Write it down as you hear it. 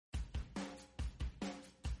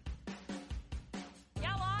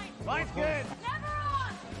Line's good. Never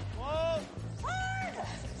on. Whoa. Hard.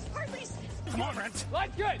 Hardly. Come on, Brent.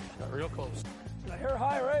 Line's good. Got real close. I hear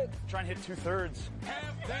high, right? Try and hit 2/3.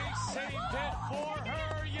 Have they saved it for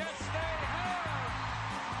her? Yes, they have.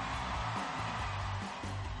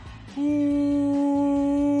 Ooh,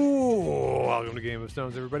 welcome to Game of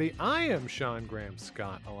Stones, everybody. I am Sean Graham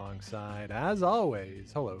Scott alongside, as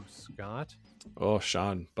always. Hello, Scott. Oh,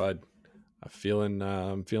 Sean, bud, I'm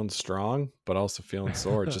feeling strong, but also feeling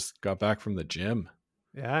sore. Just got back from the gym.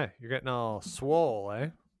 Yeah, you're getting all swole,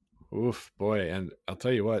 eh? Oof, boy. And I'll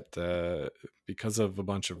tell you what, because of a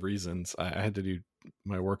bunch of reasons, I had to do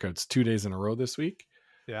my workouts 2 days in a row this week.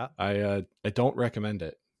 Yeah. I don't recommend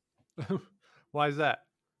it. Why is that?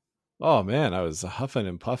 Oh man, I was huffing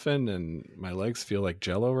and puffing and my legs feel like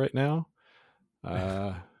jello right now.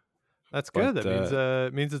 That's good. but,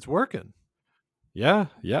 That means it's working. Yeah,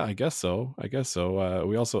 I guess so.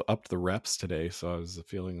 We also upped the reps today, so I was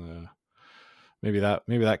feeling maybe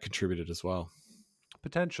that contributed as well.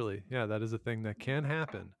 Potentially. Yeah, that is a thing that can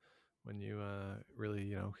happen when you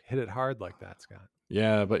really, hit it hard like that, Scott.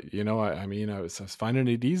 Yeah, but I was finding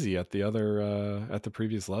it easy at the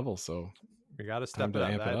previous level, so We got to step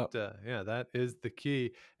Time it to up. amp it Yeah, that is the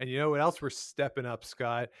key. And you know what else we're stepping up,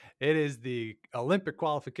 Scott? It is the Olympic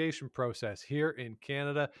qualification process here in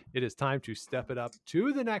Canada. It is time to step it up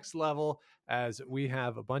to the next level as we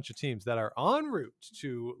have a bunch of teams that are en route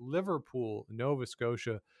to Liverpool, Nova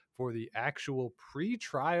Scotia for the actual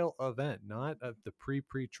pre-trial event, not of the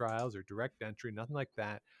pre-trials or direct entry, nothing like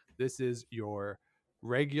that. This is your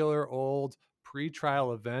regular old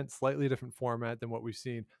pre-trial event, slightly different format than what we've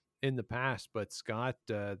seen in the past. But Scott,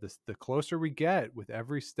 the closer we get with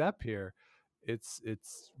every step here, it's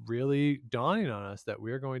really dawning on us that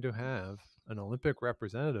we're going to have an Olympic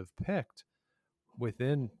representative picked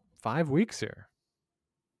within 5 weeks here.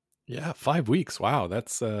 yeah, 5 weeks. Wow,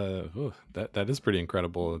 that's that is pretty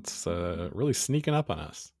incredible. It's really sneaking up on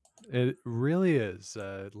us. It really is.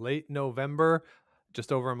 Late November,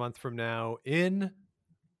 just over a month from now, in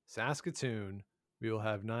Saskatoon, we will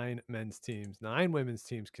have 9 men's teams, 9 women's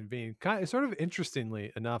teams convene. Sort of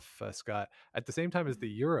interestingly enough, Scott, at the same time as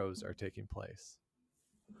the Euros are taking place.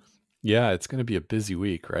 Yeah, it's going to be a busy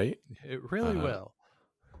week, right? It really will.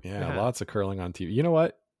 Yeah, lots of curling on TV. You know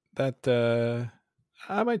what? That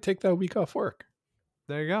I might take that week off work.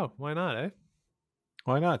 There you go. Why not, eh?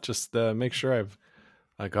 Why not? Just make sure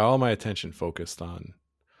I got all my attention focused on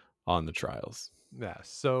the trials. Yeah.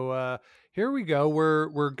 So here we go.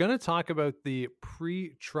 We're going to talk about the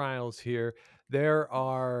pre-trials here. There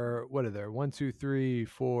are, 1, 2, 3,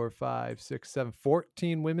 4, 5, 6, 7,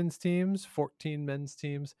 14 women's teams, 14 men's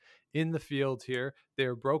teams in the field here.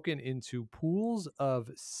 They're broken into pools of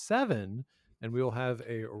 7, and we will have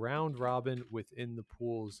a round robin within the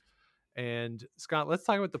pools. And Scott, let's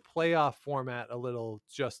talk about the playoff format a little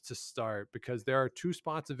just to start, because there are 2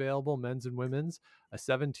 spots available, men's and women's.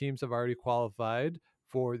 7 teams have already qualified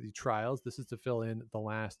for the trials. This is to fill in the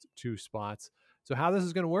last 2 spots. So how this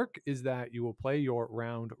is going to work is that you will play your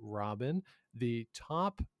round robin. The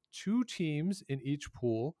top 2 teams in each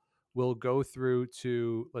pool will go through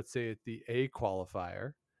to, let's say, at the A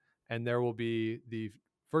qualifier, and there will be the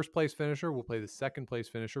first place finisher will play the second place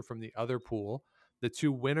finisher from the other pool. The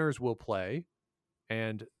 2 winners will play,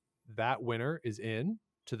 and that winner is in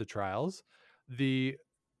to the trials. The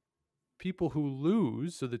people who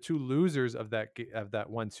lose, so the 2 losers of that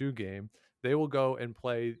 1-2 game, they will go and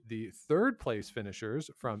play the third place finishers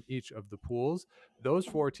from each of the pools. Those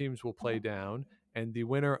 4 teams will play down, and the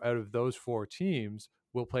winner out of those 4 teams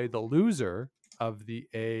will play the loser of the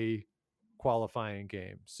A qualifying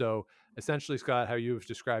game. So essentially, Scott, how you've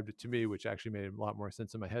described it to me, which actually made a lot more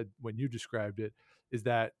sense in my head when you described it, is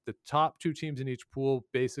that the top 2 teams in each pool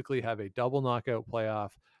basically have a double knockout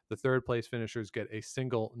playoff. The third place finishers get a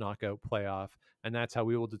single knockout playoff, and that's how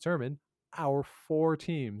we will determine our 4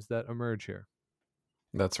 teams that emerge here.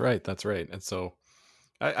 That's right. And so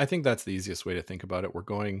I think that's the easiest way to think about it. We're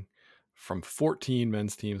going from 14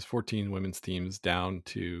 men's teams, 14 women's teams down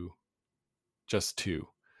to just 2.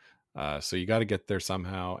 So you got to get there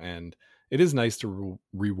somehow. And it is nice to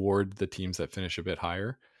reward the teams that finish a bit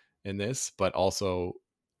higher in this, but also,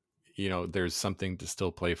 there's something to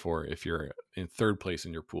still play for if you're in third place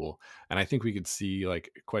in your pool. And I think we could see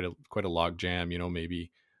like quite a log jam,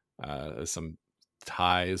 maybe some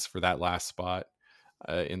ties for that last spot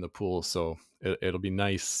in the pool. So it'll be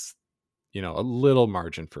nice, a little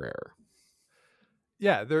margin for error.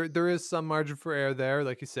 Yeah, there is some margin for error there,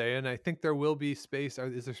 like you say, and I think there will be space.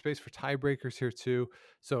 Is there space for tiebreakers here too?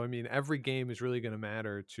 So I mean, every game is really going to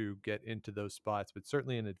matter to get into those spots, but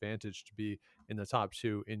certainly an advantage to be in the top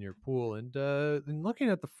two in your pool. And looking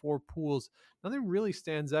at the four pools, nothing really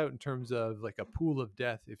stands out in terms of like a pool of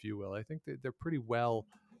death, if you will. I think that they're pretty well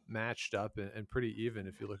matched up and pretty even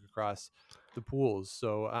if you look across the pools.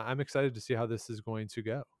 So I'm excited to see how this is going to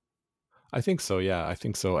go. I think so. Yeah, I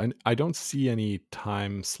think so. And I don't see any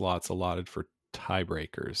time slots allotted for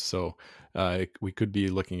tiebreakers. So we could be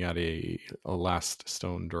looking at a last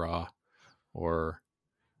stone draw or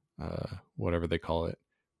whatever they call it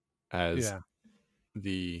as Yeah,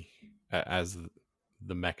 the as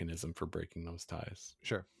the mechanism for breaking those ties.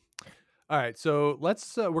 sure. All right, so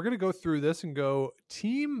let's we're going to go through this and go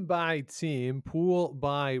team by team, pool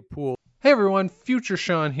by pool. Hey everyone, Future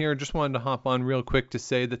Sean here. Just wanted to hop on real quick to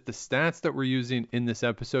say that the stats that we're using in this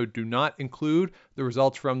episode do not include the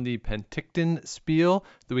results from the Penticton Spiel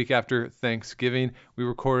the week after Thanksgiving. We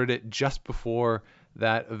recorded it just before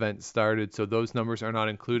that event started, so those numbers are not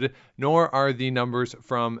included, nor are the numbers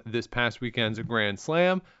from this past weekend's Grand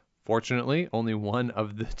Slam. Fortunately, only one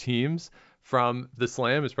of the teams from the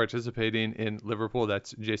Slam is participating in Liverpool.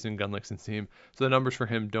 That's Jason Gunlickson's team. So the numbers for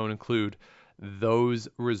him don't include those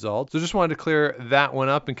results. So just wanted to clear that one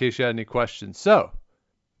up in case you had any questions. So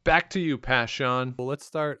back to you, Passion. Well, let's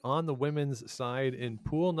start on the women's side in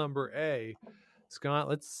pool number A. Scott,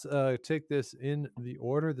 let's take this in the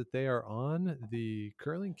order that they are on the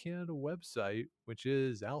Curling Canada website, which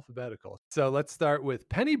is alphabetical. So let's start with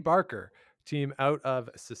Penny Barker, team out of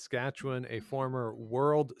Saskatchewan, a former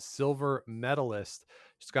world silver medalist.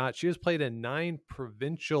 Scott, she has played in 9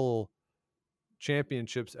 provincial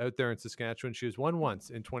championships out there in Saskatchewan. She was won once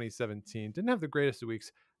in 2017. Didn't have the greatest of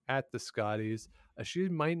weeks at the Scotties. She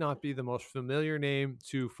might not be the most familiar name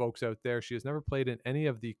to folks out there. She has never played in any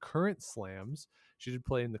of the current slams. She did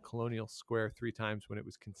play in the Colonial Square 3 times when it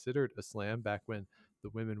was considered a slam, back when the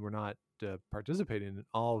women were not participating in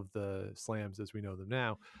all of the slams as we know them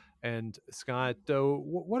now. And Scott,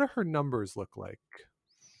 what do her numbers look like?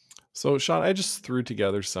 So, Sean, I just threw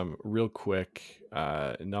together some real quick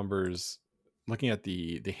numbers looking at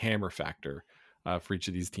the hammer factor for each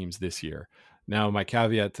of these teams this year. Now, my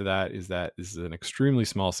caveat to that is this is an extremely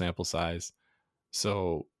small sample size.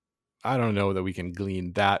 So I don't know that we can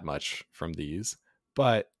glean that much from these,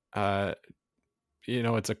 but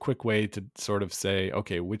it's a quick way to sort of say,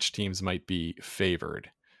 okay, which teams might be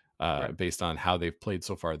favored Right. based on how they've played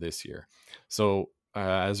so far this year. So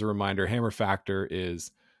as a reminder, hammer factor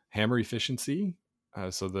is hammer efficiency.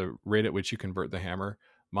 So the rate at which you convert the hammer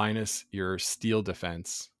minus your steel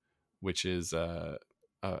defense, which is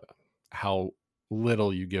how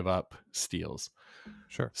little you give up steals.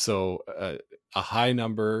 Sure. So a high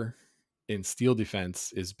number in steel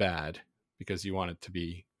defense is bad because you want it to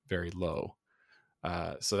be very low.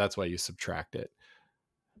 So that's why you subtract it.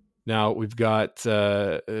 Now we've got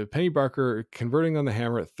Penny Barker converting on the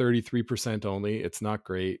hammer at 33% only. It's not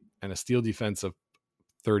great. And a steel defense of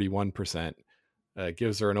 31%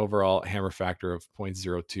 gives her an overall hammer factor of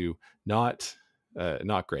 0.02.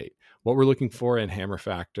 Not great. What we're looking for in hammer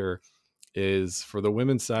factor is for the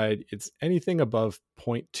women's side, it's anything above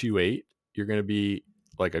 0.28. You're going to be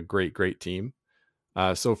like a great team.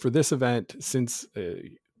 So for this event, since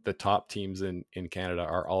the top teams in Canada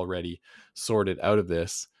are already sorted out of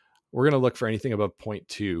this, we're going to look for anything above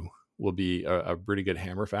 0.2 will be a pretty good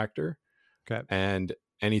hammer factor. Okay. And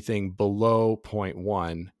anything below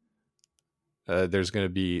 0.1, there's going to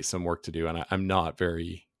be some work to do. And I'm not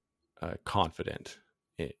very confident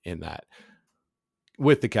in that,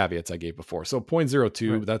 with the caveats I gave before. So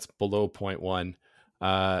 0.02, right. That's below 0.1.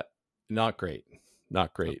 Not great.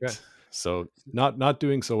 Okay. So not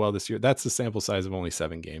doing so well this year. That's the sample size of only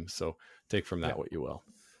 7 games. So take from that what you will.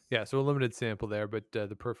 Yeah, so a limited sample there, but the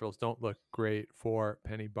peripherals don't look great for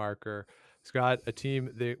Penny Barker. Scott, a team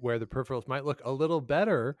where the peripherals might look a little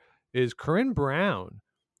better is Corinne Brown.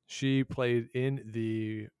 She played in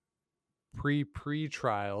the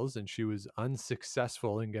pre-trials, and she was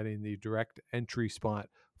unsuccessful in getting the direct entry spot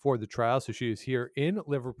for the trial. So she is here in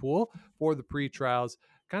Liverpool for the pre-trials.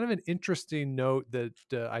 Kind of an interesting note that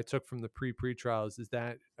I took from the pre-trials is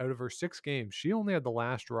that out of her 6 games, she only had the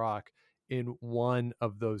last rock in 1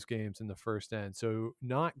 of those games in the first end. So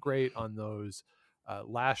not great on those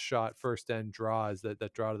last shot first end draws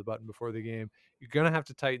that draw to the button before the game. You're going to have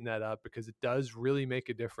to tighten that up because it does really make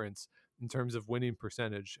a difference in terms of winning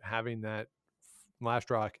percentage, having that last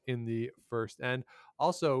rock in the first end.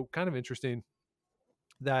 Also kind of interesting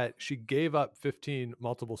that she gave up 15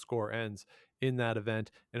 multiple score ends in that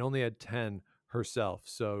event and only had 10 herself.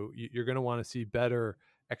 So you're going to want to see better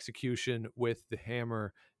execution with the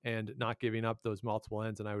hammer and not giving up those multiple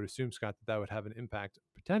ends. And I would assume, Scott, that would have an impact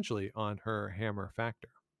potentially on her hammer factor.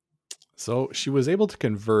 So she was able to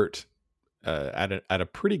convert at a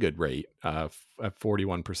pretty good rate, at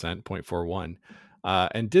 41%, 0.41,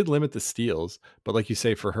 and did limit the steals. But like you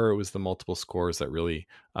say, for her, it was the multiple scores that really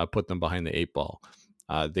put them behind the 8 ball.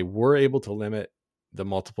 They were able to limit the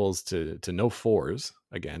multiples to no fours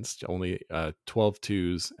against, only 12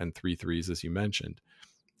 twos and 3 threes, as you mentioned.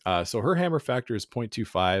 So her hammer factor is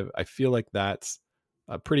 0.25. I feel like that's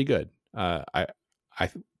pretty good. I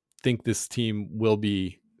think this team will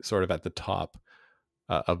be sort of at the top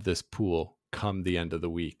of this pool come the end of the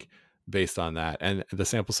week based on that. And the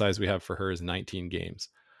sample size we have for her is 19 games.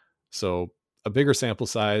 So a bigger sample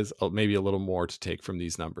size, maybe a little more to take from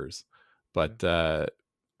these numbers. But hammer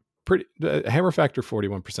factor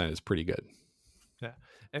 41% is pretty good. Yeah.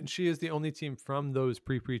 And she is the only team from those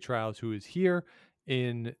pre-trials who is here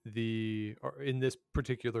in this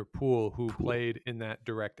particular pool who played in that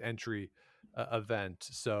direct entry event.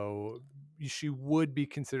 So she would be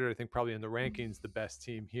considered, I think, probably in the rankings, the best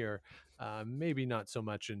team here. Maybe not so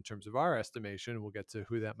much in terms of our estimation. We'll get to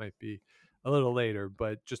who that might be a little later,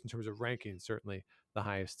 but just in terms of rankings, certainly the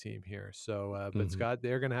highest team here. So, but Scott,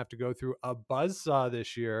 they're going to have to go through a buzzsaw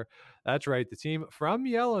this year. That's right. The team from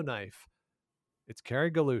Yellowknife. It's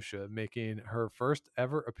Carrie Galusha making her first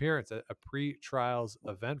ever appearance at a pre-trials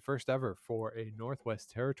event, first ever for a Northwest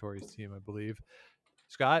Territories team, I believe.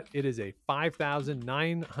 Scott, it is a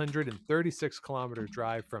 5,936 kilometer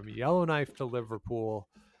drive from Yellowknife to Liverpool.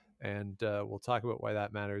 And we'll talk about why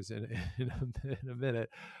that matters in a minute.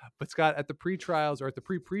 But Scott, at the pre-trials, or at the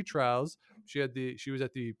pre-trials, she was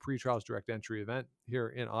at the pre-trials direct entry event here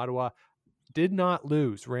in Ottawa. Did not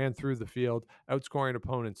lose, ran through the field, outscoring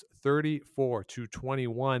opponents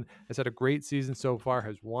 34-21. Has had a great season so far,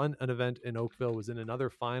 has won an event in Oakville, was in another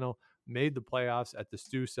final, made the playoffs at the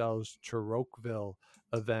Stu Sells Cherokeville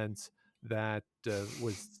event that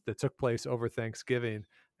took place over Thanksgiving.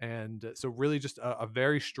 And so really just a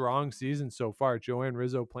very strong season so far. Joanne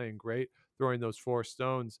Rizzo playing great, throwing those 4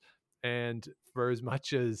 stones. And for as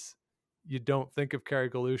much as you don't think of Carrie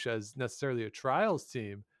Galusha as necessarily a trials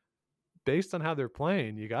team, based on how they're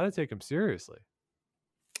playing, you got to take them seriously.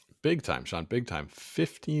 Big time, Sean. Big time.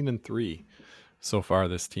 15-3 so far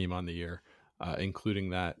this team on the year,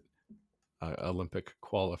 including that Olympic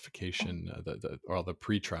qualification, the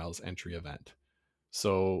pre-trials entry event.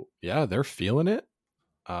 So yeah, they're feeling it.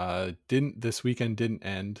 This weekend didn't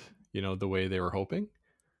end, the way they were hoping.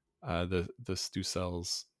 The Stu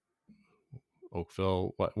Sells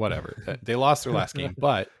Oakville, whatever. They lost their last game,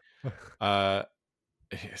 but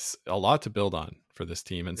it's a lot to build on for this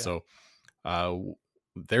team. And so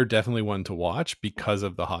they're definitely one to watch because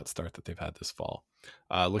of the hot start that they've had this fall.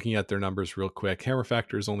 Looking at their numbers real quick, hammer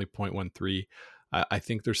factor is only 0.13. I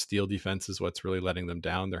think their steal defense is what's really letting them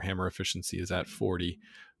down. Their hammer efficiency is at 40%.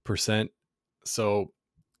 So,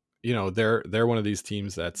 they're one of these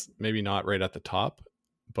teams that's maybe not right at the top,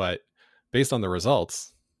 but based on the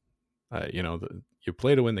results, you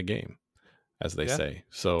play to win the game, as they say.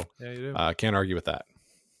 So can't argue with that.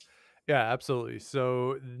 Yeah, absolutely.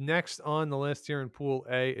 So next on the list here in Pool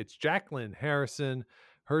A, it's Jacqueline Harrison.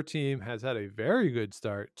 Her team has had a very good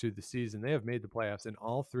start to the season. They have made the playoffs in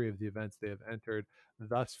all 3 of the events they have entered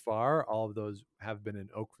thus far. All of those have been in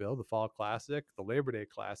Oakville, the Fall Classic, the Labor Day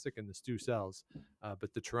Classic, and the Stu Sells,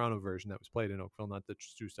 but the Toronto version that was played in Oakville, not the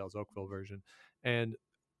Stu Sells Oakville version. And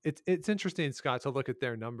it's interesting, Scott, to look at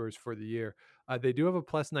their numbers for the year. They do have a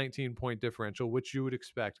plus 19 point differential, which you would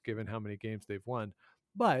expect given how many games they've won.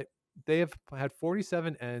 But they have had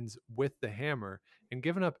 47 ends with the hammer and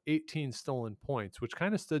given up 18 stolen points, which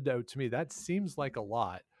kind of stood out to me. That seems like a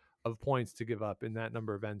lot of points to give up in that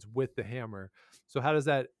number of ends with the hammer. So how does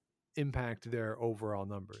that impact their overall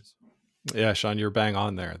numbers? Yeah, Sean, you're bang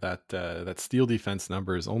on there. That steal defense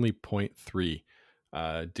number is only 0.3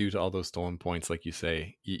 due to all those stolen points. Like you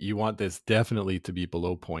say, you want this definitely to be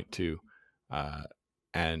below 0.2,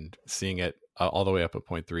 and seeing it all the way up at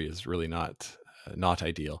 0.3 is really not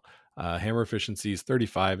ideal. Hammer efficiency is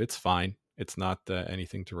 35. It's fine. It's not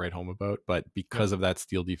anything to write home about, but because of that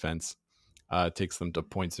steal defense, it takes them to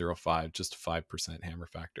 0.05, just 5% hammer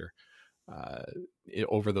factor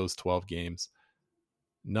over those 12 games.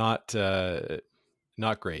 Not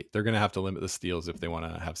great. They're going to have to limit the steals if they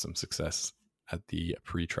want to have some success at the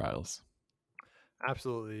pre-trials.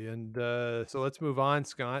 Absolutely. And so let's move on,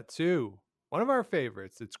 Scott, to one of our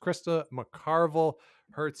favorites. It's Krista McCarville,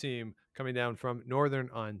 her team coming down from Northern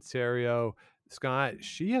Ontario. Scott,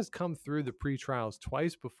 she has come through the pre-trials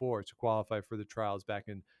twice before to qualify for the trials back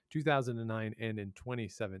in 2009 and in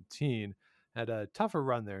 2017. Had a tougher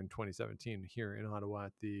run there in 2017 here in Ottawa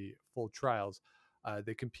at the full trials.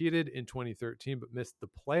 They competed in 2013 but missed the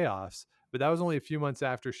playoffs. But that was only a few months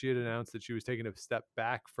after she had announced that she was taking a step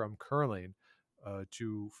back from curling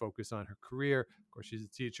to focus on her career. Of course, she's a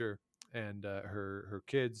teacher, and her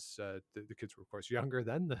kids, the kids were of course younger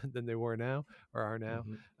then than they were now or are now.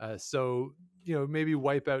 So maybe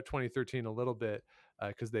wipe out 2013 a little bit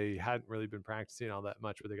because they hadn't really been practicing all that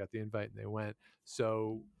much, but they got the invite and they went.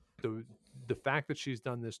 So the fact that she's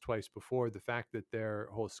done this twice before, the fact that their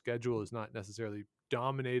whole schedule is not necessarily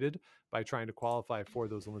dominated by trying to qualify for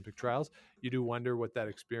those Olympic trials, you do wonder what that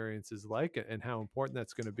experience is like and how important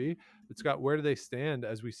that's going to be. But Scott, where do they stand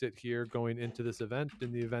as we sit here going into this event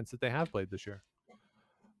in the events that they have played this year?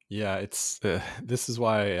 Yeah, it's this is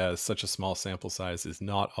why such a small sample size is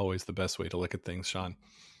not always the best way to look at things, Sean.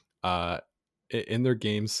 In their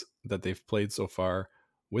games that they've played so far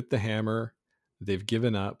with the hammer, they've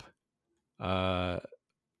given up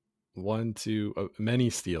many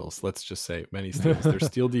steals. Let's just say many steals. Their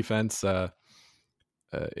steal defense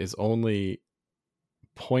is only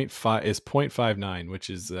 0.59, which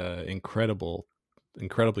is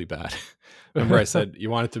incredibly bad. Remember I said you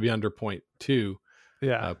want it to be under 0.2.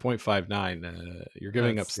 Yeah, 0.59. You're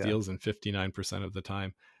giving up steals in 59% of the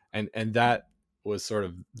time, and that was sort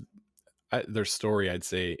of their story. I'd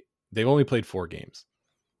say they've only played 4 games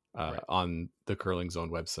on the Curling Zone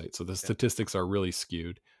website, so the statistics are really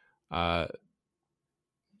skewed. That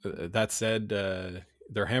said,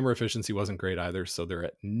 their hammer efficiency wasn't great either, so they're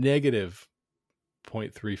at negative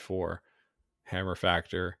 0.34 hammer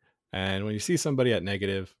factor. And when you see somebody at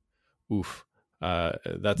negative,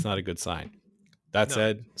 that's not a good sign. That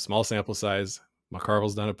said, small sample size.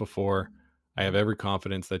 McCarville's done it before. I have every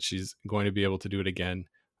confidence that she's going to be able to do it again.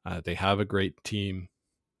 They have a great team,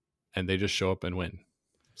 and they just show up and win.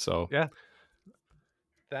 So yeah,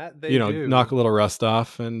 that they do. Knock a little rust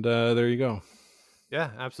off, and there you go. Yeah,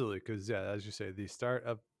 absolutely. Because as you say, the start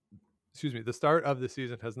of the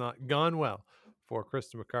season has not gone well for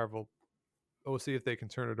Krista McCarville. We'll see if they can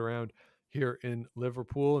turn it around here in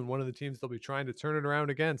Liverpool. And one of the teams they'll be trying to turn it around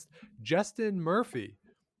against, Justin Murphy.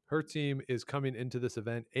 Her team is coming into this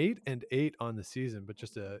event 8-8 on the season, but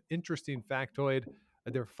just an interesting factoid,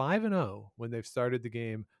 they're 5-0 when they've started the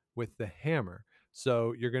game with the hammer.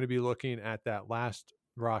 So you're going to be looking at that last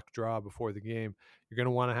rock draw before the game. You're going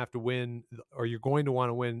to want to have to win, or you're going to want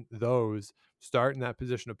to win those, start in that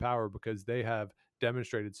position of power, because they have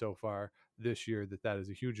demonstrated so far this year that is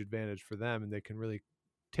a huge advantage for them, and they can really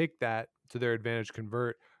take that to their advantage,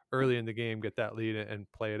 convert early in the game, get that lead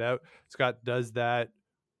and play it out. Scott, does that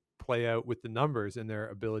play out with the numbers and their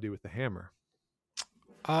ability with the hammer?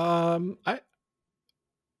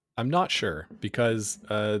 I'm not sure, because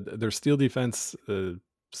their steal defense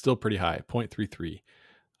still pretty high, 0.33.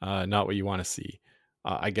 Not what you want to see.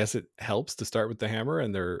 I guess it helps to start with the hammer,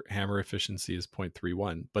 and their hammer efficiency is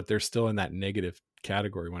 0.31, but they're still in that negative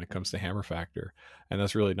category when it comes to hammer factor, and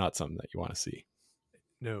that's really not something that you want to see.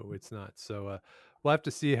 No, it's not. So we'll have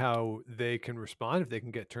to see how they can respond, if they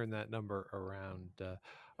can turn that number around.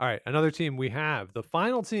 All right, another team we have, the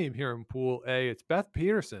final team here in Pool A. It's Beth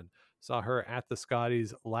Peterson. Saw her at the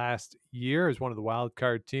Scotties last year as one of the wild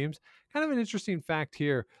card teams. Kind of an interesting fact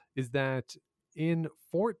here is that in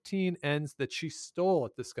 14 ends that she stole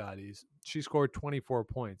at the Scotties, she scored 24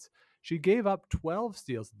 points. She gave up 12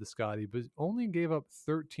 steals at the Scotty, but only gave up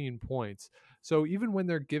 13 points. So even when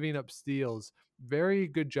they're giving up steals, very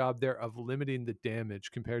good job there of limiting the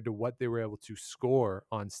damage compared to what they were able to score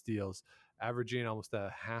on steals, averaging almost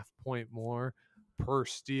a half point more per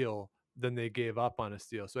steal than they gave up on a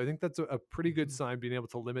steal. So I think that's a pretty good sign, being able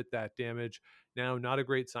to limit that damage. Now, not a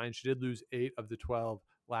great sign. She did lose 8 of the 12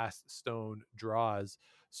 last stone draws.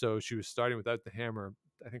 So she was starting without the hammer.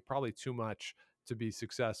 I think probably too much to be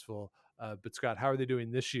successful. But Scott, how are they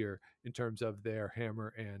doing this year in terms of their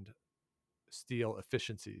hammer and steel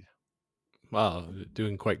efficiency? Well,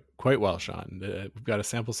 doing quite well, Sean. We've got a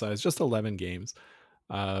sample size, just 11 games,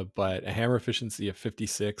 but a hammer efficiency of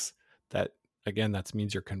 56. That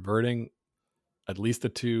means you're converting at least a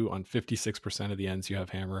 2 on 56% of the ends you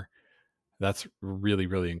have hammer. That's really,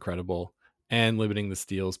 really incredible. And limiting the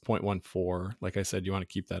steals, 0.14. Like I said, you want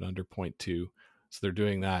to keep that under 0.2. So they're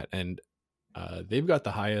doing that, and they've got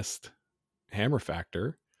the highest hammer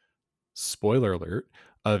factor, spoiler alert,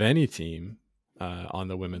 of any team on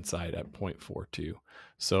the women's side at 0.42.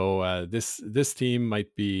 So this team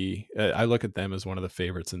might be, I look at them as one of the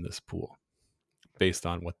favorites in this pool based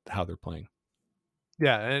on how they're playing.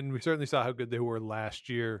 Yeah, and we certainly saw how good they were last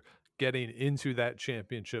year, getting into that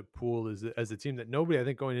championship pool as a team that nobody, I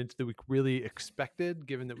think, going into the week really expected,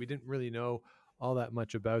 given that we didn't really know all that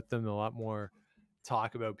much about them. A lot more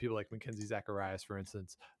talk about people like Mackenzie Zacharias, for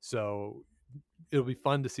instance. So it'll be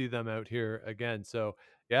fun to see them out here again. So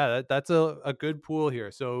yeah, that's a good pool here.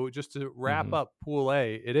 So just to wrap up Pool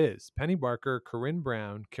A, it is Penny Barker, Corinne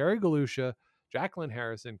Brown, Carrie Galusha, Jacqueline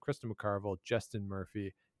Harrison, Krista McCarville, Justin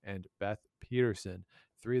Murphy, and Beth Peterson.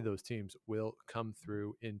 3 of those teams will come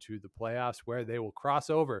through into the playoffs, where they will cross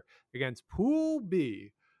over against Pool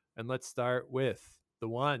B. And let's start with the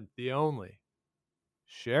one, the only,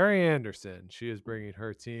 Sherry Anderson. She is bringing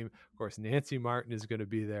her team. Of course, Nancy Martin is going to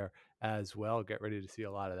be there as well. Get ready to see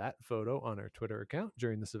a lot of that photo on our Twitter account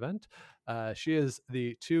during this event. She is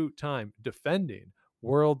the 2-time defending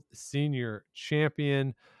world senior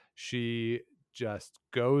champion. She just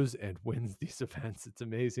goes and wins these events. It's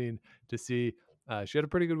amazing to see. She had a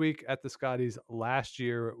pretty good week at the Scotties last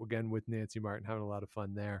year, again with Nancy Martin, having a lot of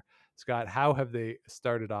fun there. Scott, how have they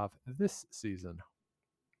started off this season?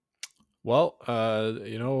 Well,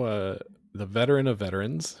 the veteran of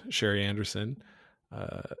veterans, Sherry Anderson,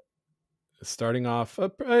 starting off,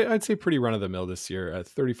 I'd say pretty run of the mill this year at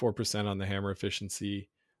 34% on the hammer efficiency,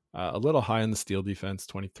 a little high on the steel defense,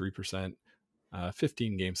 23%,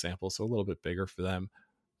 15 game sample, so a little bit bigger for them.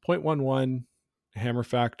 0.11 hammer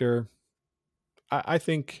factor. I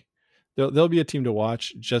think they'll be a team to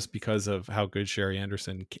watch just because of how good Sherry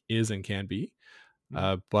Anderson is and can be.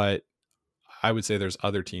 But I would say there's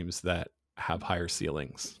other teams that have higher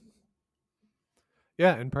ceilings.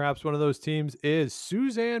 Yeah, and perhaps one of those teams is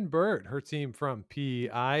Suzanne Burt, her team from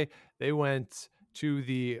PEI. They went to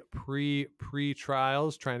the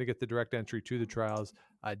pre-trials, trying to get the direct entry to the trials.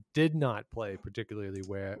 Did not play particularly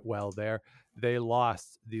well there. They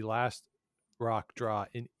lost the last rock draw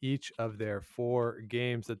in each of their 4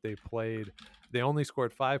 games that they played. They only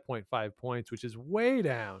scored 5.5 points, which is way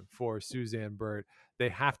down for Suzanne Burt. They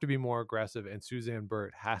have to be more aggressive, and Suzanne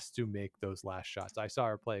Burt has to make those last shots. I saw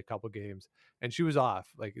her play a couple games, and she was off.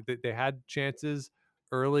 Like they had chances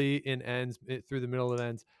early in ends, through the middle of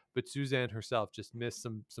ends, but Suzanne herself just missed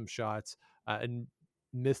some shots, and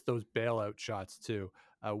missed those bailout shots too,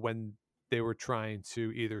 when they were trying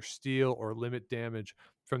to either steal or limit damage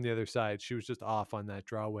from the other side. She was just off on that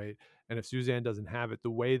draw weight. And if Suzanne doesn't have it the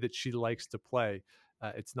way that she likes to play,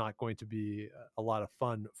 it's not going to be a lot of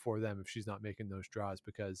fun for them if she's not making those draws,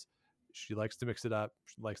 because she likes to mix it up.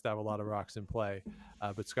 She likes to have a lot of rocks in play.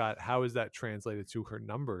 But Scott, how is that translated to her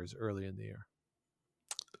numbers early in the year?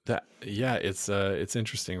 It's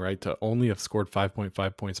interesting, right? To only have scored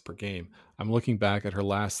 5.5 points per game. I'm looking back at her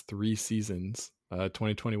last 3 seasons,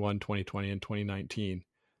 2021, 2020, and 2019.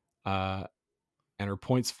 And her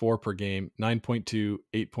points for per game, 9.2,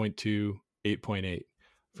 8.2, 8.8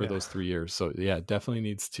 for those 3 years. So yeah, definitely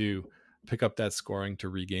needs to pick up that scoring to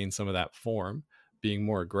regain some of that form, being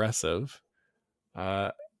more aggressive.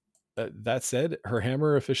 That said, her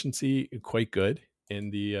hammer efficiency quite good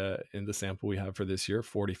in the sample we have for this year,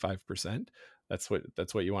 45%. That's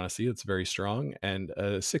what you want to see. It's very strong, and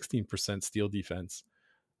 16% steel defense,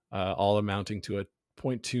 all amounting to a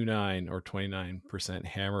 0.29 or 29%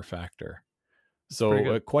 hammer factor.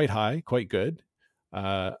 So quite high, quite good.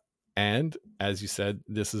 And as you said,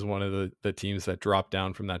 this is one of the teams that dropped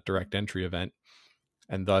down from that direct entry event,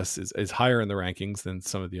 and thus is higher in the rankings than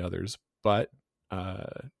some of the others. But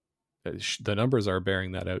the numbers are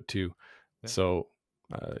bearing that out too. Yeah. So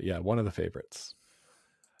one of the favorites.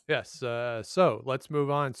 Yes. So let's move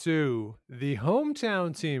on to the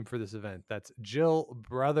hometown team for this event. That's Jill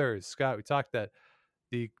Brothers. Scott, we talked that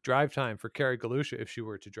the drive time for Carrie Galusha, if she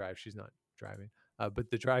were to drive, she's not driving,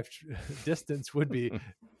 but the drive distance would be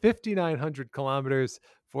 5,900 kilometers.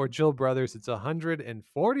 For Jill Brothers, it's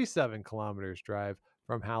 147 kilometers drive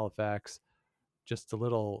from Halifax, just a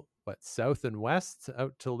little south and west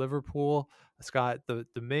out to Liverpool. Scott, the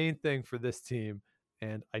main thing for this team,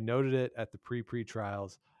 and I noted it at the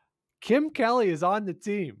pre-trials, Kim Kelly is on the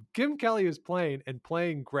team. Kim Kelly is playing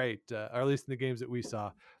great, or at least in the games that we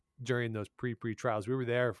saw during those pre-trials. We were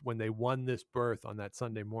there when they won this berth on that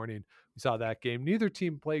Sunday morning. We saw that game. Neither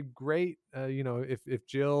team played great. If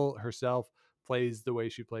Jill herself plays the way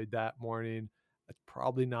she played that morning, it's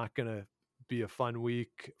probably not going to be a fun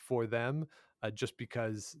week for them, just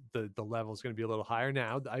because the level is going to be a little higher.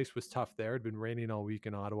 Now, the ice was tough there. It had been raining all week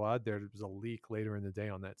in Ottawa. There was a leak later in the day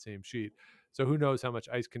on that same sheet. So who knows how much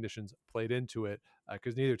ice conditions played into it,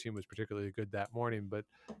 because neither team was particularly good that morning. But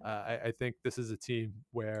I think this is a team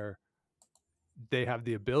where they have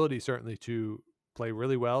the ability certainly to play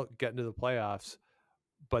really well, get into the playoffs,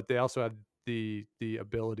 but they also have the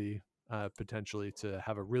ability potentially to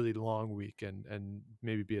have a really long week and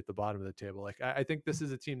maybe be at the bottom of the table. Like I think this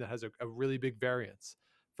is a team that has a really big variance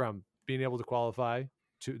from being able to qualify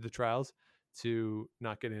to the trials to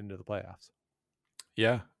not getting into the playoffs.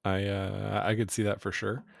 Yeah, I could see that for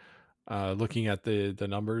sure. Looking at the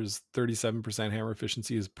numbers, 37% hammer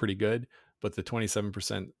efficiency is pretty good, but the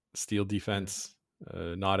 27% steel defense,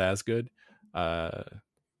 not as good.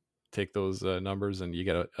 Take those numbers and you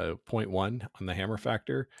get a 0.1 on the hammer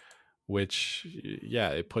factor, which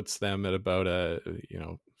it puts them at about a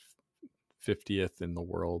 50th in the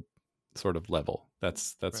world sort of level.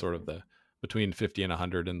 That's right. Sort of the between 50 and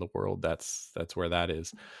 100 in the world. That's where that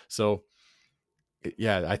is. So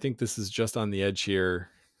yeah, I think this is just on the edge here.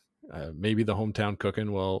 Maybe the hometown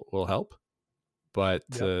cooking will help, but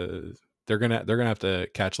they're gonna have to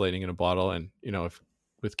catch lightning in a bottle, and if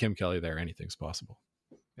with Kim Kelly there, anything's possible.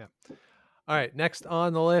 Yeah. All right, next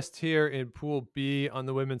on the list here in Pool B on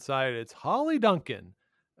the women's side, it's Holly Duncan,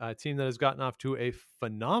 a team that has gotten off to a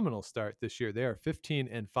phenomenal start this year. They are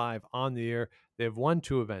 15-5 on the year. They have won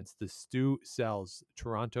 2 events, the Stu Cells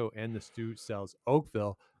Toronto and the Stu Cells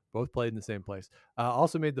Oakville, both played in the same place.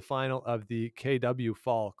 Also made the final of the KW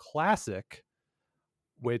Fall Classic,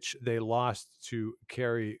 which they lost to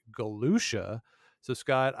Carrie Galusha. So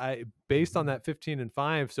Scott, based on that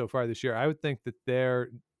 15-5 so far this year, I would think that their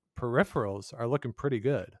peripherals are looking pretty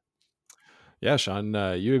good. Yeah, Sean,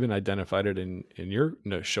 you even identified it in your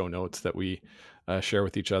show notes that we share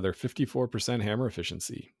with each other. 54% hammer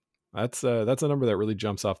efficiency. That's a number that really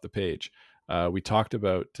jumps off the page. We talked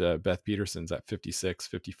about Beth Peterson's at 56,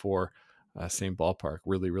 54, same ballpark.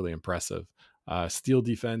 Really, really impressive. Steel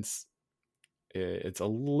defense, it's a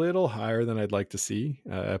little higher than I'd like to see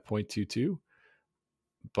at 0.22.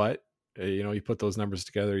 But, you put those numbers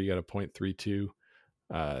together, you got a 0.32.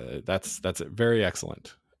 That's very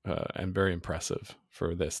excellent and very impressive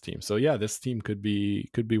for this team. So yeah, this team could be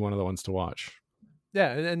one of the ones to watch.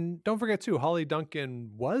 Yeah, and don't forget too, Holly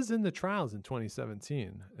Duncan was in the trials in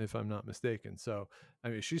 2017, if I'm not mistaken. So I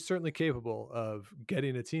mean, she's certainly capable of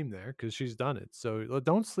getting a team there because she's done it. So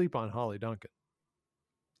don't sleep on Holly Duncan.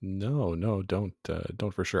 No, don't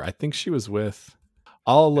for sure. I think she was with.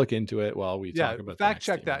 I'll look into it while we talk about fact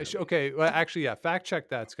check that. Okay, well, actually, fact check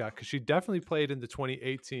that, Scott, because she definitely played in the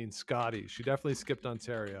 2018 Scotties. She definitely skipped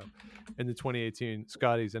Ontario in the 2018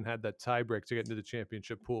 Scotties and had that tiebreak to get into the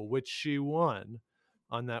championship pool, which she won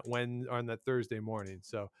on that Thursday morning.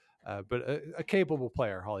 So, but a capable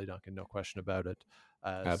player, Holly Duncan, no question about it.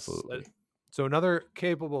 Absolutely. So another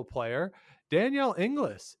capable player, Danielle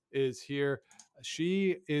Inglis, is here.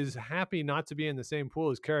 She is happy not to be in the same pool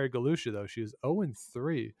as Carrie Galusha, though. She is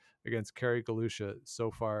 0-3 against Carrie Galusha so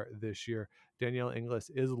far this year. Danielle Inglis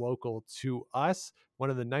is local to us, one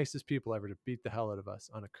of the nicest people ever to beat the hell out of us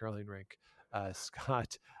on a curling rink,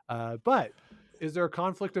 Scott. But is there a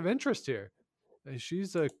conflict of interest here?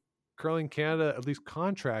 She's a Curling Canada, at least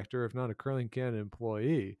contractor, if not a Curling Canada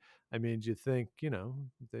employee. I mean, do you think,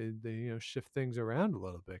 they shift things around a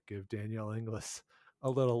little bit, give Danielle Inglis a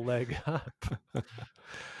little leg up?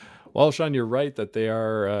 Well, Sean, you're right that they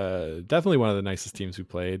are definitely one of the nicest teams we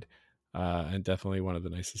played, and definitely one of the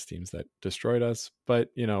nicest teams that destroyed us. But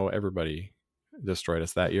everybody destroyed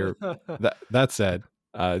us that year. that said,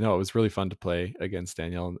 no, it was really fun to play against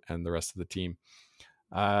Danielle and the rest of the team.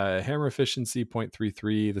 Hammer efficiency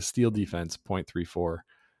 0.33, the steel defense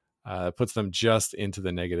 0.34, puts them just into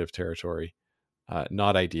the negative territory.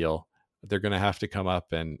 Not ideal. They're going to have to come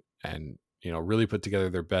up and really put together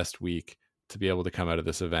their best week to be able to come out of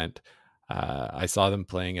this event. I saw them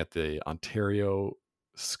playing at the Ontario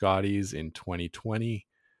Scotties in 2020,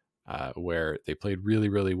 where they played really,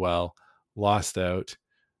 really well, lost out,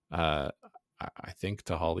 I think,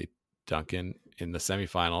 to Holly Duncan in the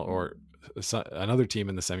semifinal, or another team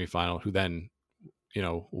in the semifinal, who then,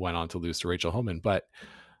 went on to lose to Rachel Homan. But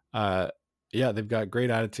they've got great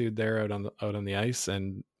attitude there out on the ice,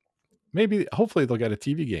 and hopefully they'll get a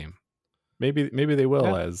TV game. Maybe they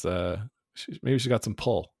will, as maybe she got some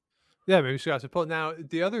pull. Yeah, maybe she got some pull. Now,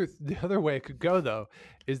 the other way it could go, though,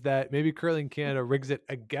 is that maybe Curling Canada rigs it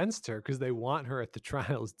against her because they want her at the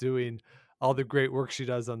trials doing all the great work she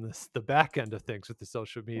does on the back end of things with the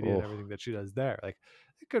social media and everything that she does there. Like,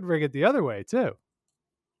 they could rig it the other way too.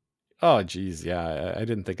 Oh, geez, yeah, I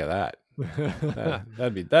didn't think of that.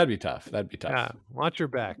 That'd be tough. That'd be tough. Yeah, watch your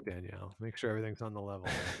back, Danielle. Make sure everything's on the level.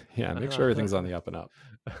 Yeah, make sure everything's on the up and up.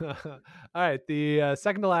 All right, the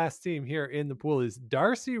second to last team here in the pool is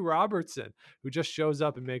Darcy Robertson, who just shows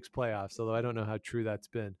up and makes playoffs, although I don't know how true that's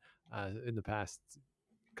been in the past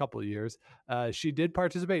couple of years. She did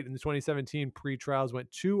participate in the 2017 pre-trials,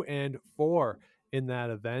 went 2-4 in that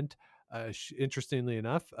event. Interestingly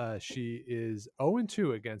enough, she is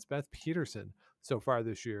 0-2 against Beth Peterson so far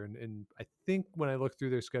this year. And I think when I look through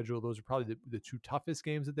their schedule, those are probably the two toughest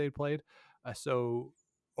games that they played. So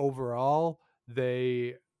overall,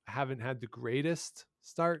 they haven't had the greatest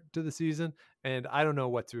start to the season. And I don't know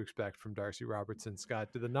what to expect from Darcy Robertson. Scott,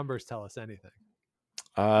 do the numbers tell us anything?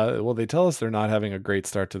 Well, they tell us they're not having a great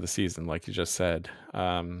start to the season, like you just said.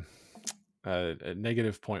 A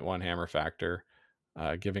negative 0.1 hammer factor,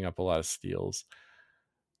 giving up a lot of steals.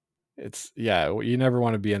 You never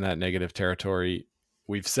want to be in that negative territory.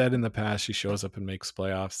 We've said in the past she shows up and makes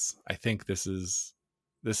playoffs. I think this is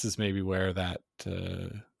maybe where that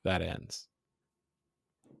ends.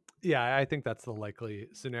 Yeah, I think that's the likely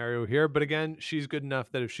scenario here. But again, she's good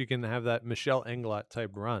enough that if she can have that Michelle Englot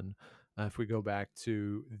type run, if we go back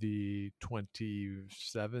to the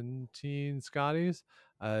 2017 Scotties,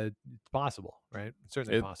 it's possible, right? It's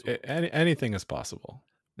certainly possible. Anything is possible.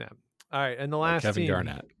 Yeah. All right. And the like last Kevin team.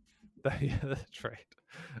 Garnett. Yeah, that's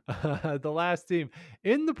right. The last team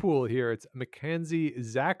in the pool here, it's Mackenzie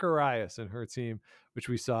Zacharias and her team, which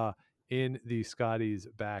we saw in the Scotties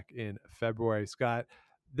back in February. Scott,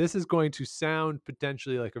 this is going to sound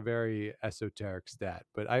potentially like a very esoteric stat,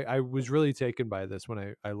 but I was really taken by this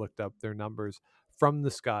when I looked up their numbers from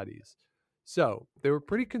the Scotties. So they were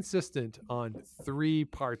pretty consistent on 3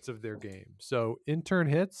 parts of their game. So in-turn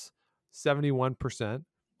hits, 71%,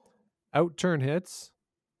 out-turn hits,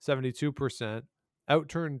 72%,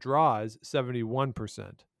 out-turn draws,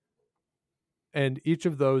 71%. And each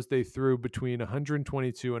of those they threw between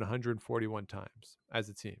 122 and 141 times as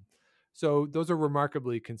a team. So those are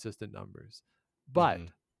remarkably consistent numbers. But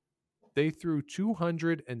they threw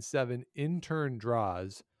 207 in-turn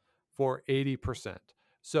draws for 80%.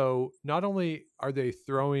 So not only are they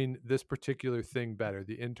throwing this particular thing better,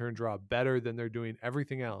 the in-turn draw better than they're doing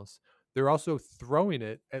everything else, they're also throwing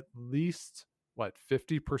it at least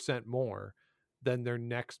 50% more than their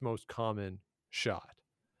next most common shot.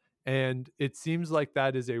 And it seems like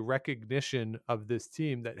that is a recognition of this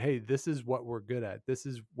team that, hey, this is what we're good at. This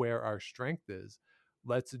is where our strength is.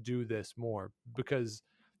 Let's do this more, because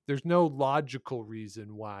there's no logical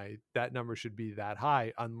reason why that number should be that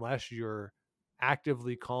high unless you're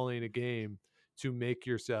actively calling a game to make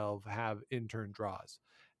yourself have in-turn draws.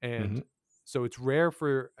 And so it's rare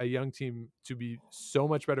for a young team to be so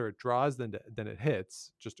much better at draws than it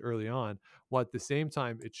hits just early on. While at the same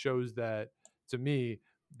time, it shows that, to me,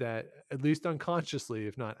 that at least unconsciously,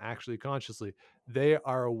 if not actually consciously, they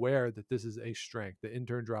are aware that this is a strength. The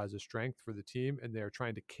in-turn draw is a strength for the team, and they are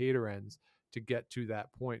trying to cater ends to get to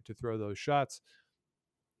that point to throw those shots.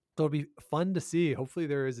 So it'll be fun to see. Hopefully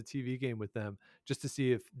there is a TV game with them just to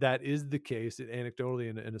see if that is the case, anecdotally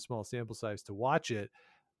in a small sample size, to watch it,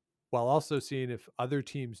 while also seeing if other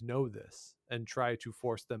teams know this and try to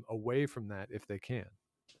force them away from that if they can.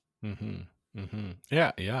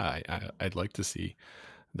 Yeah. I'd like to see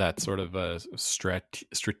that sort of a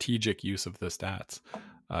strategic use of the stats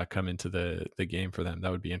come into the game for them.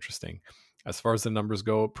 That would be interesting. As far as the numbers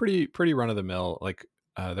go, pretty run of the mill. Like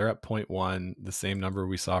they're at 0.1, the same number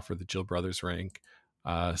we saw for the Jill Brothers rank,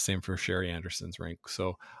 same for Sherry Anderson's rank.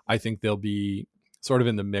 So I think they'll be sort of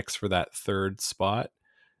in the mix for that third spot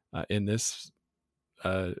in this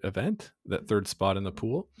event, that third spot in the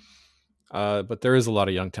pool. But there is a lot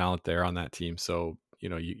of young talent there on that team. So,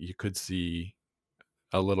 you could see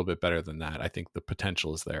a little bit better than that. I think the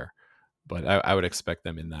potential is there, but I would expect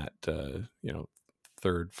them in that,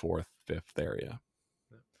 third, fourth, fifth area.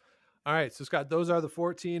 All right. So Scott, those are the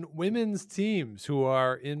 14 women's teams who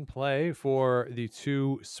are in play for the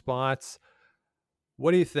 2 spots. What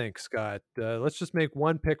do you think, Scott? Let's just make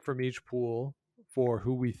one pick from each pool for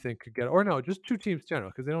who we think could get, or no, just 2 teams general,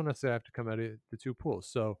 because they don't necessarily have to come out of the 2 pools.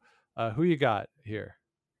 So who you got here?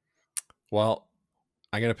 Well,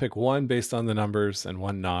 I'm going to pick one based on the numbers and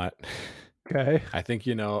one not. Okay. I think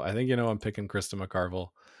I'm picking Krista McCarville.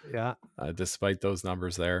 Yeah. Despite those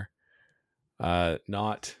numbers there.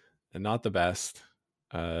 Not the best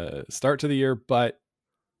start to the year, but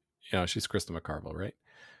she's Krista McCarville, right?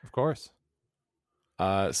 Of course.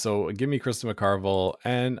 So give me Krista McCarville,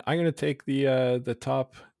 and I'm going to take the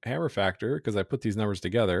top hammer factor because I put these numbers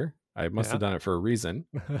together. I must have done it for a reason.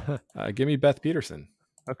 Give me Beth Peterson.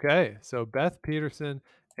 Okay, so Beth Peterson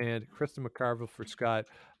and Krista McCarville for Scott.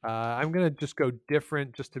 I'm going to just go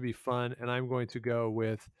different just to be fun, and I'm going to go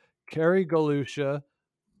with Carrie Galusha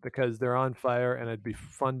because they're on fire, and it'd be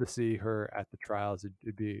fun to see her at the trials.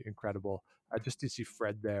 It'd be incredible just to see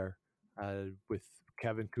Fred there with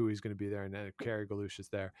Kevin Cooey's going to be there, and then Carrie Galusha's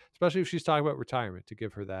there, especially if she's talking about retirement. To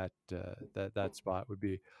give her that spot would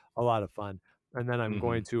be a lot of fun. And then I'm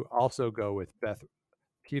going to also go with Beth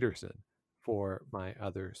Peterson for my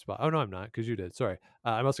other spot. Oh, no, I'm not, because you did. Sorry.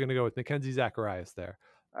 I'm also going to go with Mackenzie Zacharias there,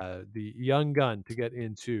 the young gun to get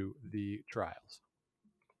into the trials.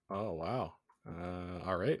 Oh, wow.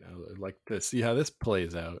 All right. I'd like to see how this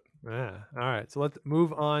plays out. Yeah. All right. So let's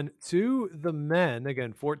move on to the men.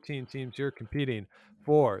 Again, 14 teams here competing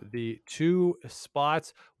for the 2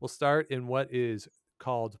 spots. We'll start in what is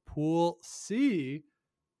called Pool C.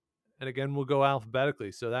 And again, we'll go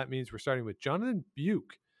alphabetically. So that means we're starting with Jonathan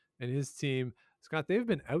Buke and his team. Scott, they've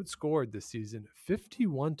been outscored this season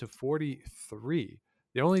 51-43.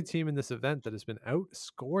 The only team in this event that has been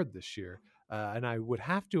outscored this year. And I would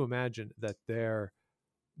have to imagine that their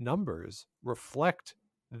numbers reflect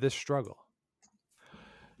this struggle.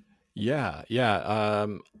 Yeah.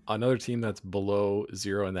 Another team that's below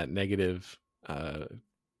 0 in that negative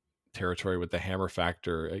territory with the hammer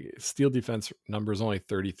factor. Steel defense numbers only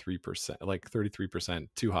 33%, like 33%,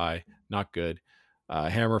 too high, not good.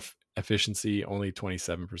 Hammer efficiency only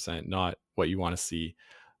 27%, not what you want to see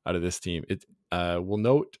out of this team. It will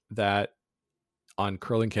note that on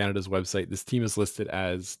Curling Canada's website, this team is listed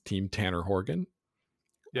as Team Tanner Horgan.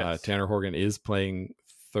 Yes. Tanner Horgan is playing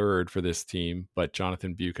third for this team, but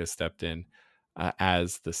Jonathan Buke has stepped in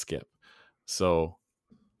as the skip. So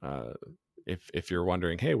if you're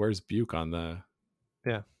wondering, hey, where's Buke on the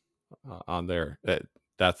on there,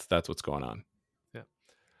 that's what's going on. Yeah.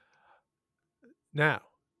 Now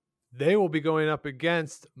they will be going up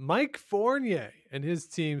against Mike Fournier and his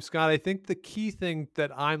team. Scott, I think the key thing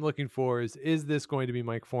that I'm looking for is this going to be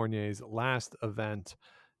Mike Fournier's last event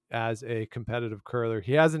as a competitive curler?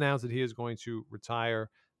 He has announced that he is going to retire,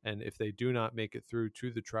 and if they do not make it through to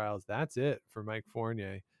the trials, that's it for Mike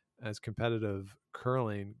Fournier as competitive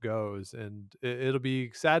curling goes. And it'll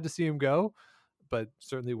be sad to see him go, but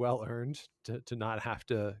certainly well earned to not have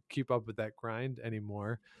to keep up with that grind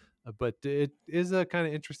anymore. But it is a kind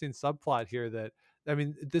of interesting subplot here that, I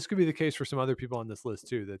mean, this could be the case for some other people on this list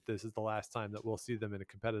too, that this is the last time that we'll see them in a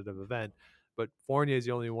competitive event. But Fournier is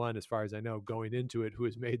the only one, as far as I know, going into it who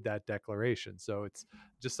has made that declaration. So it's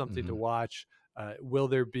just something to watch. Will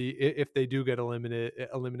there be, if they do get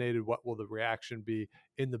eliminated, what will the reaction be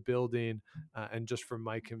in the building and just from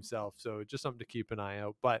Mike himself? So just something to keep an eye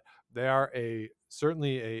out. But they are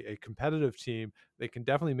certainly a competitive team. They can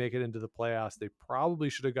definitely make it into the playoffs. They probably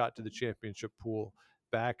should have got to the championship pool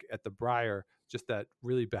back at the Briar, just that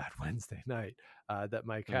really bad Wednesday night that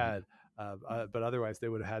Mike had. But otherwise, they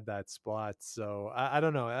would have had that spot. So I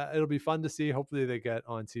don't know. It'll be fun to see. Hopefully they get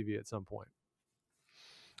on TV at some point.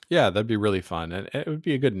 Yeah, that'd be really fun. And it would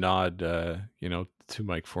be a good nod, to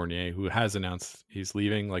Mike Fournier, who has announced he's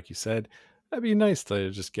leaving, like you said. That'd be nice to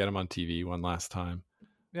just get him on TV one last time.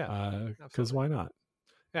 Yeah. Because why not?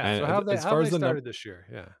 Yeah. And so how they started this year?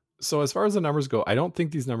 Yeah. So as far as the numbers go, I don't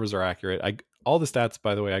think these numbers are accurate. All the stats,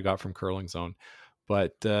 by the way, I got from Curling Zone,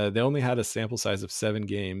 but they only had a sample size of 7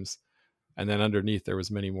 games. And then underneath, there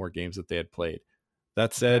was many more games that they had played.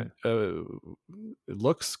 That said, it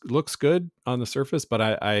looks good on the surface, but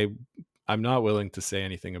I'm not willing to say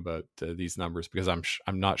anything about these numbers because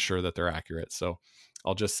I'm not sure that they're accurate. So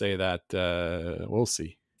I'll just say that we'll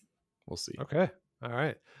see. Okay. All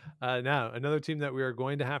right. Now, another team that we are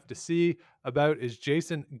going to have to see about is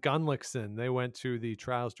Jason Gunlickson. They went to the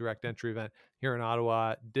Trials Direct Entry event here in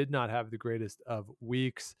Ottawa, did not have the greatest of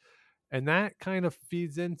weeks. And that kind of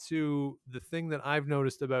feeds into the thing that I've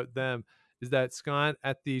noticed about them is that, Scott,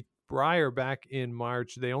 at the Briar back in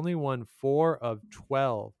March, they only won 4 of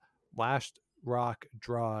 12 last rock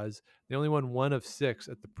draws. They only won 1 of 6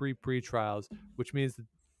 at the pre-trials, which means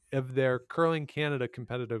that of their Curling Canada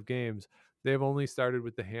competitive games, they've only started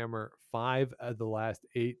with the hammer 5 of the last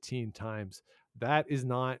 18 times. That is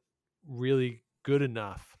not really good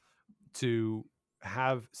enough to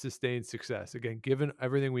have sustained success. Again, given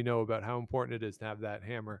everything we know about how important it is to have that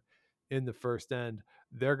hammer in the first end,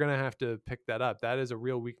 they're going to have to pick that up. That is a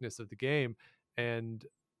real weakness of the game. And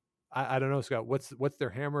I don't know, Scott, what's their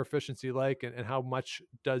hammer efficiency like, and how much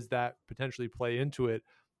does that potentially play into it,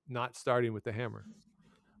 not starting with the hammer?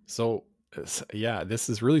 So, yeah, this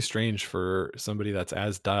is really strange for somebody that's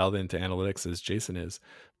as dialed into analytics as Jason is,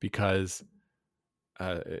 because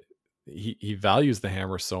he values the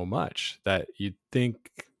hammer so much that you'd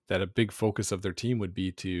think that a big focus of their team would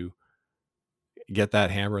be to get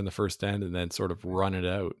that hammer in the first end and then sort of run it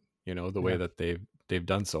out, the way that they've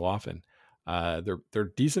done so often.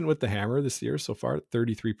 They're decent with the hammer this year so far,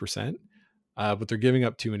 33%, but they're giving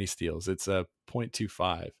up too many steals. It's a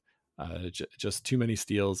 0.25, just too many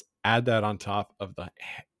steals. Add that on top of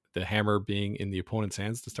the hammer being in the opponent's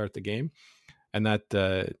hands to start the game, and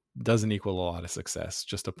that doesn't equal a lot of success.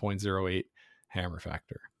 Just a 0.08 hammer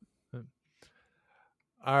factor.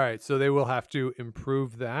 All right, so they will have to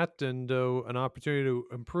improve that, and an opportunity to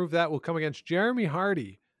improve that will come against Jeremy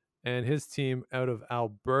Hardy and his team out of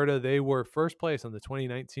Alberta. They were first place on the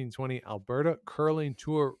 2019-20 Alberta Curling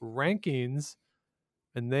Tour rankings,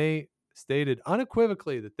 and they stated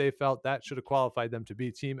unequivocally that they felt that should have qualified them to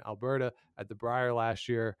be Team Alberta at the Brier last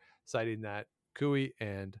year, citing that Cooey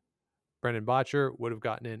and Brendan Botcher would have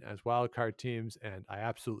gotten in as wildcard teams, and I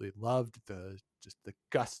absolutely loved the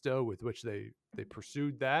gusto with which they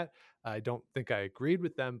pursued that. I don't think I agreed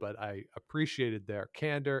with them, but I appreciated their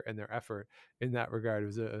candor and their effort in that regard. It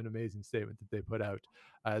was an amazing statement that they put out.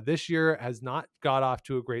 This year has not got off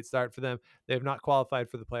to a great start for them. They have not qualified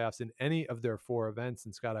for the playoffs in any of their 4 events,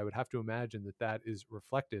 and Scott, I would have to imagine that that is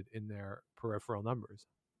reflected in their peripheral numbers.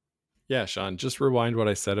 Yeah, Sean, just rewind what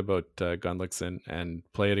I said about Gunlickson and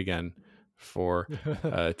play it again for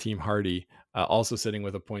Team Hardy, also sitting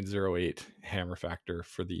with a 0.08 hammer factor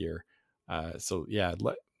for the year. So yeah,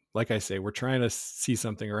 like I say, we're trying to see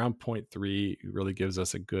something around 0.3 really gives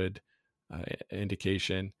us a good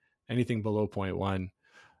indication. Anything below 0.1,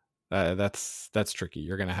 that's tricky.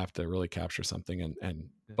 You're going to have to really capture something and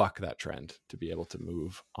buck that trend to be able to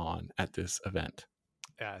move on at this event.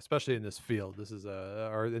 Yeah, especially in this field. This is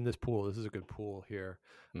or in this pool. This is a good pool here.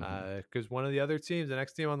 Because one of the other teams, the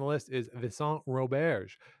next team on the list is Vincent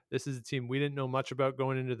Roberge. This is a team we didn't know much about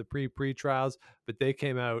going into the pre-trials, but they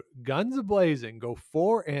came out guns a-blazing, go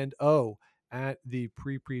 4-0 at the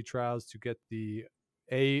pre-trials to get the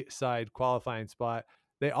A side qualifying spot.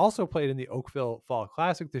 They also played in the Oakville Fall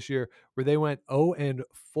Classic this year, where they went 0-4.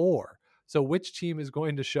 So which team is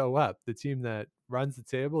going to show up? The team that runs the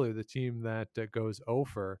table or the team that goes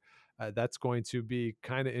over? That's going to be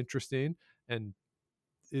kind of interesting. And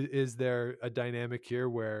is there a dynamic here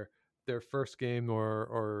where their first game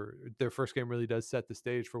or their first game really does set the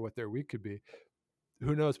stage for what their week could be?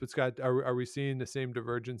 Who knows? But Scott, are we seeing the same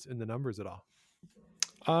divergence in the numbers at all?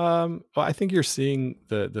 Well, I think you're seeing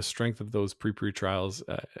the strength of those pre-trials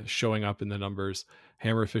showing up in the numbers.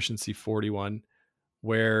 Hammer efficiency 41,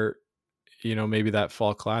 where maybe that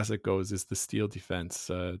fall classic goes is the steel defense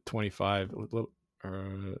 25,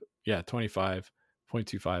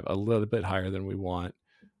 25.25, a little bit higher than we want.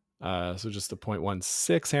 So just a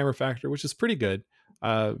 0.16 hammer factor, which is pretty good.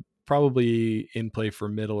 Probably in play for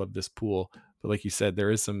middle of this pool, but like you said, there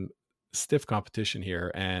is some stiff competition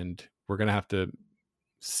here, and we're gonna have to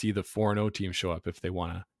see the 4-0 team show up if they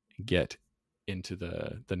want to get into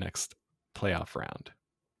the next playoff round.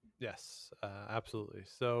 Yes, absolutely.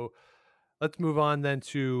 So let's move on then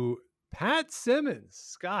to Pat Simmons.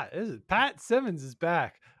 Scott, Pat Simmons is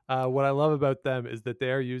back. What I love about them is that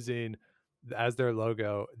they are using as their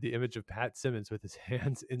logo the image of Pat Simmons with his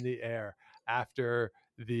hands in the air after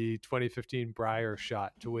the 2015 Brier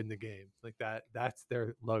shot to win the game. Like that's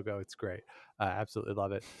their logo. It's great. Absolutely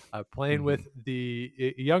love it. Playing with the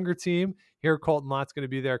younger team here, Colton Lott's going to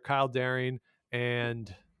be there, Kyle Daring,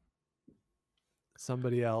 and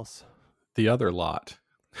somebody else. The other lot.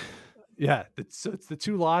 Yeah, so it's the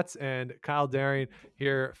 2 lots and Kyle Daring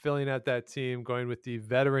here filling out that team, going with the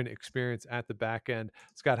veteran experience at the back end.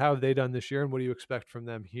 Scott, how have they done this year, and what do you expect from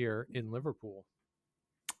them here in Liverpool?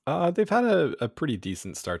 They've had a pretty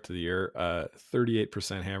decent start to the year.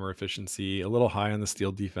 38% hammer efficiency, a little high on the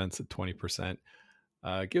steel defense at 20%.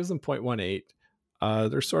 Gives them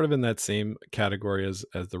 0.18. They're sort of in that same category as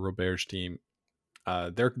the Roberge team.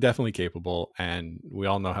 They're definitely capable, and we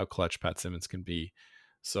all know how clutch Pat Simmons can be.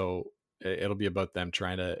 So it'll be about them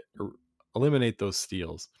trying to eliminate those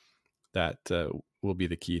steals that will be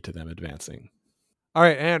the key to them advancing. All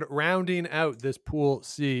right, and rounding out this Pool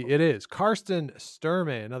C, it is Karsten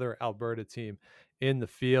Sturme, another Alberta team in the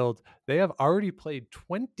field. They have already played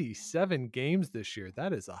 27 games this year.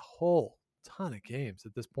 That is a whole ton of games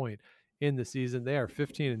at this point in the season. They are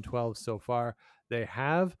 15-12 so far. They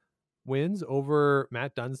have wins over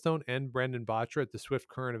Matt Dunstone and Brendan Botcher at the Swift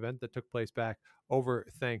Current event that took place back over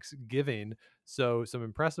Thanksgiving. So some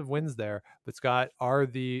impressive wins there. But Scott, are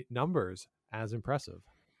the numbers as impressive?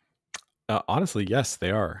 Honestly, yes, they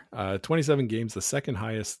are. 27 games, the second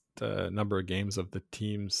highest number of games of the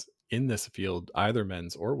teams in this field, either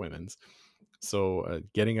men's or women's. So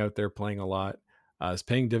getting out there, playing a lot, is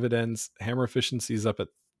paying dividends. Hammer efficiency is up at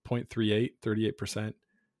 0.38, 38%.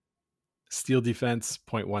 Steel defense,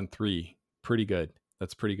 0.13. Pretty good.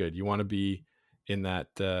 That's pretty good. You want to be in that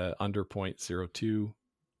under 0.02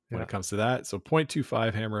 when it comes to that. So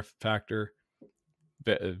 0.25 hammer factor.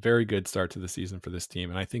 Very good start to the season for this team,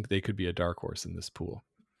 and I think they could be a dark horse in this pool.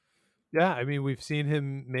 Yeah, I mean, we've seen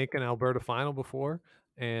him make an Alberta final before,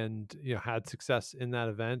 and had success in that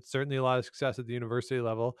event. Certainly a lot of success at the university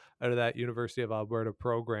level out of that University of Alberta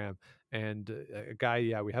program. And a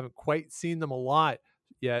guy, we haven't quite seen them a lot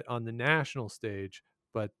yet on the national stage,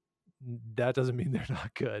 but that doesn't mean they're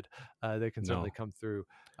not good. They can certainly come through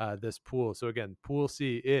this pool. So again, Pool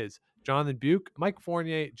C is Jonathan Buke, Mike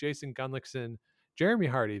Fournier, Jason Gunlickson, Jeremy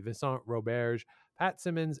Hardy, Vincent Roberge, Pat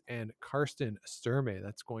Simmons, and Karsten Sturmey.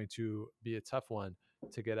 That's going to be a tough one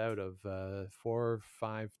to get out of 4 or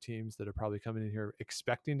 5 teams that are probably coming in here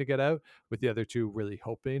expecting to get out, with the other 2 really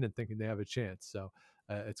hoping and thinking they have a chance. So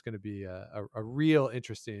it's going to be a real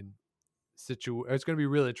interesting situation. It's going to be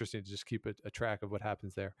really interesting to just keep a track of what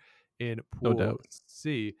happens there in Pool No doubt.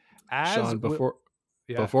 C. Sean,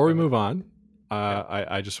 before we move on,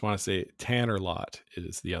 I just want to say Tanner Lott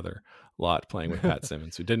is the other Lott playing with Pat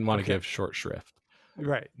Simmons, who didn't want to give short shrift.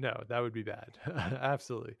 Right. No, that would be bad.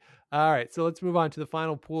 Absolutely. All right. So let's move on to the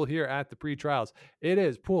final pool here at the pre-trials. It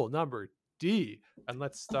is pool number D. And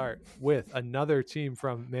let's start with another team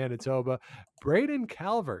from Manitoba, Braden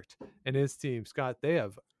Calvert and his team. Scott, they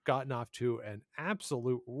have gotten off to an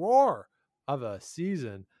absolute roar of a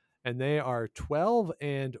season, and they are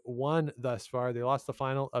 12-1 thus far. They lost the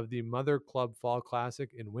final of the Mother Club Fall Classic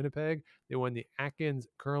in Winnipeg. They won the Atkins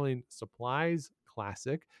Curling Supplies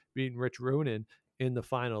Classic, beating Rich Runin in the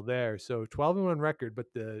final there. So 12-1 record, but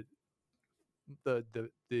the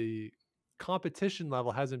competition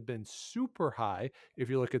level hasn't been super high if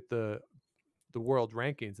you look at the world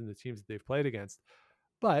rankings and the teams that they've played against.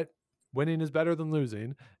 But winning is better than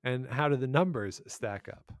losing. And how do the numbers stack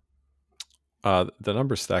up? The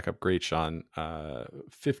numbers stack up great, Sean.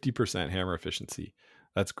 50% hammer efficiency.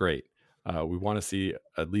 That's great. We want to see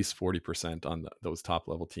at least 40% on those top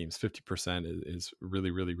level teams. 50% is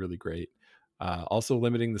really, really, really great. Also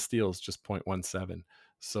limiting the steals, just 0.17.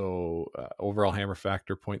 So overall hammer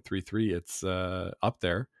factor 0.33. It's up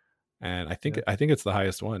there, and I think it's the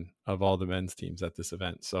highest one of all the men's teams at this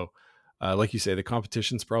event. So like you say, the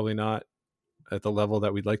competition's probably not at the level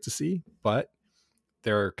that we'd like to see, but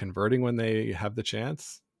they're converting when they have the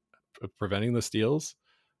chance, preventing the steals,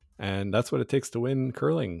 and that's what it takes to win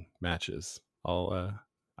curling matches.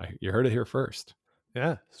 You heard it here first.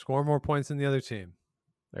 Yeah, score more points than the other team.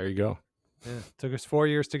 There you go. Yeah, it took us 4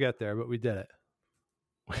 years to get there, but we did it.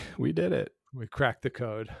 We did it. We cracked the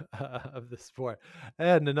code of the sport.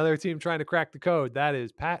 And another team trying to crack the code, that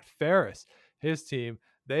is Pat Ferris. His team,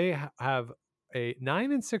 they have a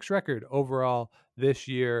 9-6 record overall this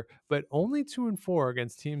year, but only 2-4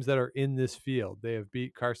 against teams that are in this field. They have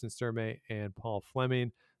beat Karsten Sturmey and Paul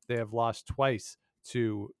Fleming. They have lost twice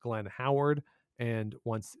to Glenn Howard and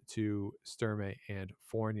once to Sturmey and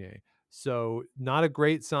Fournier. So not a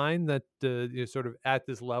great sign that sort of at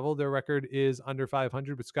this level, their record is under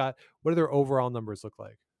 500. But Scott, what do their overall numbers look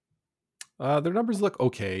like? Their numbers look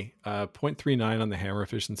okay. 0.39 on the hammer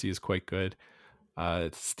efficiency is quite good.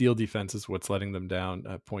 Steel defense is what's letting them down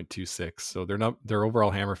at 0.26. So their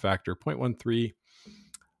overall hammer factor 0.13.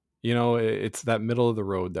 It's that middle of the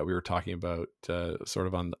road that we were talking about, sort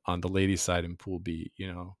of on the ladies' side in Pool B.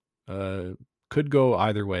 Could go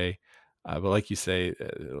either way. But like you say,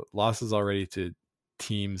 losses already to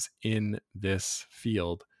teams in this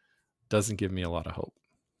field doesn't give me a lot of hope.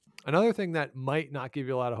 Another thing that might not give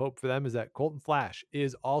you a lot of hope for them is that Colton Flash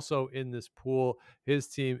is also in this pool. His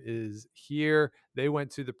team is here. They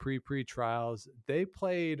went to the pre-trials. They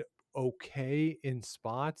played okay in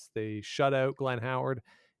spots. They shut out Glenn Howard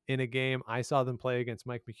in a game. I saw them play against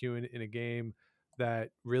Mike McEwen in a game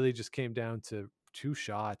that really just came down to 2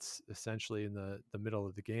 shots essentially in the middle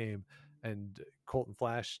of the game. And Colton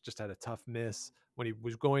Flash just had a tough miss when he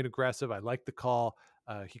was going aggressive. I liked the call.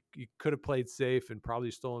 He could have played safe and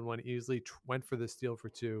probably stolen one easily, went for the steal for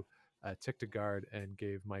 2, ticked a guard and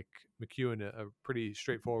gave Mike McEwen a pretty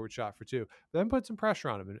straightforward shot for 2, then put some pressure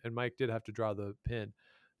on him. And Mike did have to draw the pin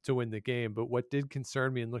to win the game. But what did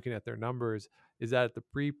concern me in looking at their numbers is that at the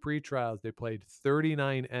pre-trials, they played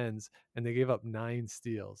 39 ends and they gave up 9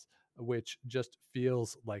 steals, which just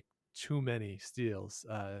feels like too many steals,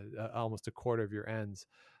 almost a quarter of your ends,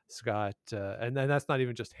 Scott. And then that's not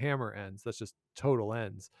even just hammer ends, that's just total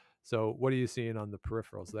ends. So what are you seeing on the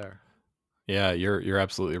peripherals there? Yeah, you're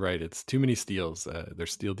absolutely right. It's too many steals. Their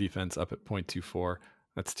steal defense up at 0.24.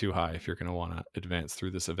 That's too high if you're going to want to advance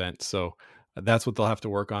through this event. So that's what they'll have to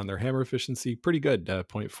work on. Their hammer efficiency, pretty good,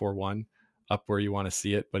 0.41, up where you want to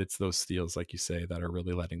see it. But it's those steals, like you say, that are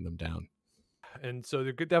really letting them down. And so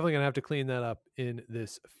they're definitely going to have to clean that up in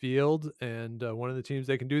this field. And one of the teams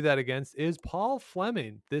they can do that against is Paul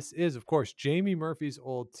Fleming. This is, of course, Jamie Murphy's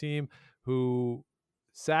old team, who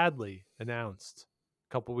sadly announced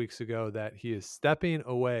a couple weeks ago that he is stepping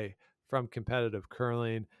away from competitive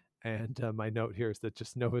curling. And my note here is that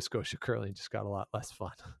just Nova Scotia curling just got a lot less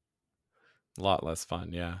fun. A lot less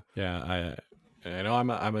fun. Yeah. I know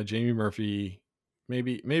I'm a Jamie Murphy.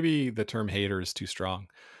 Maybe the term hater is too strong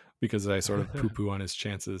because I sort of poo-poo on his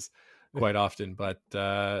chances quite often. But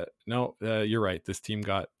no, you're right. This team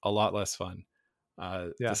got a lot less fun.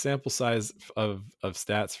 The sample size of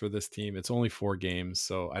stats for this team, it's only 4 games,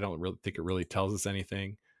 so I don't really think it really tells us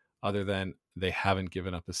anything other than they haven't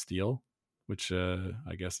given up a steal, which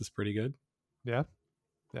I guess is pretty good. Yeah.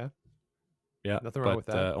 Nothing wrong with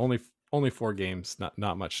that. Only 4 games,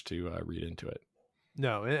 not much to read into it.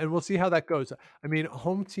 No, and we'll see how that goes. I mean,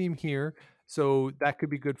 home team here, so that could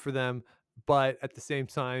be good for them. But at the same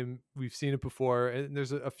time, we've seen it before, and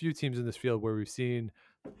there's a few teams in this field where we've seen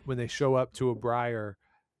when they show up to a Briar,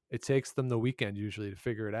 it takes them the weekend usually to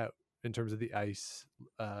figure it out in terms of the ice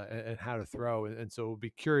and how to throw. And so we'll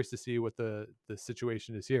be curious to see what the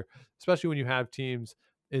situation is here, especially when you have teams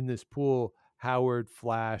in this pool, Howard,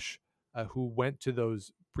 Flash, who went to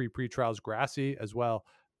those pre-trials, Grassy as well,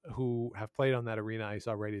 who have played on that arena ice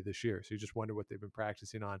already this year. So you just wonder what they've been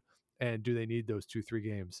practicing on, and do they need those 2-3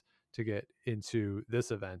 games to get into this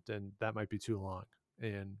event? And that might be too long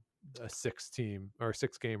in a 6-game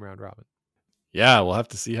round robin. Yeah, we'll have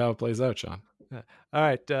to see how it plays out, Sean. All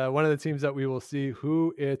right. One of the teams that we will see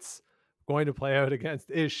who it's going to play out against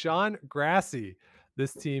is Sean Grassy.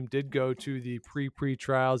 This team did go to the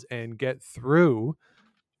pre-trials and get through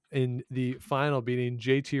in the final, beating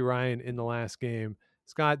JT Ryan in the last game.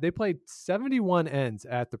 Scott, they played 71 ends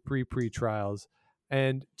at the pre-trials.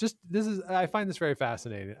 And I find this very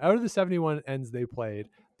fascinating. Out of the 71 ends they played,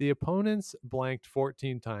 the opponents blanked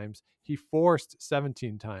 14 times. He forced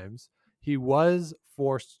 17 times. He was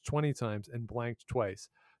forced 20 times and blanked twice.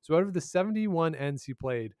 So out of the 71 ends he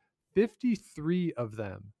played, 53 of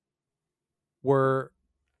them were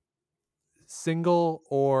single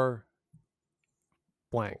or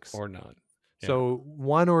blanks. Or not. Yeah. So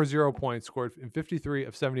 1 or 0 points scored in 53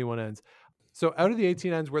 of 71 ends. So out of the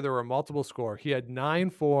 18 ends where there were multiple score, he had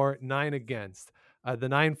 9-4, 9 against. The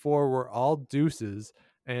 9-4 were all deuces,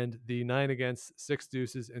 and the 9 against, 6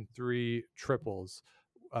 deuces and 3 triples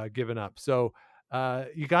given up. So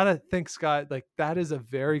you got to think, Scott, like that is a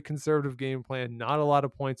very conservative game plan. Not a lot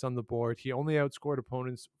of points on the board. He only outscored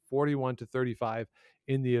opponents 41-35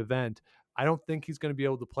 in the event. I don't think he's going to be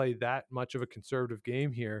able to play that much of a conservative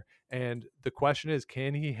game here. And the question is,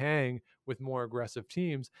 can he hang with more aggressive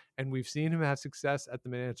teams? And we've seen him have success at the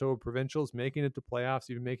Manitoba Provincials, making it to playoffs,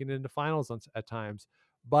 even making it into finals at times.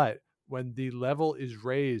 But when the level is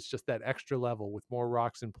raised, just that extra level with more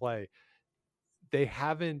rocks in play, they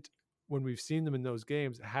haven't, when we've seen them in those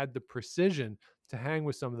games, had the precision to hang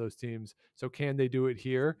with some of those teams. So can they do it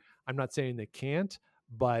here? I'm not saying they can't,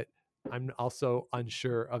 but I'm also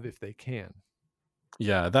unsure of if they can.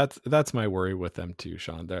 Yeah, that's my worry with them too,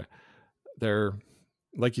 Sean. They're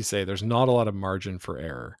like you say, there's not a lot of margin for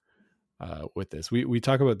error with this. We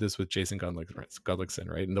talk about this with Jason Gudlickson,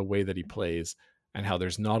 right? And the way that he plays and how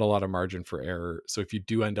there's not a lot of margin for error. So if you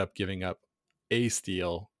do end up giving up a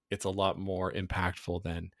steal, it's a lot more impactful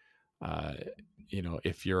than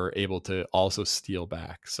if you're able to also steal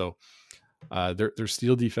back. So their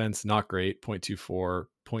steal defense, not great. 0.24,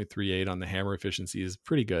 0.38 on the hammer efficiency is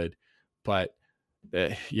pretty good. But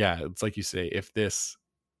it's like you say, if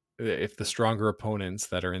the stronger opponents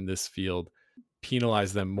that are in this field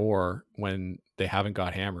penalize them more when they haven't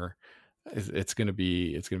got hammer, it's going to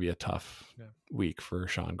be a tough week for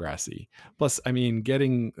Sean Grassy. Plus, I mean,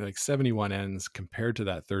 getting like 71 ends compared to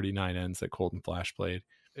that 39 ends that Colton Flash played.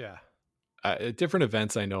 Yeah. Different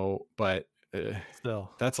events, I know, but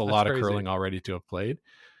still, that's a lot of curling already to have played.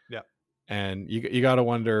 Yeah. And you got to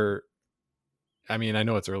wonder, I mean, I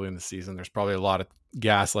know it's early in the season. There's probably a lot of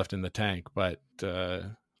gas left in the tank, but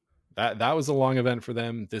that was a long event for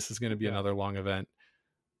them. This is going to be another long event.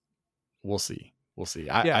 We'll see.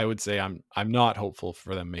 I would say I'm not hopeful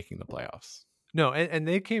for them making the playoffs. No, and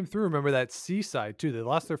they came through. Remember that Seaside too. They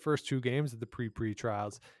lost their first 2 games at the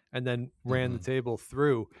pre-trials and then ran the table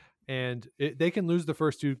through. And they can lose the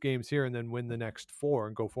first 2 games here and then win the next 4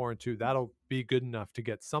 and go 4-2. That'll be good enough to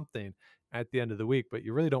get something at the end of the week. But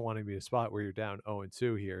you really don't want to be in a spot where you're down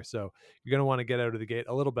 0-2 here. So you're going to want to get out of the gate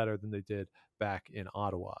a little better than they did back in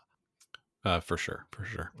Ottawa. For sure.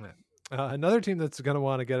 Yeah. Another team that's going to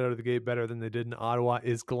want to get out of the gate better than they did in Ottawa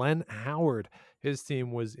is Glenn Howard. His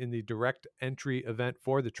team was in the direct entry event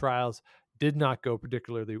for the trials. Did not go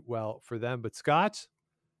particularly well for them. But Scott,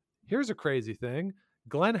 here's a crazy thing.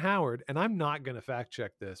 Glenn Howard, and I'm not going to fact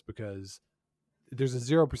check this because there's a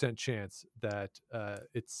 0% chance that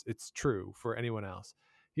it's true for anyone else.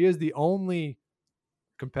 He is the only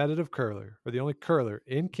competitive curler, or the only curler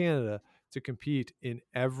in Canada to compete in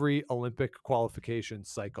every Olympic qualification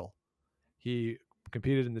cycle. He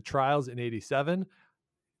competed in the trials in 87,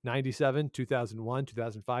 97, 2001,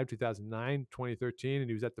 2005, 2009, 2013, and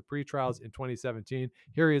he was at the pre-trials in 2017.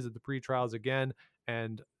 Here he is at the pre-trials again,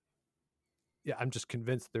 and yeah, I'm just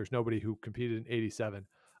convinced there's nobody who competed in 87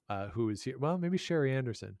 who is here. Well, maybe Sherry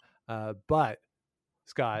Anderson, but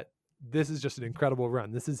Scott, this is just an incredible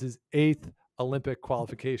run. This is his 8th Olympic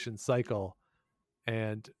qualification cycle,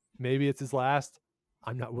 and maybe it's his last.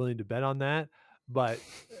 I'm not willing to bet on that, but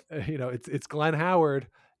it's Glenn Howard,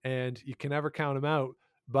 and you can never count him out.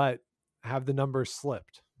 But have the numbers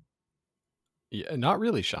slipped? Yeah, not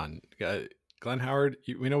really, Sean. Glenn Howard,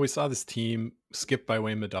 we know we saw this team skipped by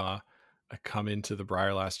Wayne Middaugh come into the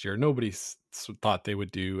Brier last year. Nobody thought they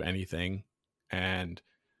would do anything, and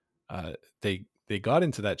they got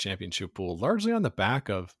into that championship pool largely on the back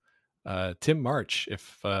of Tim March.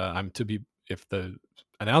 If the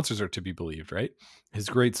announcers are to be believed, right? His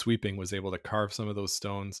great sweeping was able to carve some of those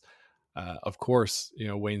stones. Of course,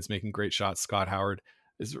 Wayne's making great shots. Scott Howard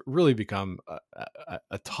has really become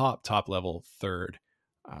a top level third.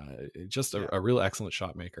 Just a real excellent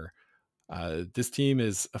shot maker. This team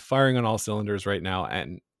is firing on all cylinders right now,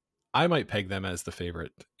 and I might peg them as the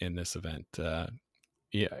favorite in this event.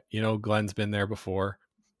 Glenn's been there before,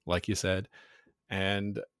 like you said,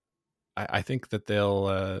 and I think that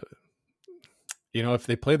they'll, if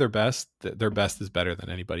they play their best is better than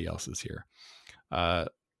anybody else's here.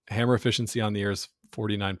 Hammer efficiency on the air is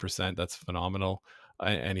 49%. That's phenomenal.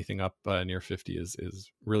 Anything up near 50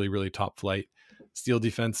 is really, really top flight. Steel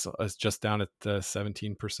defense is just down at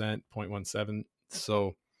 17%, 0.17.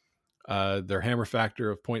 So their hammer factor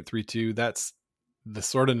of 0.32, that's the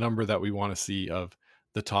sort of number that we want to see of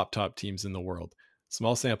the top teams in the world.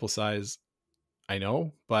 Small sample size, I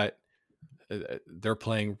know, but they're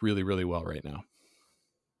playing really, really well right now.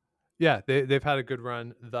 Yeah, they've had a good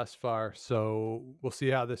run thus far, so we'll see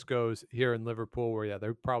how this goes here in Liverpool, where, they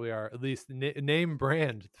probably are at least name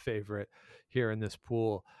brand favorite here in this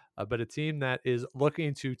pool. But a team that is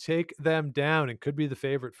looking to take them down and could be the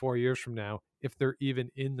favorite 4 years from now if they're even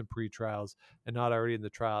in the pre-trials and not already in the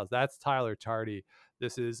trials. That's Tyler Tardy.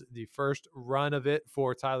 This is the first run of it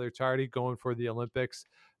for Tyler Tardy going for the Olympics.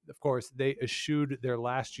 Of course, they eschewed their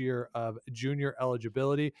last year of junior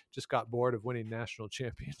eligibility, just got bored of winning national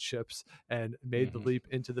championships and made the leap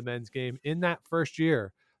into the men's game. In that first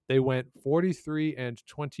year, they went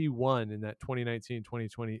 43-21 in that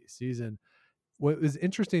 2019-2020 season. What was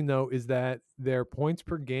interesting, though, is that their points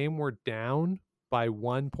per game were down by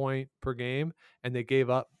 1 point per game, and they gave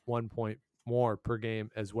up 1 point more per game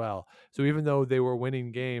as well. So even though they were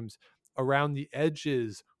winning games, around the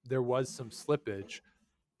edges, there was some slippage.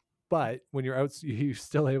 But when you're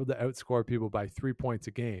still able to outscore people by 3 points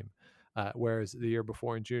a game, whereas the year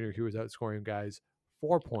before in junior, he was outscoring guys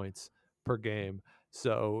 4 points per game.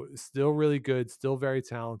 So still really good, still very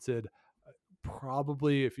talented.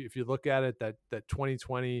 Probably, if you look at it, that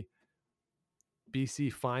 2020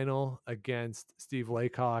 BC final against Steve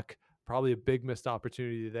Laycock, probably a big missed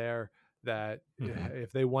opportunity there. That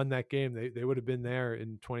if they won that game, they would have been there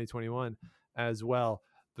in 2021 as well.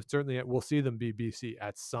 But certainly we'll see them be BC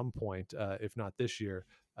at some point, if not this year,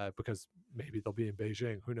 because maybe they'll be in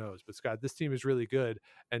Beijing. Who knows? But Scott, this team is really good.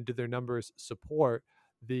 And do their numbers support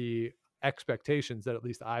the expectations that at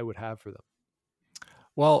least I would have for them?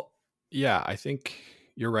 Well, yeah, I think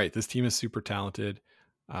you're right. This team is super talented.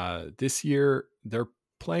 This year, they're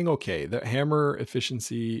playing okay. The hammer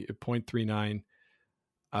efficiency, 0.39.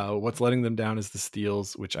 What's letting them down is the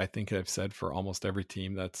steals, which I think I've said for almost every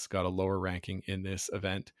team that's got a lower ranking in this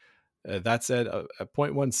event. That said, at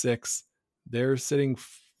 0.16, they're sitting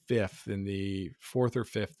fourth or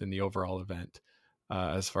fifth in the overall event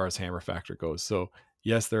as far as hammer factor goes. So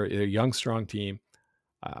yes, they're a young, strong team.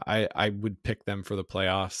 I would pick them for the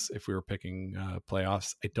playoffs if we were picking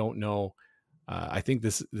playoffs. I don't know. I think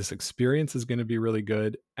this experience is going to be really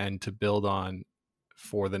good, and to build on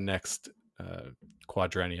for the next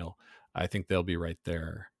quadrennial, I think they'll be right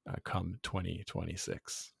there come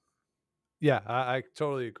 2026. Yeah, I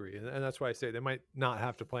totally agree. And that's why I say they might not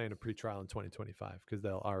have to play in a pre-trial in 2025 because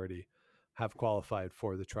they'll already have qualified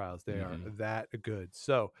for the trials. They are that good.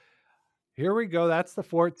 So here we go. That's the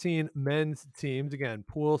 14 men's teams. Again,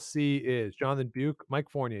 Pool C is Jonathan Buke, Mike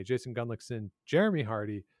Fournier, Jason Gunlickson, Jeremy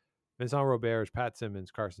Hardy, Vincent Robert, Pat Simmons,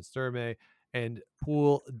 Carson Sturmey. And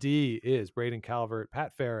Pool D is Braden Calvert,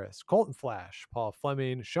 Pat Ferris, Colton Flash, Paul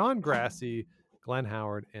Fleming, Sean Grassi, Glenn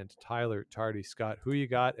Howard, and Tyler Tardy. Scott, who you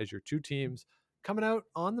got as your two teams coming out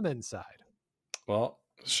on the men's side? Well,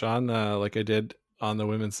 Sean, like I did on the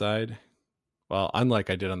women's side, Well, unlike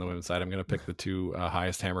I did on the women's side, I'm going to pick the two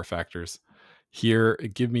highest hammer factors here.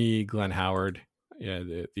 Give me Glenn Howard. Yeah,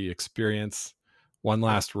 the experience, one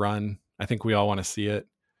last run. I think we all want to see it.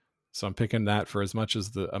 So I'm picking that for as much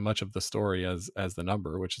of the story as the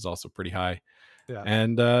number, which is also pretty high. Yeah.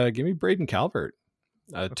 And give me Braden Calvert.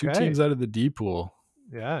 Two Okay. teams out of the D pool.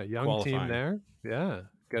 Yeah, young team Qualifying. there. Yeah,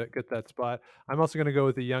 get that spot. I'm also going to go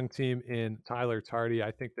with the young team in Tyler Tardy.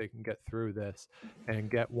 I think they can get through this and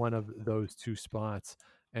get one of those two spots.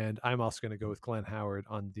 And I'm also going to go with Glenn Howard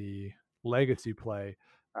on the legacy play.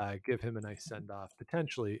 Give him a nice send off,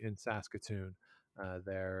 potentially in Saskatoon,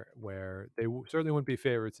 there where they certainly wouldn't be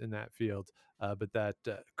favorites in that field, but that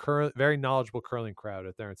very knowledgeable curling crowd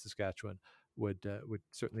out there in Saskatchewan would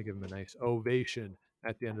certainly give him a nice ovation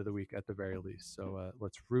at the end of the week at the very least. So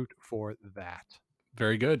let's root for that.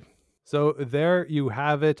 Very good. So there you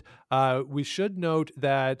have it. We should note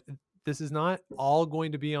that this is not all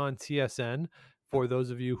going to be on TSN. For those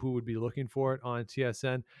of you who would be looking for it on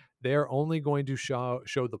TSN, they're only going to show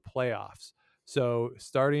the playoffs. So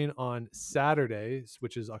starting on Saturdays,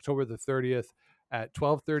 which is October the 30th at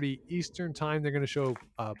 12:30 Eastern time, they're going to show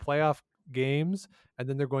playoff games, and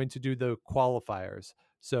then they're going to do the qualifiers.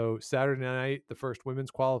 So Saturday night, the first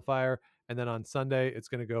women's qualifier, and then on Sunday, it's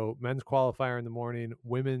going to go men's qualifier in the morning,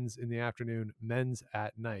 women's in the afternoon, men's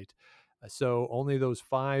at night. So only those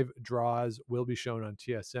 5 draws will be shown on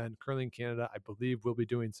TSN. Curling Canada, I believe, will be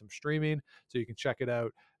doing some streaming, so you can check it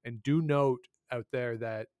out. And do note out there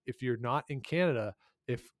that if you're not in Canada,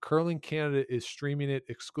 if Curling Canada is streaming it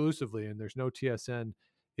exclusively and there's no TSN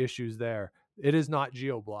issues there, it is not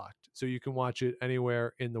geo-blocked, so you can watch it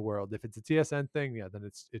anywhere in the world. If it's a TSN thing, yeah, then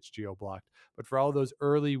it's geo-blocked. But for all those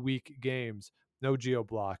early week games, no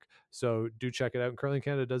geo-block. So do check it out. And Curling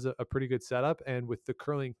Canada does a pretty good setup, and with the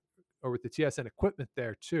curling or with the TSN equipment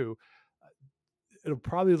there too, it'll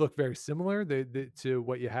probably look very similar to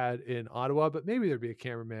what you had in Ottawa, but maybe there'd be a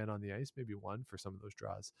cameraman on the ice, maybe one for some of those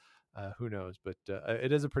draws. Who knows? But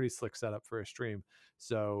it is a pretty slick setup for a stream.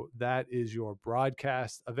 So that is your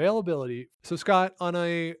broadcast availability. So Scott, on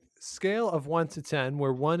a scale of 1 to 10,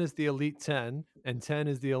 where 1 is the Elite 10 and 10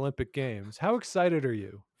 is the Olympic Games, how excited are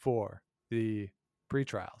you for the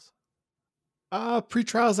pre-trials?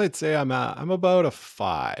 Pre-trials, I'd say I'm about a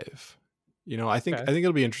 5. I think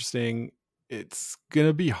it'll be interesting. It's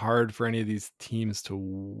gonna be hard for any of these teams to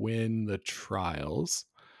win the trials.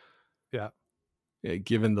 Yeah.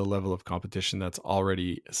 Given the level of competition that's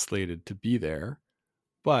already slated to be there.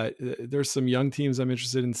 But there's some young teams I'm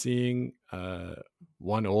interested in seeing.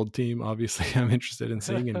 One old team, obviously, I'm interested in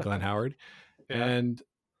seeing in Glenn Howard. Yeah. And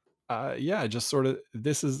just sort of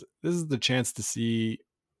this is the chance to see,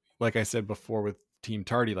 like I said before with Team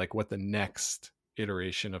Tardy, like what the next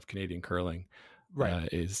iteration of Canadian curling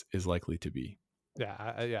is likely to be.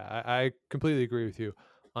 I completely agree with you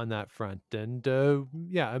on that front. And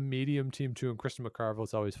a medium team too, and Kristen McCarville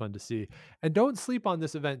is always fun to see. And don't sleep on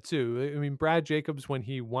this event too. I mean, Brad Jacobs, when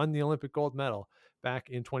he won the Olympic gold medal back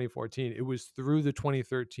in 2014, it was through the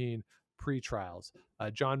 2013 pre-trials.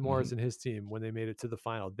 John Morris and his team, when they made it to the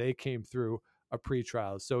final, they came through a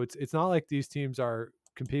pre-trials. So it's not like these teams are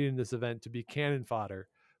competing in this event to be cannon fodder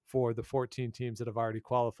for the 14 teams that have already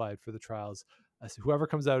qualified for the trials. So whoever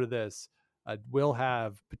comes out of this will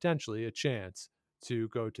have potentially a chance to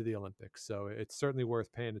go to the Olympics. So it's certainly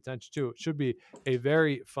worth paying attention to. It should be a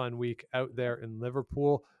very fun week out there in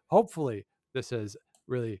Liverpool. Hopefully this has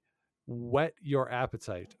really whet your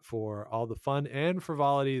appetite for all the fun and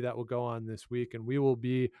frivolity that will go on this week. And we will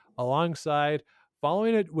be alongside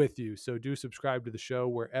following it with you. So do subscribe to the show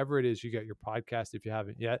wherever it is you get your podcast. If you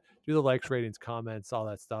haven't yet, do the likes, ratings, comments, all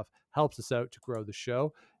that stuff helps us out to grow the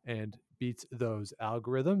show and beats those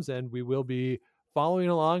algorithms. And we will be following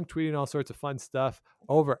along, tweeting all sorts of fun stuff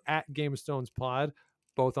over at Game of Stones Pod,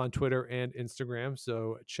 both on Twitter and Instagram.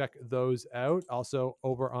 So check those out. Also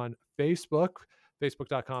over on Facebook,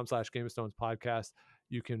 facebook.com/Game of Stones Podcast.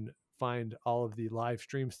 You can find all of the live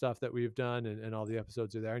stream stuff that we've done, and all the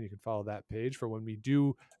episodes are there. And you can follow that page for when we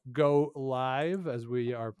do go live, as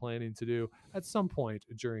we are planning to do at some point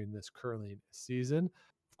during this curling season.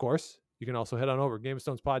 Of course, you can also head on over to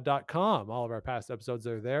GameOfStonesPod.com. All of our past episodes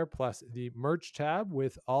are there, plus the merch tab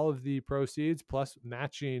with all of the proceeds, plus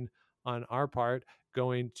matching on our part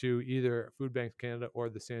going to either Food Bank Canada or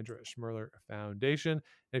the Sandra Schmerler Foundation.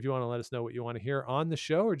 And if you want to let us know what you want to hear on the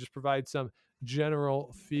show or just provide some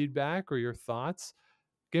general feedback or your thoughts,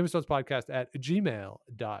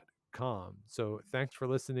 GameOfStonesPodcast@gmail.com. So thanks for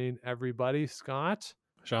listening, everybody. Scott?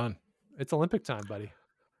 Sean? It's Olympic time, buddy.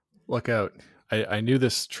 Look out. I knew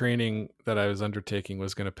this training that I was undertaking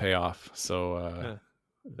was going to pay off. So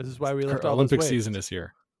this is why we lift all Olympic those weights. season is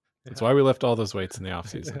here. That's why we lift all those weights in the off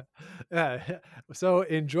season. Yeah. So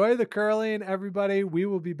enjoy the curling, everybody. We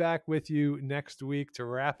will be back with you next week to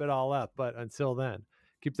wrap it all up. But until then,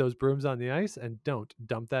 keep those brooms on the ice and don't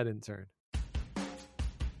dump that intern.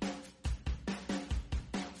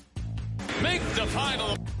 Make the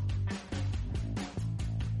final.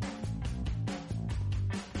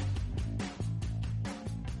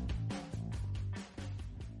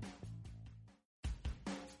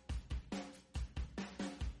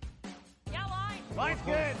 Yeah, line. Line's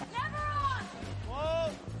good. Never on.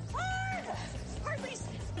 Whoa. Hard. Hardly.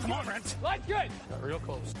 Come on, Brent. Line's good. Got real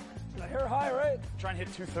close. The hair high, right? Try and hit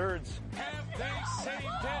 2/3. Have they saved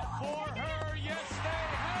it for her? Yes, they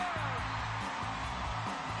have.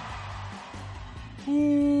 Ooh,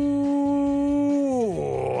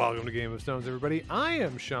 welcome to Game of Stones, everybody. I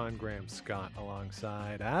am Sean Graham Scott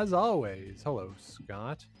alongside, as always. Hello,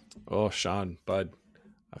 Scott. Oh, Sean, bud,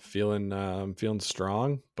 I'm feeling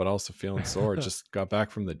strong, but also feeling sore. Just got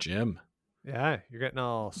back from the gym. Yeah, you're getting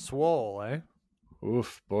all swole, eh?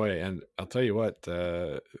 Oof, boy. And I'll tell you what,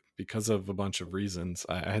 because of a bunch of reasons,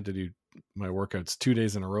 I had to do my workouts 2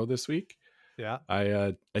 days in a row this week. Yeah.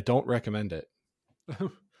 I don't recommend it.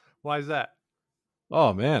 Why is that?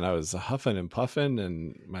 Oh man, I was huffing and puffing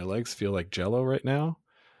and my legs feel like jello right now.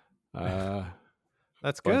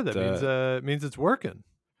 That's good. But, That means it's working.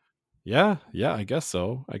 Yeah, I guess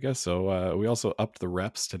so. We also upped the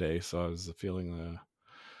reps today, so I was feeling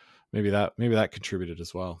maybe that contributed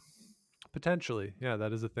as well. Potentially. Yeah,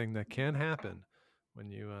 that is a thing that can happen when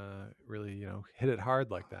you really, hit it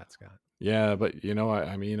hard like that, Scott. Yeah, but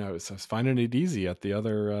I was finding it easy at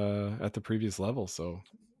the previous level, so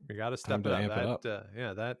We got to step Time it to up. amp it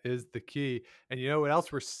Yeah, that is the key. And you know what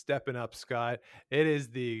else we're stepping up, Scott? It is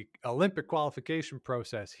the Olympic qualification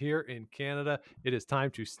process here in Canada. It is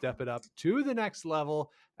time to step it up to the next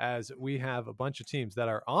level as we have a bunch of teams that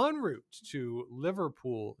are en route to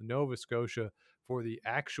Liverpool, Nova Scotia for the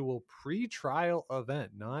actual pre-trial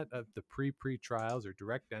event, not of the pre-trials or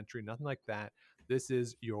direct entry, nothing like that. This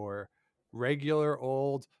is your regular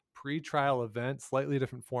old pre-trial event, slightly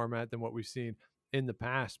different format than what we've seen in the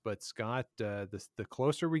past. But Scott, the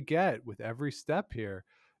closer we get with every step here,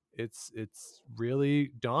 it's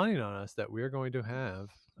really dawning on us that we're going to have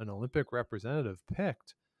an Olympic representative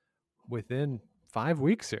picked within 5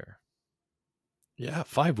 weeks here. Yeah,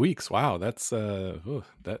 5 weeks. Wow, that's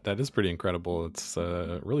that is pretty incredible. It's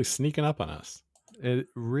really sneaking up on us. It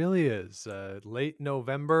really is. Late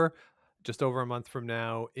November, just over a month from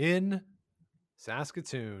now, in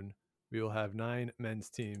Saskatoon, we will have 9 men's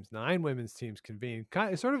teams, 9 women's teams convene.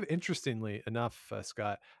 Sort of interestingly enough,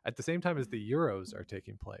 Scott, at the same time as the Euros are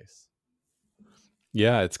taking place.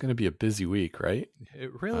 Yeah, it's going to be a busy week, right?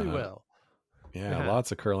 It really will. Yeah,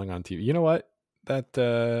 lots of curling on TV. You know what?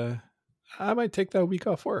 That I might take that week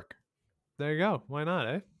off work. There you go. Why not,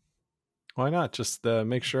 eh? Why not? Just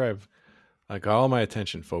make sure I got all my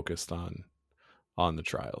attention focused on the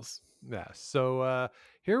trials. Yeah. So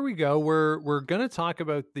here we go. We're going to talk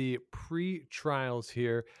about the pre-trials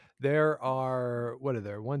here. There are,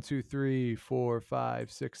 1, 2, 3, 4,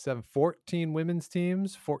 5, 6, 7, 14 women's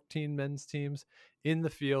teams, 14 men's teams in the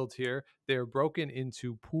field here. They're broken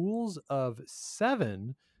into pools of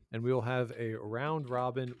 7, and we will have a round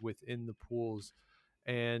robin within the pools.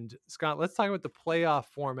 And Scott, let's talk about the playoff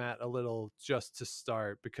format a little just to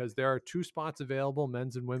start, because there are 2 spots available,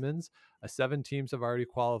 men's and women's. 7 teams have already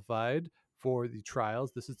qualified for the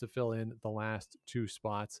trials. This is to fill in the last 2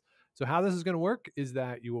 spots. So how this is going to work is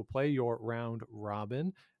that you will play your round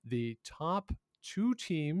robin. The top 2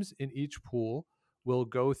 teams in each pool will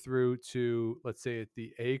go through to, let's say, at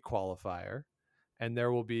the A qualifier, and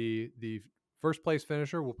there will be the first place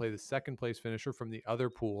finisher will play the second place finisher from the other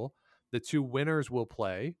pool. The 2 winners will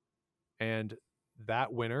play, and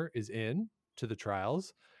that winner is in to the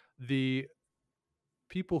trials. The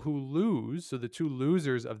people who lose, so the 2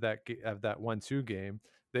 losers of that 1-2 game,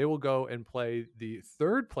 they will go and play the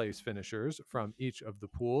third place finishers from each of the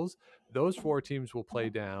pools. Those 4 teams will play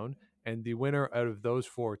down, and the winner out of those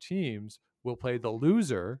 4 teams will play the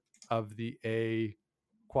loser of the A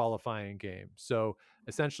qualifying game. So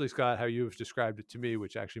essentially, Scott, how you've described it to me,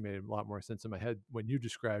 which actually made a lot more sense in my head when you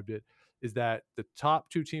described it, is that the top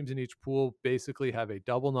 2 teams in each pool basically have a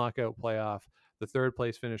double knockout playoff. The third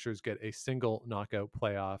place finishers get a single knockout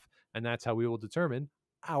playoff, and that's how we will determine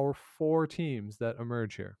our 4 teams that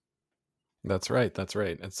emerge here. That's right.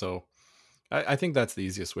 And so I think that's the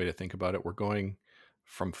easiest way to think about it. We're going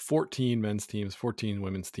from 14 men's teams, 14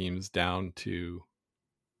 women's teams down to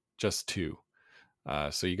just 2.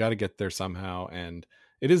 So you got to get there somehow. And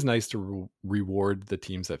it is nice to reward the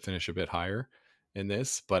teams that finish a bit higher in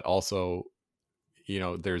this, but also,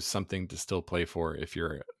 there's something to still play for if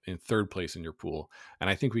you're in third place in your pool. And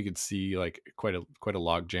I think we could see like quite a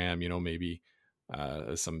log jam, maybe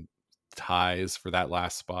some ties for that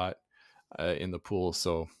last spot in the pool.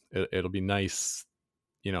 So it'll be nice,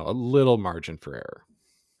 a little margin for error.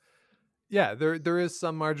 Yeah, there is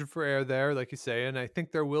some margin for error there, like you say, and I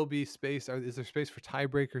think there will be space. Is there space for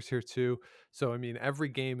tiebreakers here too? So I mean, every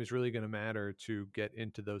game is really going to matter to get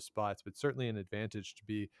into those spots, but certainly an advantage to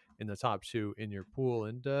be in the top two in your pool.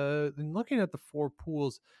 And looking at the four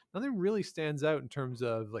pools, nothing really stands out in terms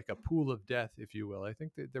of like a pool of death, if you will. I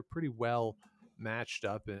think that they're pretty well matched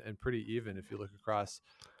up and pretty even if you look across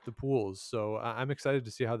the pools. So I'm excited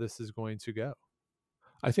to see how this is going to go.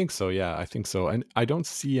 I think so. Yeah, I think so. And I don't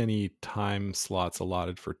see any time slots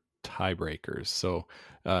allotted for tiebreakers. So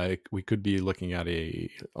we could be looking at a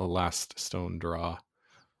last stone draw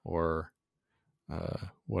or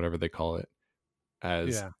whatever they call it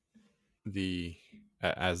as Yeah.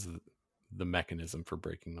 as the mechanism for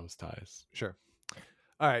breaking those ties. Sure.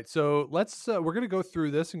 All right, so let's we're going to go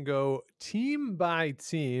through this and go team by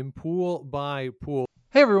team, pool by pool.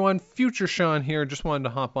 Hey everyone, Future Sean here. Just wanted to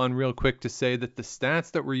hop on real quick to say that the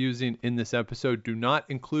stats that we're using in this episode do not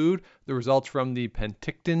include the results from the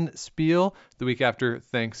Penticton Spiel the week after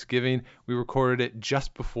Thanksgiving. We recorded it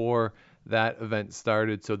just before that event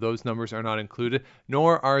started, so those numbers are not included,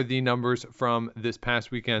 nor are the numbers from this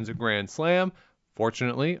past weekend's Grand Slam.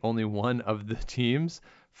 Fortunately, only one of the teams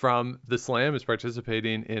from the Slam is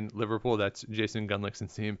participating in Liverpool. That's Jason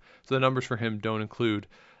Gunlickson's team. So the numbers for him don't include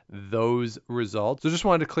those results. So just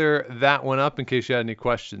wanted to clear that one up in case you had any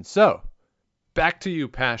questions. So back to you,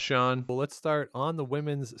 Passion. Well, let's start on the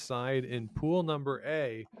women's side in pool number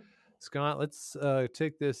A. Scott, let's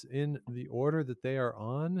take this in the order that they are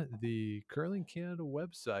on the Curling Canada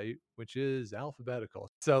website, which is alphabetical.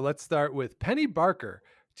 So let's start with Penny Barker,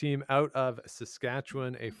 team out of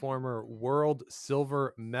Saskatchewan, a former world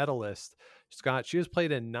silver medalist. Scott, she has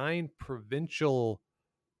played in 9 provincial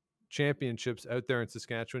championships out there in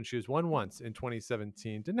Saskatchewan. She has won once in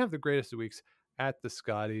 2017. Didn't have the greatest of weeks at the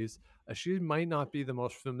Scotties. She might not be the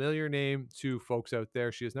most familiar name to folks out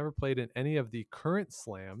there. She has never played in any of the current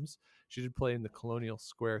slams. She did play in the Colonial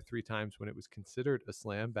Square 3 times when it was considered a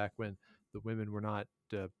slam, back when the women were not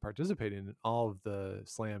participating in all of the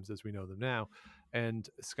slams as we know them now. And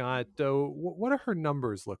Scott, what do her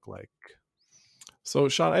numbers look like? So,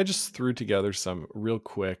 Sean, I just threw together some real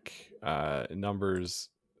quick numbers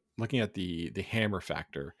looking at the hammer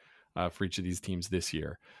factor for each of these teams this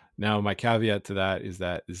year. Now, my caveat to that is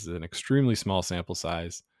this is an extremely small sample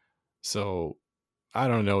size. So I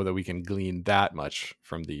don't know that we can glean that much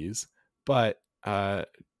from these, but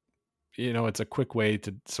it's a quick way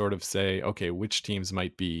to sort of say, okay, which teams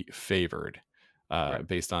might be favored Right.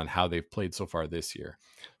 based on how they've played so far this year.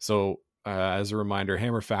 So as a reminder,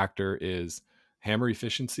 hammer factor is hammer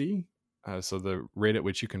efficiency. So the rate at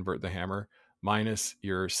which you convert the hammer minus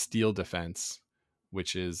your steel defense,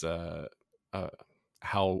 which is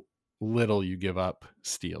how little you give up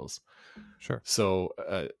steals. Sure. So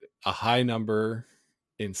a high number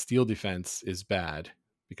in steel defense is bad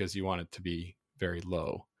because you want it to be very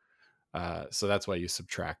low. So that's why you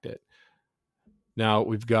subtract it. Now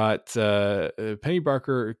we've got Penny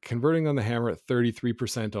Barker converting on the hammer at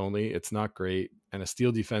 33% only. It's not great. And a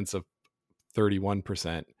steel defense of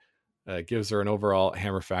 31% gives her an overall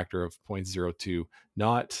hammer factor of 0.02.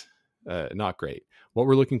 Not great. What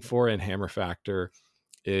we're looking for in hammer factor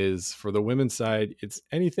is, for the women's side, it's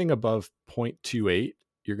anything above 0.28.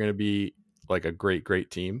 You're going to be like a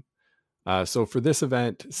great team. So for this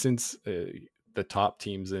event, since the top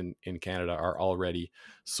teams in Canada are already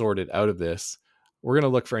sorted out of this, we're going to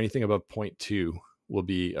look for anything above 0.2 will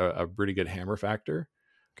be a pretty good hammer factor.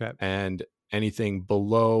 Okay. And anything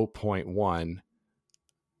below 0.1,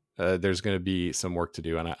 there's going to be some work to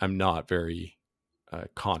do. And I'm not very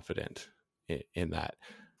confident in that,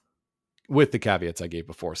 with the caveats I gave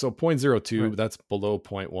before. So 0.02, right. That's below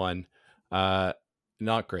 0.1.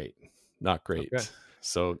 Not great. Okay.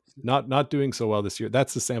 So not doing so well this year.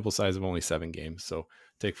 That's the sample size of only 7 games. So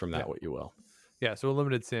take from that what you will. Yeah, so a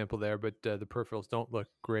limited sample there, but the peripherals don't look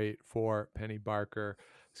great for Penny Barker.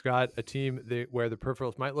 Scott, a team where the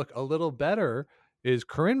peripherals might look a little better is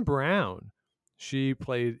Corinne Brown. She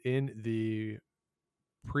played in the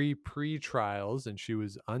pre-trials, and she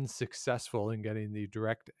was unsuccessful in getting the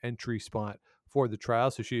direct entry spot for the trial.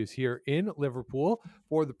 So she is here in Liverpool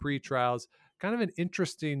for the pre-trials. Kind of an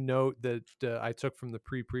interesting note that I took from the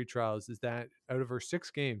pre-trials is that out of her 6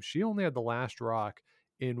 games, she only had the last rock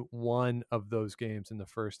in 1 of those games in the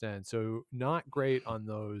first end. So not great on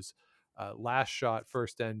those last shot,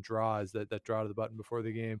 first end draws, that draw to the button before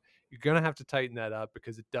the game. You're going to have to tighten that up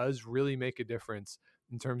because it does really make a difference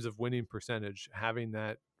in terms of winning percentage, having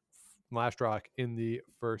that last rock in the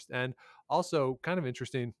first end. Also, kind of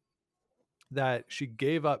interesting that she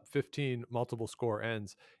gave up 15 multiple score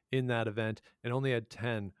ends in that event and only had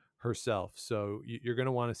 10 herself. So you're going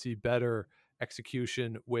to want to see better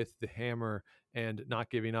execution with the hammer and not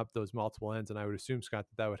giving up those multiple ends. And I would assume, Scott,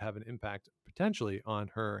 that would have an impact potentially on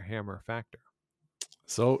her hammer factor.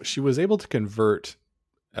 So she was able to convert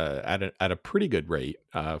at a pretty good rate,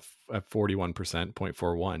 at 41%,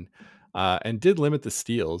 0.41, and did limit the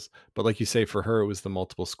steals. But like you say, for her, it was the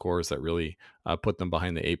multiple scores that really put them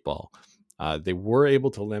behind the 8 ball. They were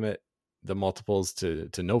able to limit the multiples to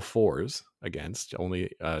no fours against,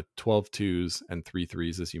 only 12 twos and 3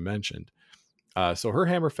 threes, as you mentioned. So her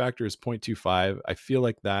hammer factor is 0.25. I feel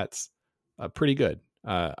like that's pretty good.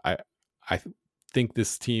 I think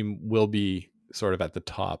this team will be sort of at the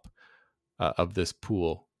top of this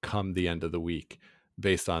pool come the end of the week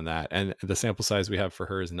based on that. And the sample size we have for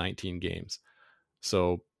her is 19 games.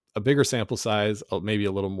 So a bigger sample size, maybe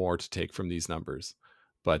a little more to take from these numbers.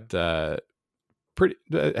 But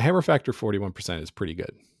hammer factor 41% is pretty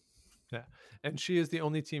good. Yeah. And she is the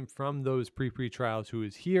only team from those pre-trials who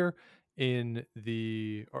is here in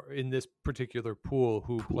this particular pool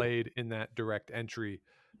who played in that direct entry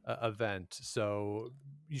event. So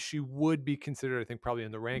she would be considered, I think, probably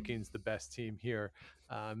in the rankings, the best team here.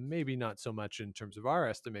 Maybe not so much in terms of our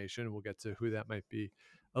estimation. We'll get to who that might be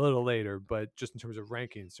a little later, but just in terms of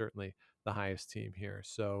rankings, certainly the highest team here.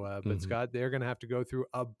 So, but Scott, they're going to have to go through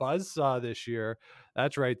a buzzsaw this year.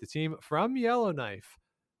 That's right. The team from Yellowknife.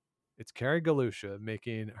 It's Carrie Galusha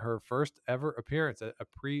making her first ever appearance at a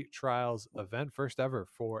pre-trials event, first ever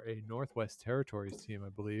for a Northwest Territories team, I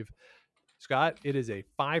believe. Scott, it is a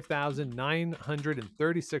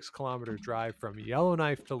 5,936 kilometer drive from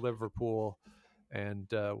Yellowknife to Liverpool. And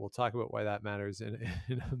we'll talk about why that matters in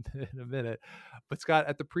a minute. But Scott,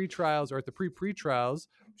 at the pre-trials, or at the pre-trials,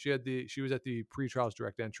 she was at the pre-trials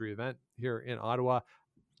direct entry event here in Ottawa.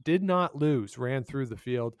 Did not lose, ran through the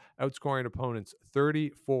field, outscoring opponents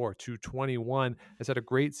 34-21. Has had a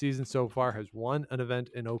great season so far, has won an event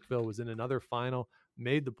in Oakville, was in another final,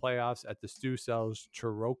 made the playoffs at the Stu Sells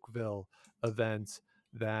Cherokeville event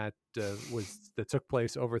that took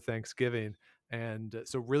place over Thanksgiving. And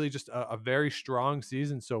so really just a very strong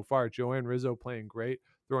season so far. Joanne Rizzo playing great,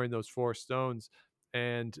 throwing those 4 stones.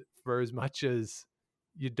 And for as much as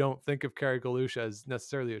you don't think of Carrie Galusha as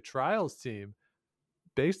necessarily a trials team,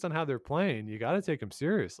 based on how they're playing, you got to take them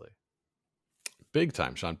seriously. Big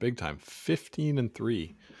time, Sean. Big time.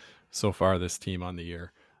 15-3 so far, this team on the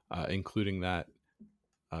year, including that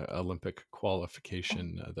Olympic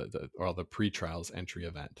qualification, the pre-trials entry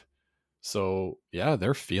event. So yeah,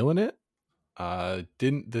 they're feeling it.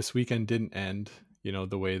 This weekend didn't end,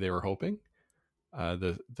 the way they were hoping.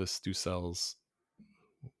 The Stu Sells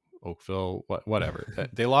Oakville, whatever.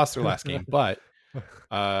 They lost their last game, but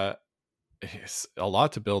it's a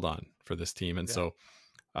lot to build on for this team. And so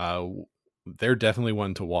they're definitely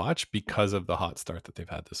one to watch because of the hot start that they've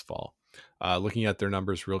had this fall. Looking at their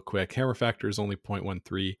numbers real quick, hammer factor is only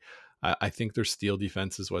 0.13. I think their steal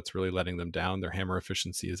defense is what's really letting them down. Their hammer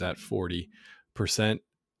efficiency is at 40%.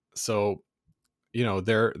 So,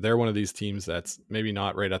 they're one of these teams that's maybe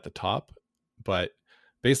not right at the top, but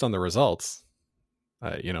based on the results,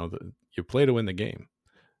 you play to win the game,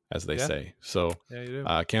 as they say. So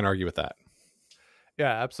can't argue with that.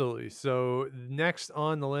 Yeah, absolutely. So next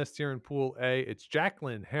on the list here in Pool A, it's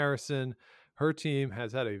Jacqueline Harrison. Her team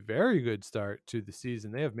has had a very good start to the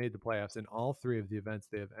season. They have made the playoffs in all 3 of the events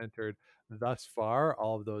they have entered thus far.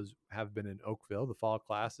 All of those have been in Oakville, the Fall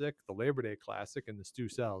Classic, the Labor Day Classic, and the Stu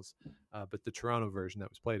Sells, but the Toronto version that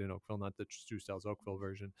was played in Oakville, not the Stu Sells Oakville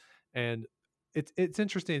version. And it's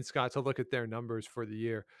interesting, Scott, to look at their numbers for the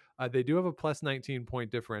year. They do have a plus 19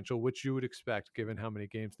 point differential, which you would expect given how many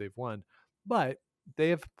games they've won. But they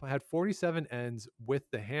have had 47 ends with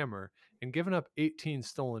the hammer and given up 18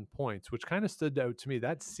 stolen points, which kind of stood out to me.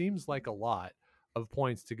 That seems like a lot of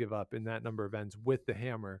points to give up in that number of ends with the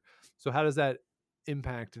hammer. So how does that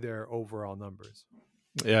impact their overall numbers?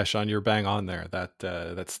 Yeah, Sean, you're bang on there.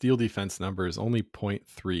 That steal defense number is only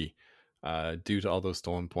 0.3 due to all those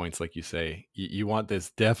stolen points. Like you say, you want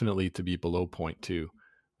this definitely to be below 0.2,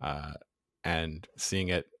 and seeing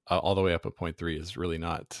it all the way up at 0.3 is really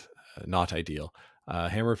not ideal.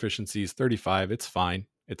 Hammer efficiency is 35. It's fine.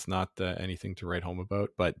 It's not anything to write home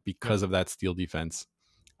about, but because of that steal defense,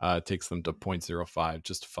 it takes them to 0.05,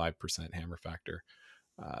 just 5% hammer factor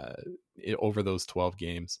over those 12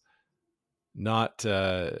 games. Not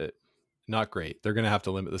not great. They're going to have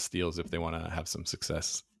to limit the steals if they want to have some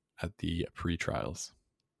success at the pre-trials.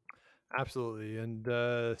 Absolutely. And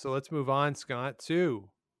so let's move on, Scott, to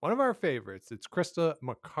one of our favorites. It's Krista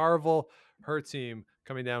McCarville, her team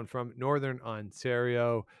coming down from Northern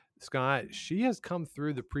Ontario. Scott, she has come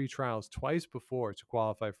through the pre-trials twice before to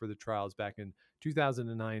qualify for the trials back in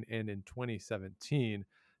 2009 and in 2017.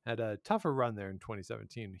 Had a tougher run there in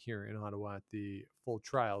 2017 here in Ottawa at the full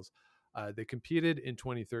trials. They competed in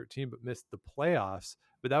 2013 but missed the playoffs.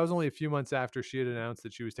 But that was only a few months after she had announced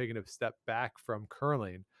that she was taking a step back from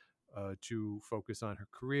curling to focus on her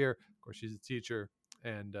career. Of course, she's a teacher,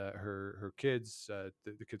 and her kids,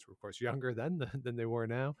 the kids were of course younger then than they were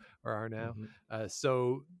now or are now.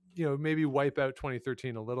 So maybe wipe out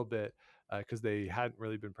 2013 a little bit because they hadn't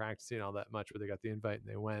really been practicing all that much, but they got the invite and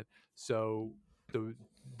they went. So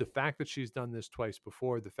the fact that she's done this twice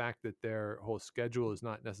before, the fact that their whole schedule is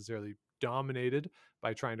not necessarily dominated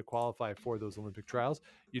by trying to qualify for those Olympic trials,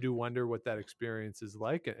 you do wonder what that experience is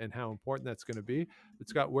like and how important that's going to be. But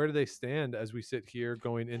Scott, where do they stand as we sit here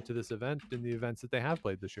going into this event in the events that they have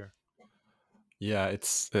played this year? Yeah,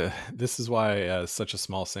 it's this is why such a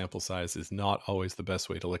small sample size is not always the best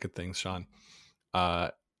way to look at things, Sean.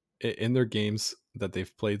 In their games that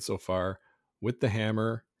they've played so far with the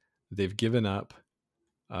hammer, they've given up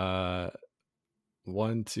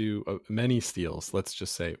many steals. Let's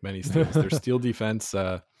just say many steals. Their steal defense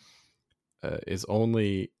is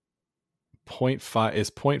only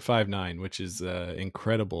 0.59, which is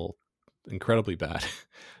incredibly bad.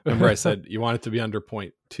 Remember I said you want it to be under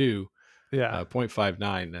 0.2. Yeah,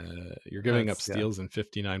 0.59. You're giving up steals in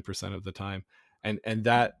 59% of the time, and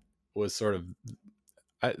that was sort of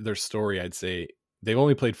their story. I'd say they've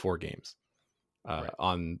only played 4 games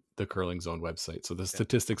on the Curling Zone website, so the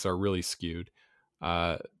statistics are really skewed.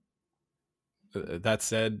 That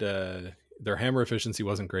said, their hammer efficiency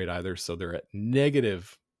wasn't great either, so they're at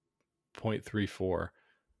negative 0.34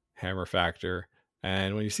 hammer factor.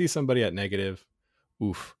 And when you see somebody at negative,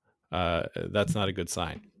 that's not a good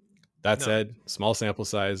sign. That said, small sample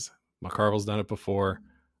size. McCarville's done it before.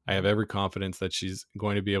 I have every confidence that she's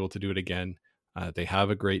going to be able to do it again. They have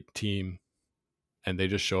a great team, and they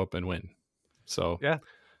just show up and win. So yeah,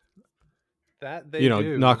 that they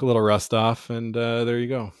do. Knock a little rust off, and there you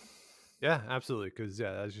go. Yeah, absolutely. Because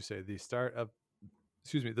as you say, the start of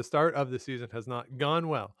the season has not gone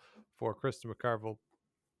well for Krista McCarville.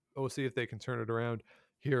 We'll see if they can turn it around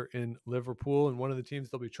here in Liverpool. And one of the teams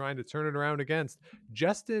they'll be trying to turn it around against,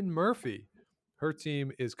 Justin Murphy. Her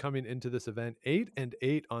team is coming into this event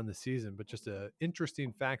 8-8 on the season, but just an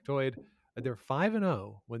interesting factoid, they're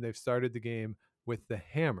 5-0 when they've started the game with the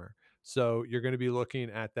hammer. So you're going to be looking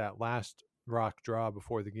at that last rock draw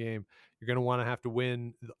before the game. You're going to want to have to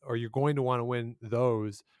win, or you're going to want to win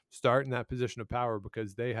those, start in that position of power,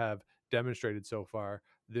 because they have demonstrated so far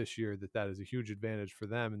this year that is a huge advantage for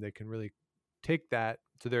them, and they can really take that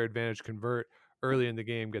to their advantage, convert early in the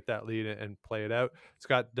game, get that lead and play it out.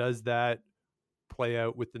 Scott, does that play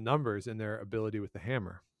out with the numbers and their ability with the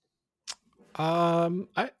hammer? I'm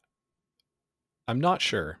not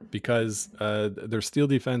sure, because their steal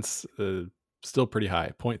defense still pretty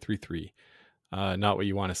high, 0.33. Not what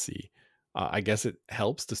you want to see. I guess it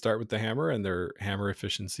helps to start with the hammer, and their hammer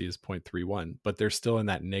efficiency is 0.31, but they're still in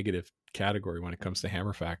that negative category when it comes to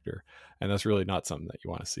hammer factor, and that's really not something that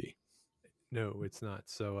you want to see. No, it's not.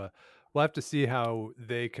 So we'll have to see how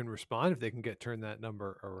they can respond, if they can turn that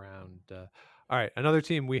number around. All right, another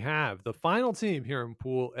team we have, the final team here in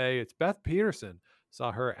Pool A. It's Beth Peterson.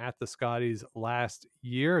 Saw her at the Scotties last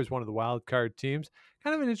year as one of the wild card teams.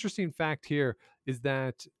 Kind of an interesting fact here is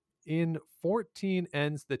that in 14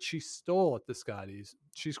 ends that she stole at the Scotties,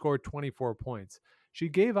 she scored 24 points. She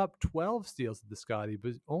gave up 12 steals at the Scotty,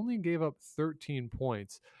 but only gave up 13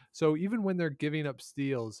 points. So even when they're giving up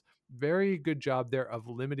steals, very good job there of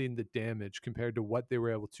limiting the damage compared to what they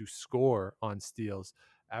were able to score on steals,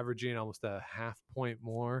 averaging almost a half point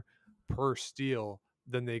more per steal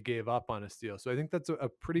than they gave up on a steal. So I think that's a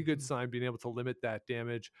pretty good sign, being able to limit that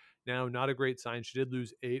damage. Now, not a great sign. She did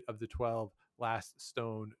lose 8 of the 12 last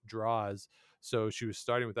stone draws. So she was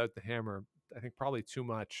starting without the hammer. I think probably too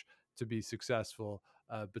much to be successful.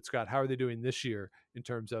 But Scott, how are they doing this year in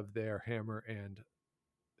terms of their hammer and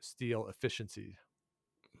steel efficiency?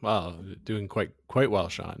 Well, doing quite well,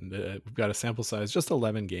 Sean. We've got a sample size, just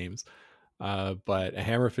 11 games, but a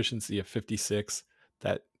hammer efficiency of 56.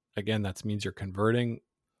 That means you're converting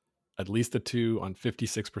at least a 2 on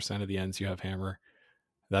 56% of the ends you have hammer.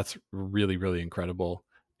 That's really, really incredible.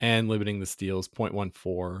 And limiting the steals,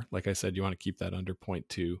 0.14. Like I said, you want to keep that under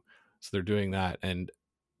 0.2. So they're doing that, and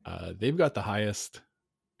they've got the highest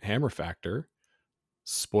hammer factor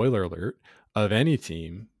spoiler alert, of any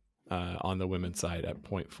team on the women's side at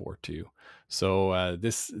 0.42. So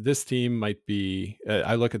this team might be.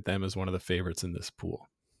 I look at them as one of the favorites in this pool,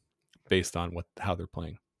 based on how they're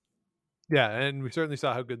playing. Yeah, and we certainly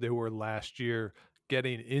saw how good they were last year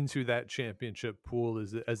getting into that championship pool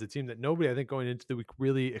as a team that nobody, I think, going into the week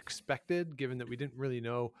really expected, given that we didn't really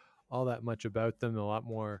know all that much about them. A lot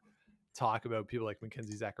more talk about people like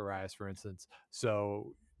Mackenzie Zacharias, for instance.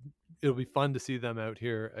 So it'll be fun to see them out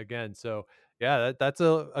here again. So yeah, that's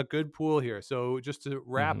a good pool here. So just to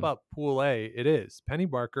wrap up Pool A, it is Penny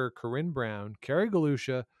Barker, Corinne Brown, Carrie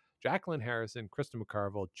Galusha, Jacqueline Harrison, Krista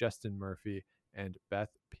McCarville, Justin Murphy, and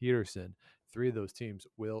Beth Peterson. 3 of those teams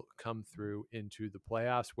will come through into the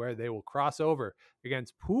playoffs where they will cross over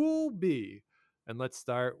against Pool B. And let's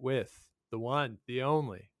start with the one, the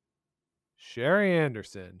only, Sherry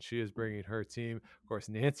Anderson. She is bringing her team. Of course,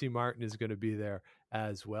 Nancy Martin is going to be there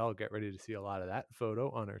as well. Get ready to see a lot of that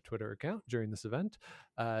photo on our Twitter account during this event.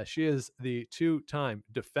 She is the 2-time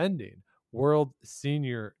defending world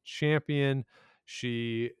senior champion.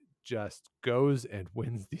 She just goes and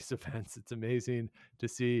wins these events. It's amazing to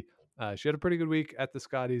see. She had a pretty good week at the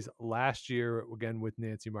Scotties last year, again with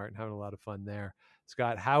Nancy Martin, having a lot of fun there.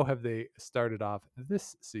 Scott, how have they started off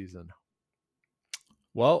this season?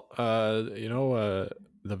 Well, the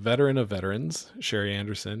veteran of veterans, Sherry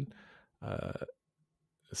Anderson,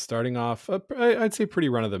 starting off, I'd say pretty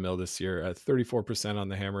run of the mill this year at 34% on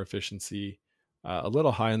the hammer efficiency, a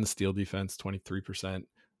little high on the steel defense, 23%,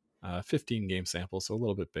 15 game sample, so a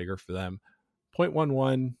little bit bigger for them.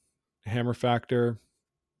 0.11 hammer factor.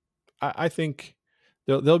 I think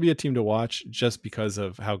they'll be a team to watch just because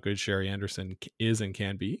of how good Sherry Anderson is and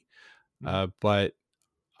can be. But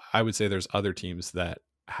I would say there's other teams that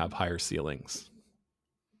have higher ceilings.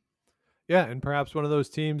 Yeah, and perhaps one of those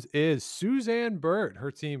teams is Suzanne Burt, her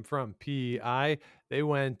team from PEI. They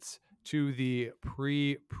went to the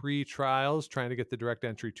pre-trials, trying to get the direct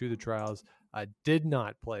entry to the trials. Did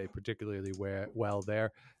not play particularly well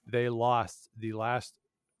there. They lost the last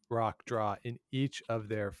rock draw in each of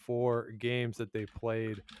their 4 games that they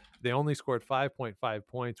played. They only scored 5.5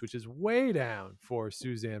 points, which is way down for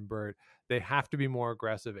Suzanne Burt. They have to be more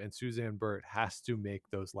aggressive, and Suzanne Burt has to make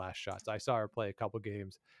those last shots. I saw her play a couple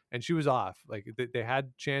games, and she was off. Like they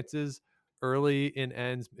had chances early in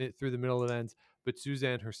ends, through the middle of ends, but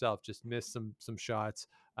Suzanne herself just missed some shots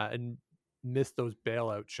and missed those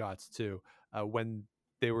bailout shots too when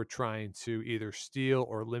they were trying to either steal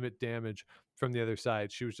or limit damage from the other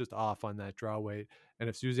side. She was just off on that draw weight. And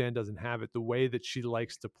if Suzanne doesn't have it the way that she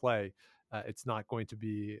likes to play, it's not going to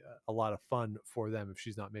be a lot of fun for them if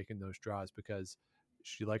she's not making those draws, because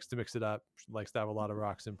she likes to mix it up. She likes to have a lot of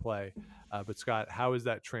rocks in play. But Scott, how is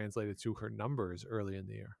that translated to her numbers early in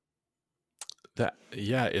the year?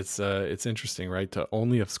 It's interesting, right? To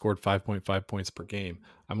only have scored 5.5 points per game.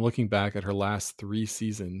 I'm looking back at her last 3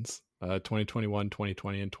 seasons, 2021,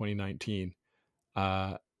 2020, and 2019.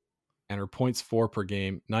 And her points for per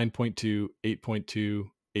game, 9.2, 8.2,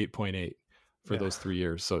 8.8 for those 3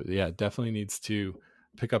 years. So definitely needs to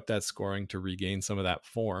pick up that scoring to regain some of that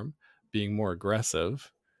form, being more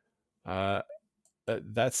aggressive. That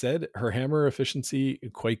said, her hammer efficiency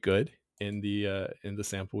quite good in the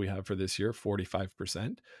sample we have for this year,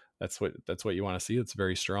 45%. That's what you want to see. It's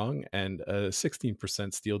very strong, and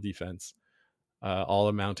 16% steel defense, all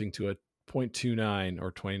amounting to a 0.29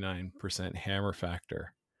 or 29% hammer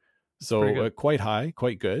factor. So quite high,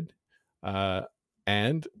 quite good.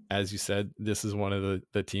 And as you said, this is one of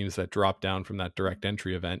the teams that dropped down from that direct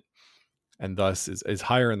entry event, and thus is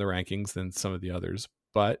higher in the rankings than some of the others.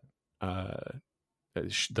 But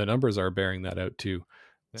the numbers are bearing that out too.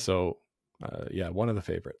 Yeah. So one of the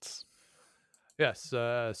favorites. Yes.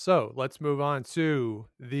 So let's move on to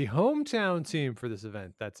the hometown team for this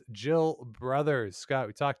event. That's Jill Brothers. Scott,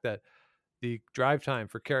 we talked that the drive time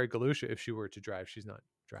for Carrie Galusha, if she were to drive, she's not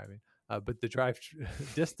driving, but the drive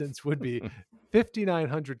distance would be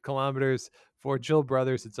 5,900 kilometers. For Jill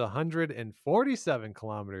Brothers, it's 147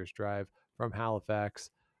 kilometers drive from Halifax,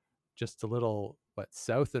 just a little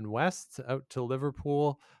south and west out to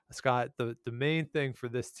Liverpool. Scott, the main thing for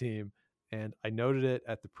this team, and I noted it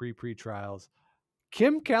at the pre-trials,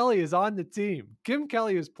 Kim Kelly is on the team. Kim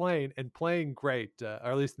Kelly is playing great, or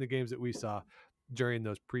at least in the games that we saw during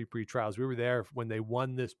those pre-trials. We were there when they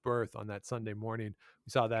won this berth on that Sunday morning. We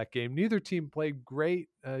saw that game. Neither team played great.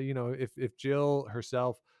 If Jill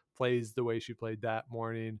herself plays the way she played that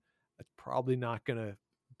morning, it's probably not going to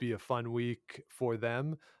be a fun week for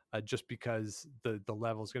them, just because the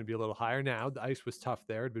level is going to be a little higher. Now, the ice was tough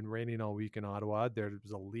there. It had been raining all week in Ottawa. There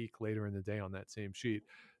was a leak later in the day on that same sheet.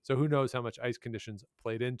 So who knows how much ice conditions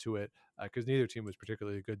played into it, because neither team was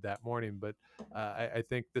particularly good that morning. But I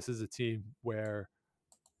think this is a team where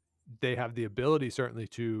they have the ability certainly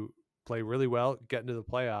to play really well, get into the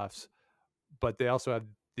playoffs, but they also have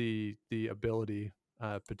the ability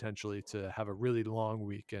potentially to have a really long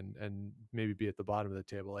week and maybe be at the bottom of the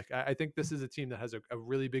table. Like I think this is a team that has a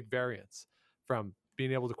really big variance from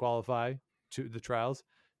being able to qualify to the trials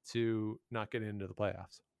to not getting into the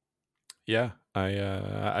playoffs. Yeah,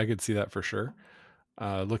 I could see that for sure.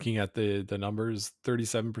 Looking at the numbers,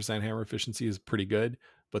 37% hammer efficiency is pretty good,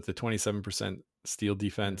 but the 27% steel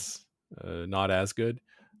defense, not as good.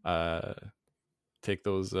 Take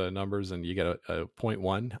those numbers and you get a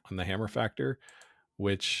 0.1 on the hammer factor,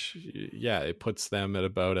 which it puts them at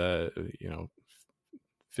about a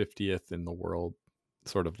 50th in the world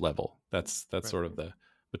sort of level. That's right. Sort of the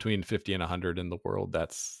between 50 and 100 in the world.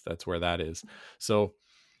 That's where that is. So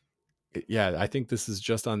yeah, I think this is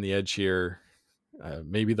just on the edge here.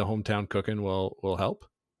 Maybe the hometown cooking will help,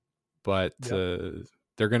 but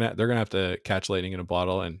they're gonna have to catch lightning in a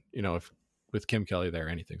bottle, and if with Kim Kelly there,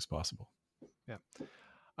 anything's possible. Yeah.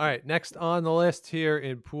 All right, next on the list here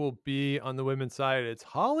in Pool B on the women's side, it's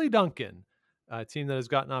Holly Duncan, a team that has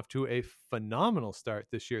gotten off to a phenomenal start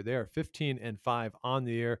this year. They are 15-5 on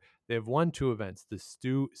the year. They have won 2 events, the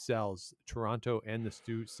Stu Cells Toronto and the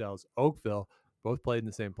Stu Cells Oakville, both played in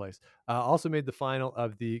the same place. Also made the final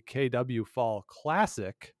of the KW Fall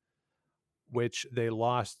Classic, which they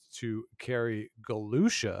lost to Carrie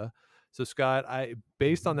Galusha. So Scott,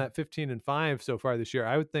 based on that 15-5 so far this year,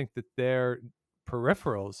 I would think that their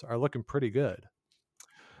peripherals are looking pretty good.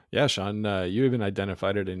 Yeah, Sean, you even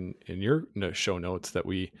identified it in your show notes that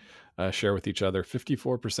we share with each other.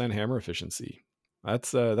 54% hammer efficiency.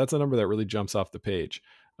 That's a number that really jumps off the page.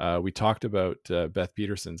 We talked about Beth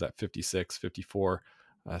Peterson's at 56, 54,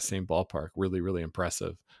 same ballpark. Really, really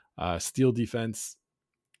impressive. Steel defense,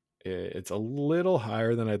 it's a little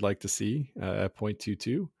higher than I'd like to see at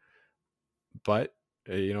 0.22. But,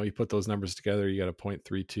 you put those numbers together, you got a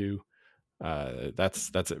 0.32.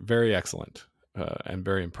 That's very excellent and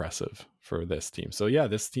very impressive for this team. So yeah,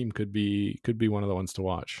 this team could be one of the ones to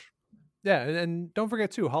watch. Yeah, and don't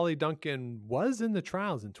forget too, Holly Duncan was in the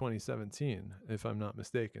trials in 2017, if I'm not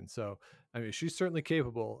mistaken. So I mean, she's certainly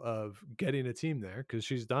capable of getting a team there because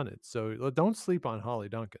she's done it. So don't sleep on Holly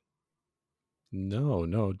Duncan.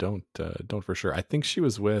 No, don't for sure. I think she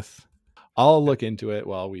was with. I'll look into it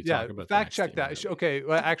while we talk about fact check that. Okay,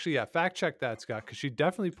 well, actually, fact check that, Scott, because she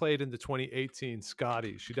definitely played in the 2018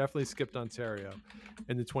 Scotties. She definitely skipped Ontario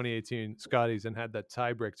in the 2018 Scotties and had that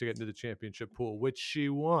tiebreak to get into the championship pool, which she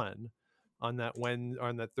won on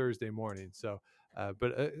that Thursday morning. So,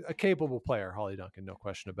 but a capable player, Holly Duncan, no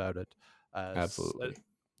question about it. Absolutely.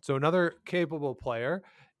 So another capable player,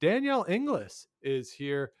 Danielle Inglis, is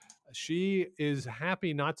here. She is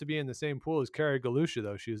happy not to be in the same pool as Carrie Galusha,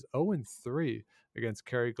 though. She is 0-3 against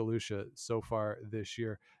Carrie Galusha so far this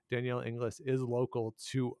year. Danielle Inglis is local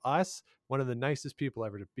to us, one of the nicest people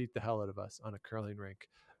ever to beat the hell out of us on a curling rink,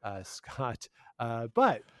 Scott.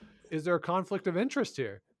 But is there a conflict of interest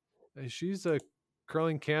here? She's a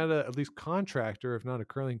Curling Canada, at least contractor, if not a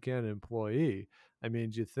Curling Canada employee. I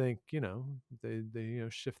mean, do you think, they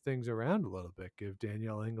shift things around a little bit, give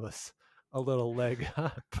Danielle Inglis a little leg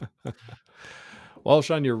up? Well,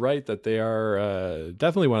 Sean, you're right that they are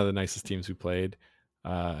definitely one of the nicest teams we played,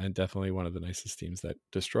 and definitely one of the nicest teams that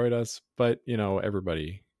destroyed us. But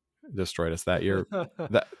everybody destroyed us that year.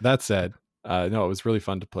 that said, no, it was really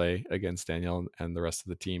fun to play against Danielle and the rest of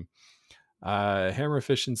the team. Hammer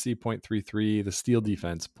efficiency 0.33, the steel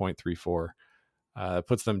defense 0.34,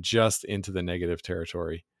 puts them just into the negative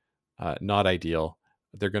territory. Not ideal.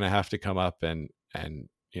 They're going to have to come up and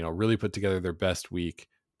really put together their best week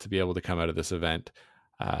to be able to come out of this event.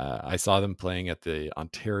 I saw them playing at the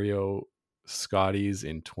Ontario Scotties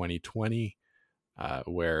in 2020,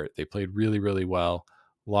 where they played really, really well,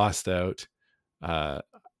 lost out, I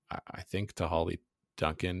think, to Holly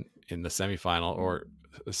Duncan in the semifinal, or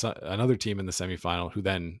another team in the semifinal, who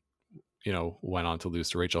then, went on to lose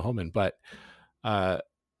to Rachel Homan. But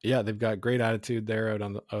they've got great attitude there out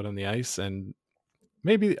on the ice, and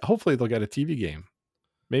hopefully they'll get a TV game.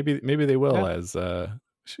 Maybe they will, as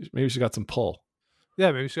maybe she got some pull.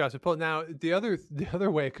 Yeah, maybe she got some pull. Now, the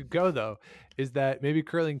other way it could go, though, is that maybe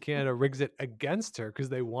Curling Canada rigs it against her because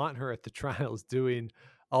they want her at the trials doing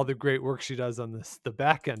all the great work she does on the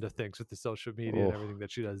back end of things with the social media and everything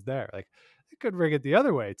that she does there. Like, it could rig it the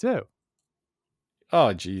other way too.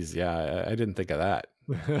 Oh, geez, yeah, I didn't think of that.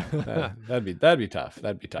 That'd be tough.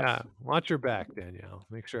 That'd be tough. Yeah, watch your back, Danielle.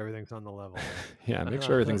 Make sure everything's on the level. Yeah, make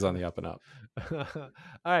sure everything's on the up and up. All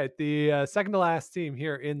right, the second to last team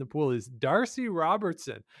here in the pool is Darcy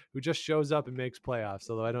Robertson, who just shows up and makes playoffs,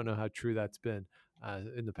 although I don't know how true that's been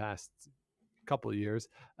in the past couple of years.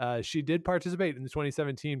 She did participate in the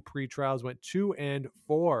 2017 pre-trials, went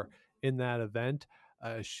 2-4 in that event.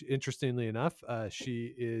 Interestingly enough,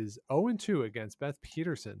 she is 0-2 against Beth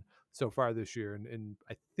Peterson so far this year. And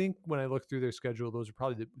I think when I look through their schedule, those are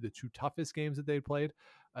probably the two toughest games that they played.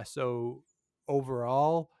 So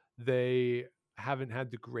overall, they haven't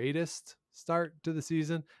had the greatest start to the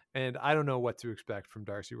season. And I don't know what to expect from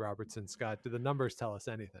Darcy Robertson. Scott, do the numbers tell us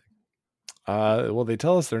anything? Well, they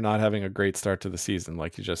tell us they're not having a great start to the season,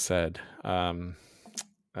 like you just said. A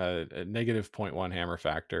negative 0.1 hammer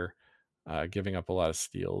factor, giving up a lot of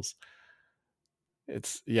steals.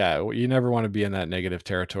 You never want to be in that negative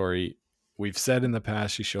territory. We've said in the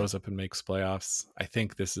past she shows up and makes playoffs. I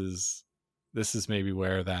think this is maybe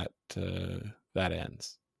where that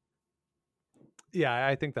ends. Yeah,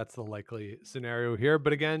 I think that's the likely scenario here.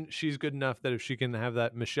 But again, she's good enough that if she can have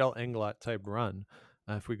that Michelle Englot type run,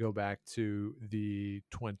 if we go back to the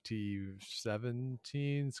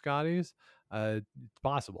 2017 Scotties, it's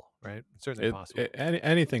possible, right? It's certainly possible.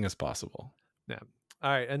 Anything is possible. Yeah.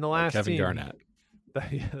 All right, and the last Kevin team, Garnett.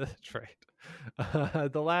 Yeah, that's right.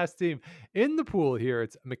 The last team in the pool here,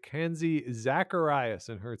 it's Mackenzie Zacharias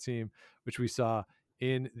and her team, which we saw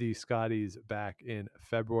in the Scotties back in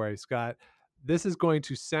February. Scott, this is going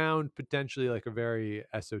to sound potentially like a very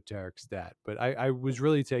esoteric stat, but I was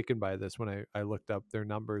really taken by this when I looked up their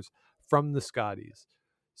numbers from the Scotties.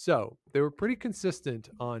 So they were pretty consistent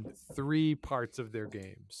on 3 parts of their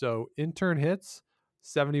game. So in-turn hits,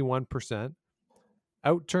 71%,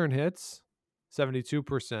 out-turn hits,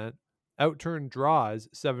 72%, out-turn draws,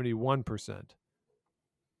 71%.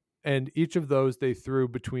 And each of those they threw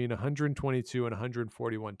between 122 and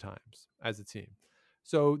 141 times as a team.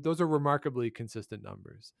 So those are remarkably consistent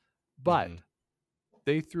numbers. But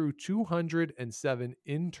they threw 207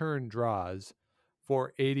 in-turn draws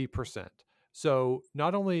for 80%. So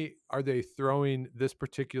not only are they throwing this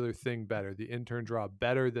particular thing better, the in-turn draw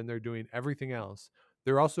better than they're doing everything else,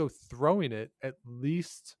 they're also throwing it at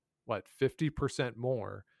least 50%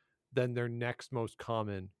 more than their next most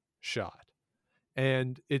common shot.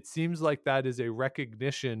 And it seems like that is a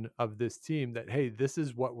recognition of this team that, hey, this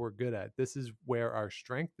is what we're good at. This is where our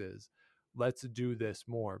strength is. Let's do this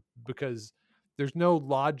more, because there's no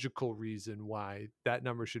logical reason why that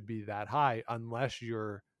number should be that high unless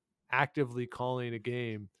you're actively calling a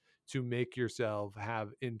game to make yourself have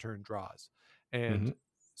in-turn draws. And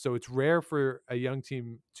so it's rare for a young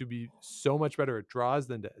team to be so much better at draws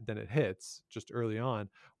than it hits just early on.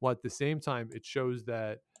 While at the same time, it shows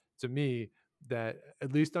that, to me, that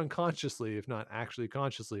at least unconsciously, if not actually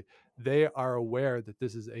consciously, they are aware that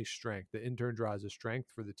this is a strength. The in-turn draw is a strength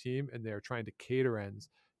for the team, and they are trying to cater ends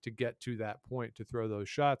to get to that point to throw those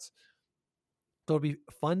shots. So it'll be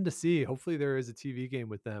fun to see. Hopefully there is a TV game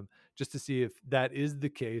with them just to see if that is the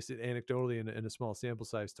case, anecdotally in a small sample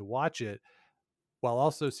size, to watch it, while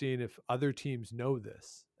also seeing if other teams know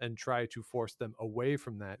this and try to force them away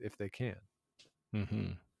from that if they can.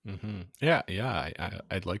 Yeah.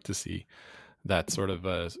 I'd like to see that sort of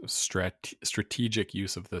a strategic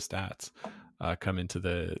use of the stats come into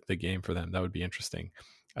the game for them. That would be interesting.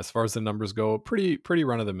 As far as the numbers go, pretty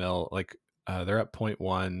run of the mill. Like they're at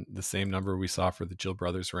 0.1, the same number we saw for the Jill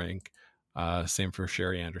Brothers rank, same for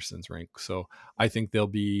Sherry Anderson's rank. So I think they'll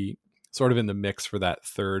be sort of in the mix for that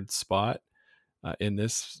third spot in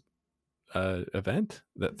this event,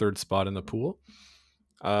 that third spot in the pool.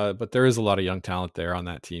 But there is a lot of young talent there on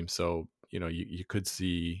that team. So, you could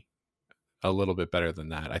see a little bit better than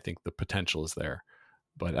that. I think the potential is there,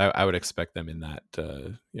 but I would expect them in that,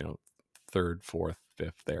 third, fourth,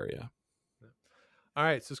 fifth area. All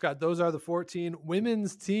right. So Scott, those are the 14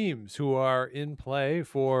 women's teams who are in play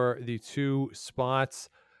for the 2 spots.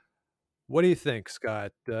 What do you think,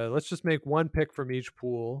 Scott? Let's just make one pick from each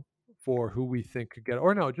pool for who we think could get,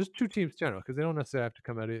 or no, just 2 teams general, because they don't necessarily have to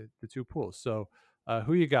come out of the 2 pools. So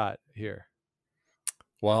who you got here?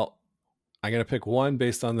 Well, I'm going to pick one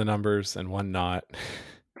based on the numbers and one not.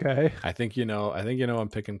 Okay. I think I'm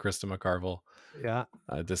picking Krista McCarville. Yeah.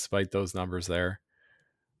 Despite those numbers there.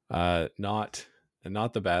 Not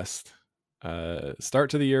the best start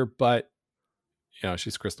to the year, but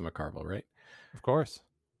she's Krista McCarville, right? Of course.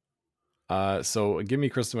 So give me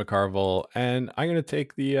Krista McCarville, and I'm going to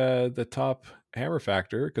take the top hammer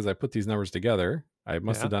factor because I put these numbers together. I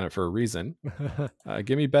must have done it for a reason.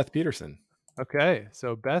 Give me Beth Peterson. Okay,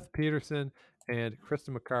 so Beth Peterson and Krista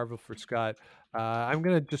McCarville for Scott. I'm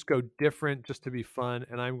going to just go different just to be fun,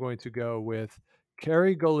 and I'm going to go with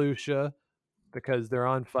Carrie Galusha because they're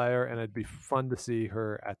on fire, and it'd be fun to see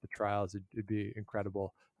her at the trials. It'd be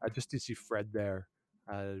incredible just to see Fred there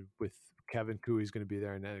with Kevin Cooey's going to be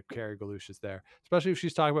there, and then Carrie Galusha's there, especially if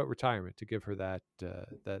she's talking about retirement. To give her that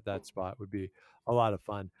spot would be a lot of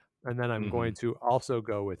fun. And then I'm going to also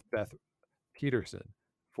go with Beth Peterson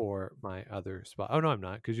for my other spot. Oh no, I'm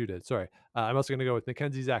not, because you did. Sorry. I'm also going to go with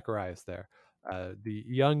Mackenzie Zacharias there, the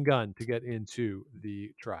young gun to get into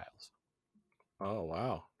the trials. Oh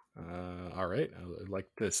wow! All right, I'd like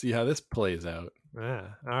to see how this plays out. Yeah.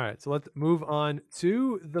 All right. So let's move on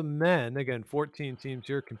to the men. Again, 14 teams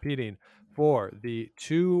here competing for the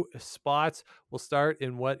 2 spots. We'll start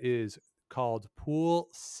in what is called Pool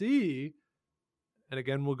C. And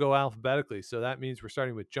again, we'll go alphabetically. So that means we're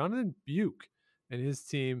starting with Jonathan Buke and his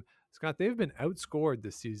team. Scott, they've been outscored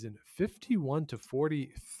this season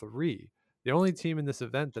 51-43. The only team in this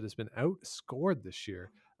event that has been outscored this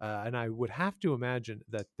year. And I would have to imagine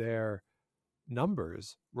that their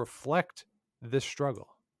numbers reflect this struggle.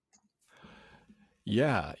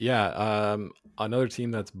 Yeah. Another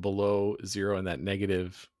team that's below 0 in that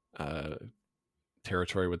negative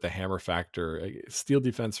territory with the hammer factor. Steel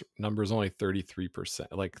defense numbers only 33%,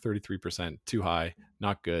 like 33%, too high,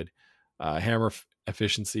 not good. Hammer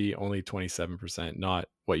efficiency only 27%, not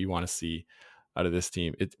what you want to see out of this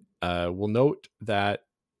team. It will note that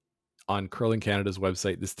on Curling Canada's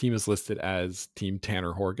website, this team is listed as Team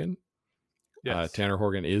Tanner Horgan. Yes. Tanner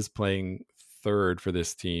Horgan is playing third for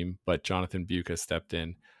this team, but Jonathan Buke has stepped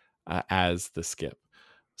in as the skip.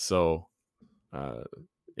 So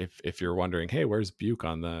if you're wondering, hey, where's Buke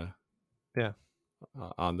on the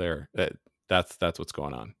on there, that's what's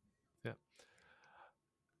going on. Yeah.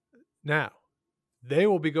 Now they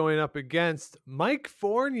will be going up against Mike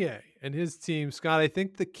Fournier and his team. Scott, I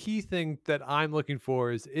think the key thing that I'm looking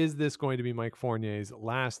for is this going to be Mike Fournier's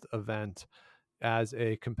last event as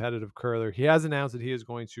a competitive curler? He has announced that he is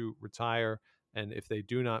going to retire, and if they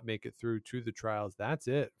do not make it through to the trials, that's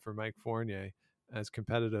it for Mike Fournier as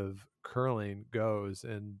competitive curling goes.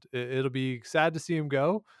 And it'll be sad to see him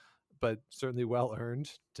go, but certainly well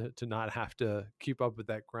earned to not have to keep up with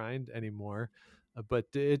that grind anymore. But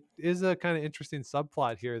it is a kind of interesting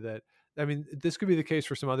subplot here that, I mean, this could be the case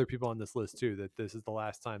for some other people on this list too, that this is the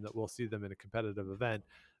last time that we'll see them in a competitive event.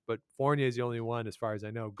 But Fournier is the only one, as far as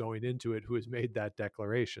I know, going into it who has made that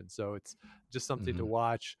declaration. So it's just something to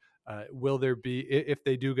watch. Will there be, if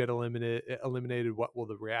they do get eliminated, what will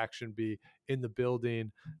the reaction be in the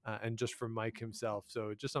building and just from Mike himself?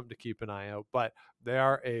 So just something to keep an eye out. But they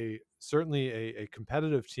are certainly a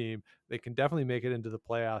competitive team. They can definitely make it into the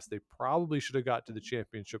playoffs. They probably should have got to the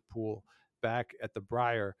championship pool back at the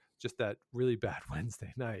Briar, just that really bad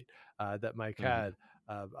Wednesday night that Mike had.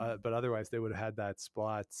 But otherwise, they would have had that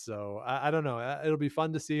spot. So I don't know. It'll be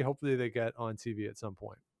fun to see. Hopefully they get on TV at some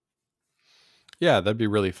point. Yeah, that'd be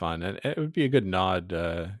really fun. And it would be a good nod,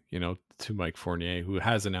 to Mike Fournier, who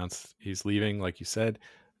has announced he's leaving, like you said.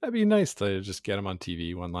 That'd be nice to just get him on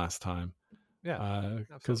TV one last time. Yeah.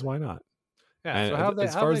 Because why not? Yeah. And so how they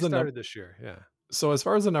started this year? Yeah. So as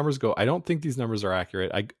far as the numbers go, I don't think these numbers are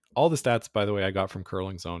accurate. All the stats, by the way, I got from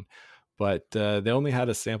Curling Zone, but they only had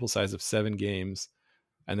a sample size of 7 games.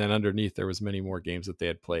 And then underneath, there was many more games that they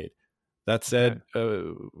had played. That said,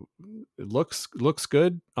 it looks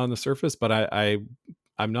good on the surface, but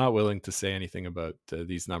I'm not willing to say anything about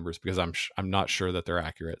these numbers because I'm not sure that they're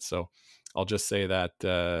accurate. So I'll just say that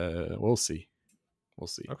we'll see.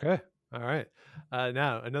 Okay. All right.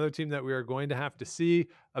 Now, another team that we are going to have to see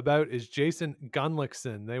about is Jason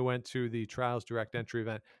Gunlickson. They went to the Trials Direct Entry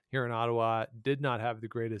event here in Ottawa, did not have the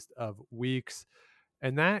greatest of weeks.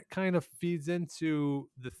 And that kind of feeds into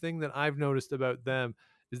the thing that I've noticed about them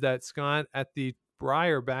is that, Scott, at the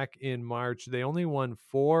Briar back in March, they only won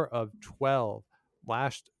 4 of 12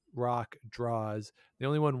 last rock draws. They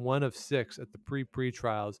only won 1 of 6 at the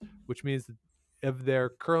pre-trials, which means that of their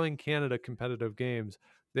Curling Canada competitive games,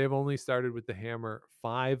 they've only started with the hammer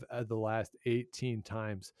 5 of the last 18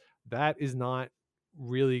 times. That is not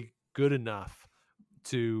really good enough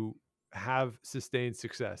to have sustained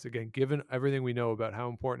success. Again, given everything we know about how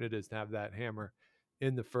important it is to have that hammer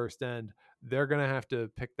in the first end, they're going to have to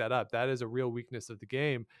pick that up. That is a real weakness of the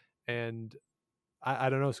game. And I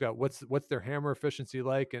don't know, Scott, what's their hammer efficiency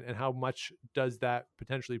like, and how much does that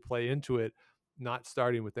potentially play into it, not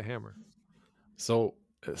starting with the hammer? So,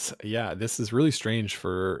 yeah, this is really strange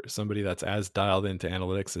for somebody that's as dialed into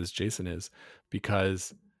analytics as Jason is,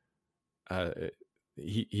 because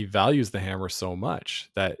he values the hammer so much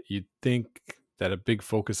that you'd think that a big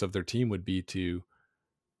focus of their team would be to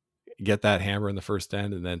get that hammer in the first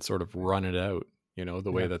end and then sort of run it out,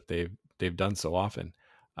 the way Yeah. that they've done so often.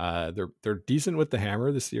 They're decent with the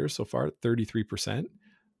hammer this year so far, 33%,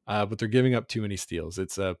 but they're giving up too many steals.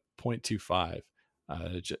 It's a 0.25,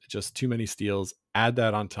 just too many steals. Add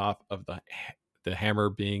that on top of the hammer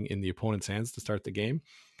being in the opponent's hands to start the game,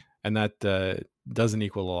 and that doesn't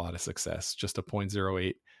equal a lot of success. Just a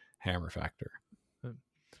 0.08 hammer factor.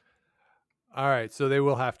 All right, so they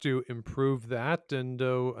will have to improve that, and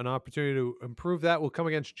an opportunity to improve that will come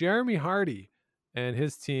against Jeremy Hardy and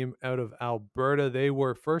his team out of Alberta. They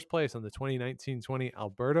were first place on the 2019-20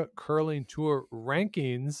 Alberta Curling Tour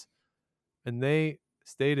rankings, and they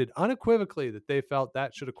stated unequivocally that they felt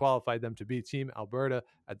that should have qualified them to be Team Alberta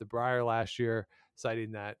at the Brier last year,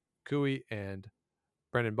 citing that Cooey and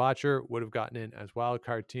Brendan Botcher would have gotten in as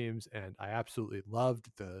wildcard teams, and I absolutely loved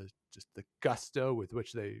the gusto with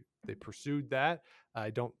which they pursued that. I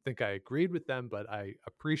don't think I agreed with them, but I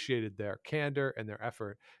appreciated their candor and their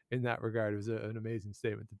effort in that regard. It was an amazing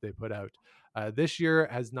statement that they put out. This year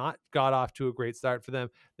has not got off to a great start for them.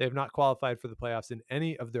 They have not qualified for the playoffs in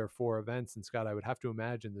any of their 4 events, and Scott, I would have to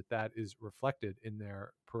imagine that is reflected in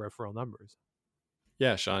their peripheral numbers.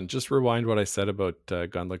 Yeah, Sean, just rewind what I said about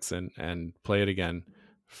Gunlichs and play it again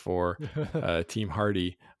for Team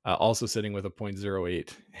Hardy, also sitting with a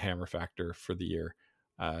 0.08 hammer factor for the year.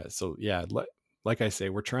 So yeah, like I say,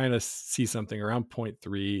 we're trying to see something around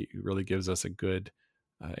 0.3 really gives us a good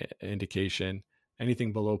indication.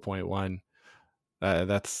 Anything below 0.1,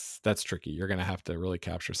 that's tricky. You're going to have to really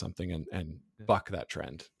capture something and buck that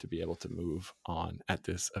trend to be able to move on at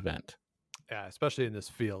this event. Yeah, especially in this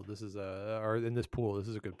field. This is or in this pool. This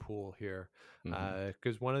is a good pool here.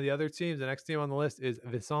 Because one of the other teams, the next team on the list is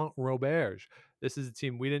Vincent Roberge. This is a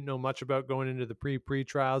team we didn't know much about going into the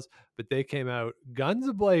pre-trials, but they came out guns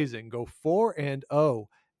a-blazing, go 4-0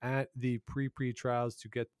 at the pre-trials to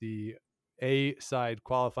get the A side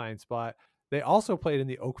qualifying spot. They also played in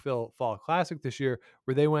the Oakville Fall Classic this year,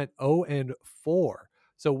 where they went 0-4.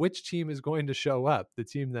 So which team is going to show up? The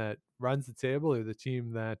team that runs the table or the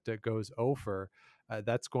team that goes over?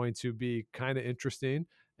 That's going to be kind of interesting.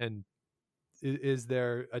 And is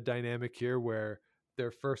there a dynamic here where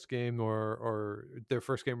their first game or their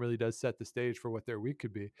first game really does set the stage for what their week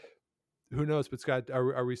could be? Who knows? But Scott,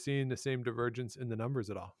 are we seeing the same divergence in the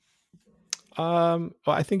numbers at all? Well,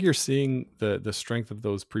 I think you're seeing the strength of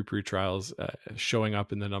those pre-trials showing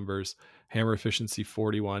up in the numbers. Hammer efficiency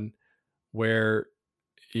 41, where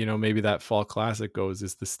maybe that Fall Classic goes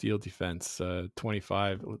is the steel defense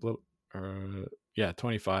 25,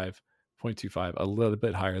 25.25, a little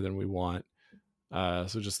bit higher than we want.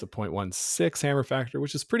 So just a 0.16 hammer factor,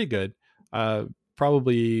 which is pretty good.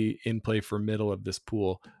 Probably in play for middle of this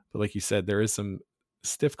pool, but like you said, there is some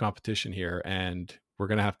stiff competition here, and we're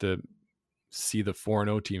gonna have to see the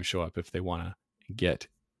 4-0 team show up if they want to get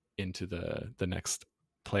into the next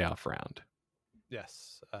playoff round.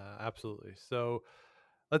 Yes, absolutely. So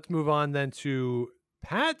let's move on then to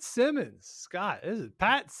Pat Simmons. Scott,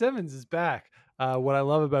 Pat Simmons is back. What I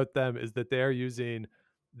love about them is that they are using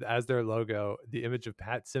as their logo the image of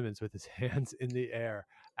Pat Simmons with his hands in the air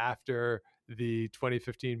after the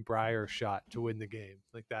 2015 Brier shot to win the game.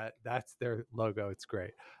 Like that's their logo. It's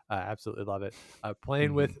great. Absolutely love it.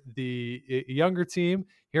 Playing with the younger team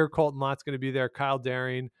here, Colton Lott's going to be there, Kyle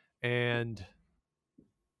Daring, and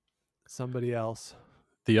somebody else.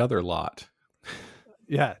 The other lot.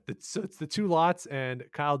 Yeah, so it's the 2 lots and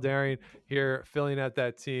Kyle Daring here filling out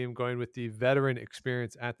that team, going with the veteran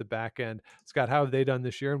experience at the back end. Scott, how have they done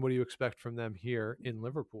this year, and what do you expect from them here in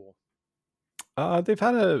Liverpool? They've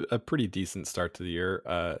had a pretty decent start to the year.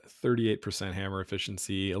 38% hammer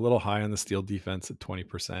efficiency, a little high on the steel defense at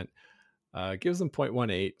 20%. Gives them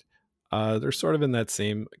 0.18. They're sort of in that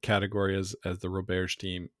same category as the Roberge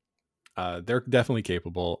team. They're definitely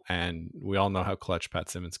capable, and we all know how clutch Pat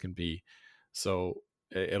Simmons can be. So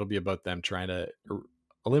it'll be about them trying to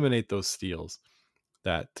eliminate those steals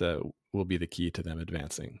that will be the key to them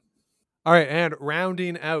advancing. All right, and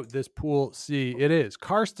rounding out this Pool C, it is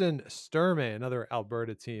Karsten Sturme, another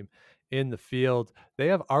Alberta team in the field. They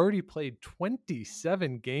have already played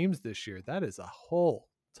 27 games this year. That is a whole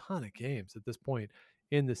ton of games at this point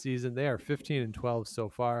in the season. They are 15-12 so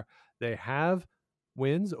far. They have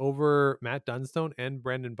wins over Matt Dunstone and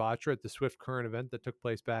Brendan Botcher at the Swift Current event that took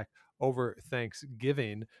place back over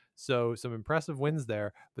Thanksgiving. So some impressive wins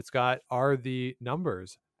there. But Scott, are the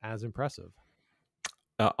numbers as impressive?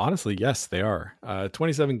 Honestly, yes, they are.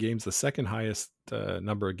 27 games, the second highest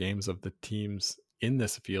number of games of the teams in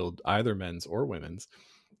this field, either men's or women's.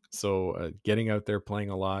 So getting out there,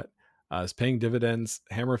 playing a lot, is paying dividends.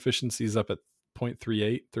 Hammer efficiency is up at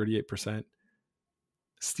 0.38, 38%.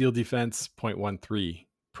 Steal defense 0.13.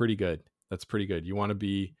 Pretty good. That's pretty good. You want to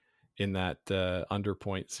be in that under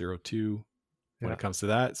 0.02 when it comes to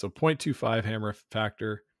that. So 0.25 hammer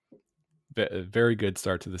factor. Very good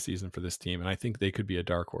start to the season for this team. And I think they could be a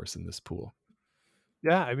dark horse in this pool.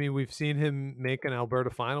 Yeah, I mean, we've seen him make an Alberta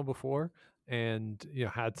final before and,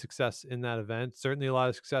 had success in that event. Certainly a lot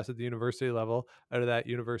of success at the university level out of that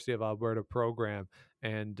University of Alberta program.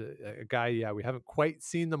 And a guy, we haven't quite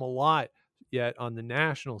seen them a lot yet on the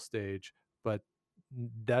national stage, but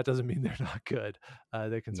that doesn't mean they're not good.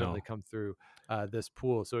 They can certainly come through this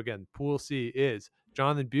pool. So again, Pool C is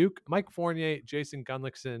Jonathan Buke, Mike Fournier, Jason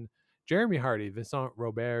Gunlickson, Jeremy Hardy, Vincent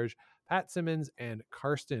Roberge, Pat Simmons, and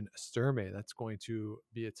Karsten Sturmey. That's going to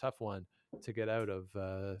be a tough one to get out of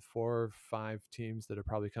 4 or 5 teams that are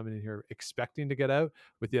probably coming in here expecting to get out,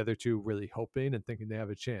 with the other 2 really hoping and thinking they have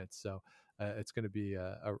a chance. So it's going to be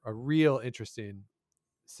a real interesting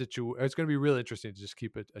situation. It's going to be really interesting to just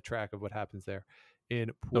keep a track of what happens there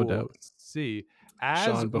in Pool C.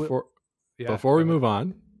 Sean, before we move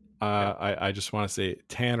on, I just want to say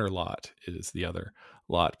Tanner Lott is the other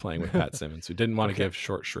Lott playing with Pat Simmons, who didn't want to give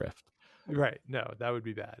short shrift. Right. No, that would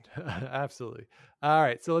be bad. Absolutely. All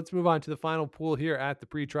right. So let's move on to the final pool here at the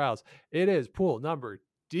pre-trials. It is pool number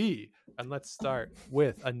D. And let's start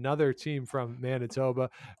with another team from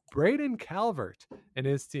Manitoba, Braden Calvert and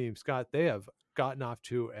his team. Scott, they have gotten off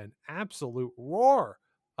to an absolute roar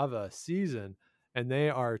of a season, and they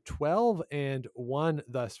are 12-1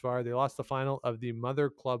 thus far. They lost the final of the Mother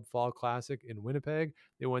Club Fall Classic in Winnipeg.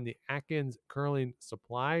 They won the Atkins Curling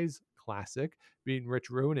Supplies Classic, beating Rich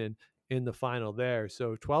Runin in the final there.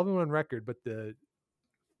 So 12-1 record, but the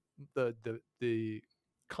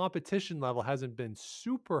competition level hasn't been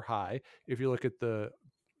super high if you look at the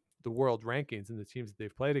world rankings and the teams that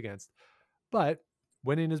they've played against. But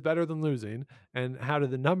winning is better than losing. And how do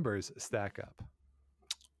the numbers stack up?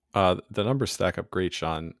 The numbers stack up great,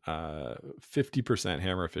 Sean. 50%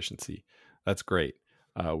 hammer efficiency. That's great.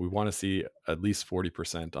 We want to see at least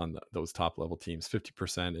 40% on those top level teams.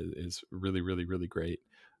 50% is really, really, really great.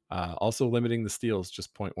 Also limiting the steals,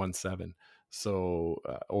 just 0.17. So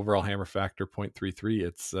overall hammer factor 0.33.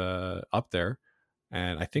 It's up there,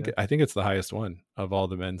 and I think it's the highest one of all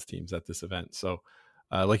the men's teams at this event. So,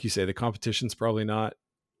 like you say, the competition's probably not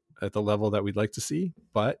at the level that we'd like to see,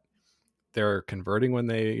 but they're converting when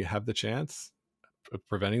they have the chance,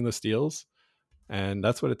 preventing the steals, and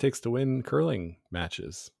that's what it takes to win curling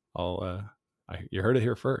matches. You heard it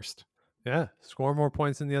here first. Yeah, score more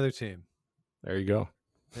points than the other team. There you go.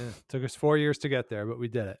 Yeah, it took us 4 years to get there, but we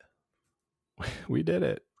did it. We did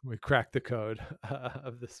it. We cracked the code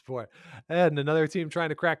of the sport. And another team trying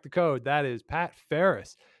to crack the code, that is Pat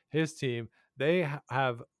Ferris. His team, they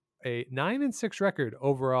have a 9-6 record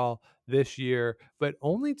overall this year, but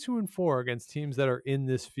only 2-4 against teams that are in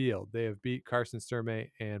this field. They have beat Karsten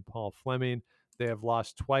Sturmey and Paul Fleming. They have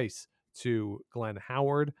lost twice to Glenn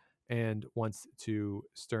Howard and once to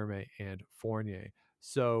Sturmey and Fournier.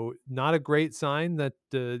 So not a great sign that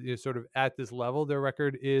sort of at this level, their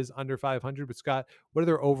record is under 500. But Scott, what do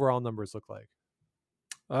their overall numbers look like?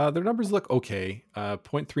 Their numbers look okay.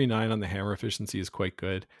 0.39 on the hammer efficiency is quite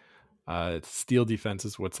good. Steel defense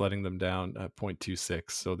is what's letting them down, 0.26.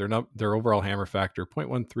 So their overall hammer factor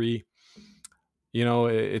 0.13.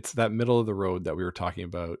 It's that middle of the road that we were talking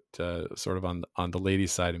about, sort of on the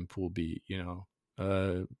ladies' side in Pool B.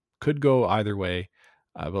 Could go either way.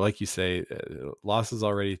 But like you say, losses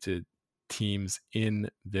already to teams in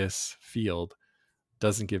this field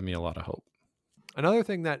doesn't give me a lot of hope. Another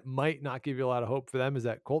thing that might not give you a lot of hope for them is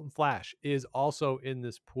that Colton Flash is also in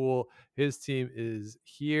this pool. His team is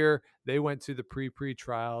here. They went to the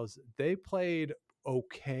pre-trials. They played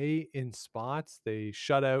okay in spots. They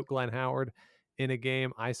shut out Glenn Howard in a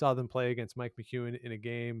game. I saw them play against Mike McEwen in a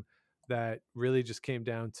game that really just came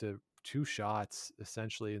down to 2 shots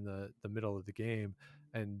essentially in the middle of the game.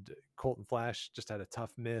 And Colton Flash just had a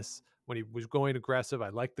tough miss when he was going aggressive. I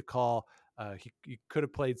liked the call. He could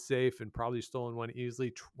have played safe and probably stolen one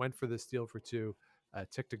easily. Went for the steal for 2,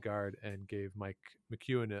 ticked a guard and gave Mike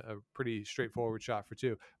McEwen a pretty straightforward shot for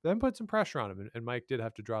 2. Then put some pressure on him, and Mike did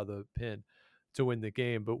have to draw the pin to win the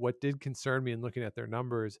game. But what did concern me in looking at their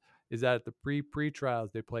numbers is that at the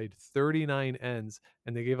pre-trials, they played 39 ends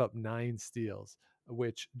and they gave up 9 steals,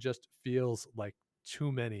 which just feels like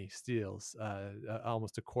too many steals,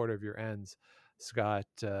 almost a quarter of your ends, Scott.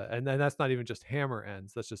 And then that's not even just hammer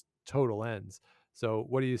ends, that's just total ends. So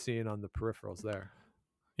what are you seeing on the peripherals there?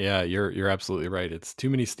 Yeah, you're absolutely right. It's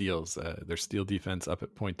too many steals. Their steal defense up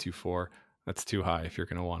at 0.24. That's too high if you're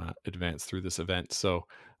going to want to advance through this event. So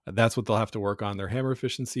that's what they'll have to work on. Their hammer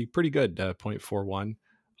efficiency, pretty good, 0.41.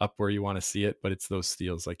 up where you want to see it, but it's those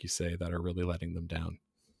steals, like you say, that are really letting them down.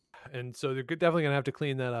 And so they're definitely going to have to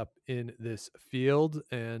clean that up in this field.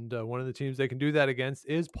 And one of the teams they can do that against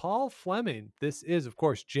is Paul Fleming. This is, of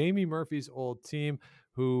course, Jamie Murphy's old team,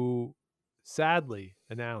 who sadly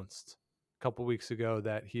announced a couple weeks ago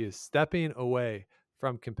that he is stepping away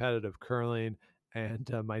from competitive curling. And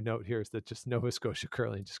my note here is that just Nova Scotia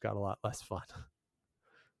curling just got a lot less fun.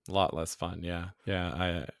 A lot less fun. Yeah.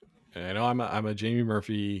 I know I'm a Jamie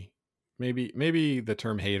Murphy. Maybe the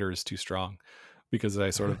term hater is too strong, because I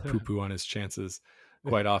sort of poo-poo on his chances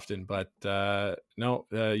quite often. But no,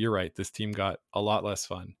 you're right. This team got a lot less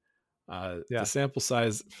fun. The sample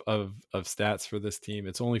size of stats for this team,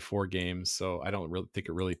 it's only 4 games, so I don't really think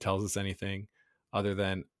it really tells us anything other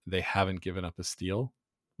than they haven't given up a steal,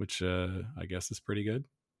 which I guess is pretty good.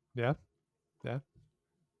 Yeah.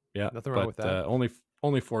 Nothing wrong with that.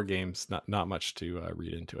 Only 4 games, not much to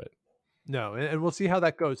read into it. No, and we'll see how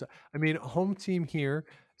that goes. I mean, home team here,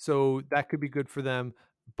 so that could be good for them.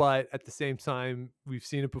 But at the same time, we've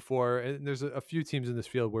seen it before, and there's a few teams in this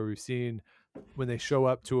field where we've seen when they show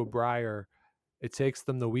up to a Briar, it takes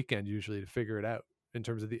them the weekend usually to figure it out in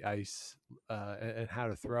terms of the ice and how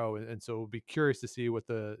to throw. And so we'll be curious to see what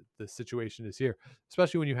the situation is here,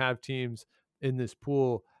 especially when you have teams in this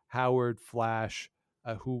pool, Howard, Flash,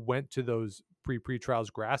 who went to those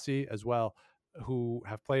pre-trials, Grassy as well, who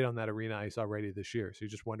have played on that arena ice already this year. So you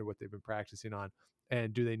just wonder what they've been practicing on,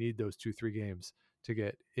 and do they need those 2-3 games to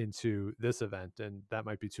get into this event? And that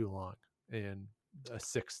might be too long in a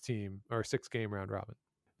 6-game round robin.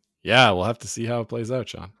 Yeah, we'll have to see how it plays out,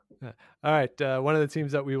 Sean. All right. One of the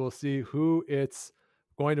teams that we will see who it's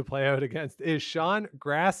going to play out against is Sean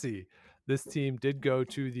Grassy. This team did go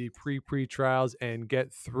to the pre-trials and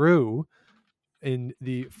get through in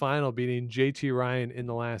the final, beating JT Ryan in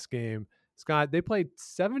the last game. Scott, they played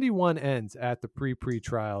 71 ends at the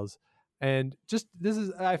pre-trials. And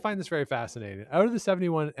I find this very fascinating. Out of the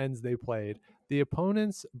 71 ends they played, the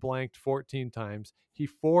opponents blanked 14 times. He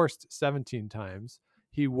forced 17 times.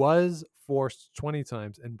 He was forced 20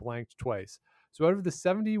 times and blanked twice. So out of the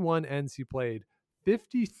 71 ends he played,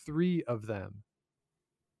 53 of them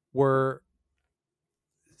were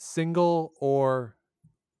single or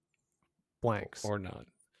blanks. Or not.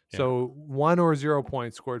 Yeah. So 1 or 0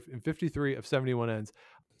 points scored in 53 of 71 ends.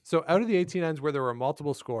 So out of the 18 ends where there were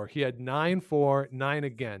multiple score, he had 9 for, 9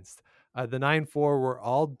 against. The 9 for were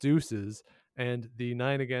all deuces, and the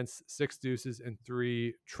 9 against, 6 deuces and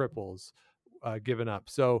 3 triples given up.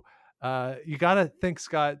 So you got to think,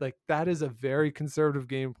 Scott, like that is a very conservative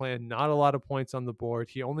game plan. Not a lot of points on the board.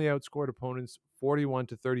 He only outscored opponents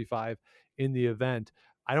 41-35 in the event.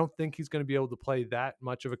 I don't think he's going to be able to play that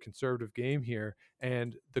much of a conservative game here.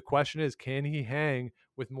 And the question is, can he hang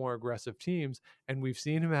with more aggressive teams? And we've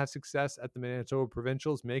seen him have success at the Manitoba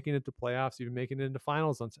Provincials, making it to playoffs, even making it into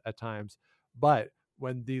finals at times. But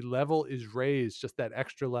when the level is raised, just that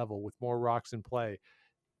extra level with more rocks in play,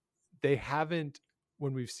 they haven't,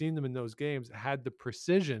 when we've seen them in those games, had the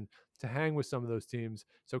precision to hang with some of those teams.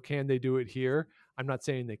 So can they do it here? I'm not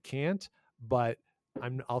saying they can't, but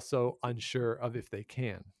I'm also unsure of if they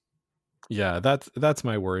can. Yeah, that's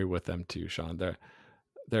my worry with them too, Sean.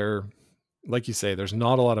 They're like you say, there's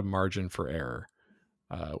not a lot of margin for error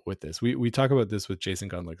with this. We talk about this with Jason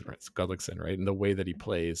Gudlickson, right? And the way that he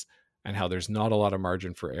plays and how there's not a lot of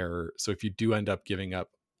margin for error. So if you do end up giving up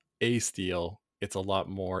a steal, it's a lot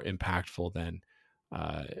more impactful than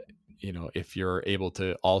if you're able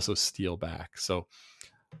to also steal back. So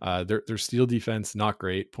their steal defense, not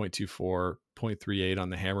great. 0.24, 0.38 on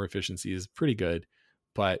the hammer efficiency is pretty good.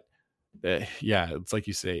 But it's like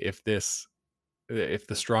you say, if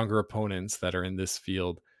the stronger opponents that are in this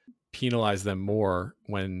field penalize them more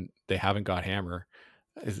when they haven't got hammer,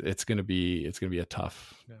 it's going to be a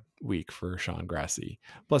tough week for Sean Grassy.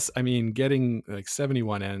 Plus, I mean, getting like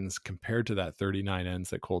 71 ends compared to that 39 ends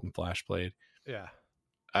that Colton Flash played. Yeah.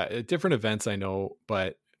 Different events, I know,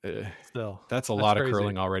 but still, that's a lot of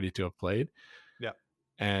curling already to have played. Yeah.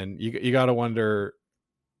 And you got to wonder,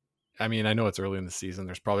 I mean, I know it's early in the season.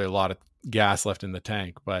 There's probably a lot of gas left in the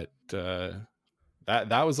tank, but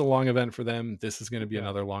that was a long event for them. This is going to be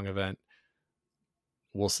another long event.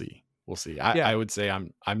 We'll see. I would say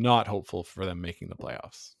I'm not hopeful for them making the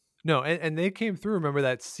playoffs. No, and they came through. Remember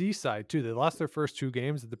that Seaside too. They lost their first 2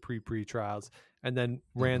 games at the pre-trials and then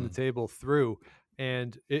ran the table through.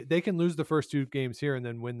 And they can lose the first 2 games here and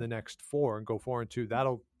then win the next 4 and go 4-2.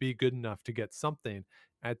 That'll be good enough to get something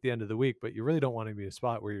at the end of the week. But you really don't want to be in a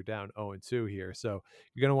spot where you're down 0-2 here. So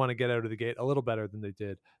you're going to want to get out of the gate a little better than they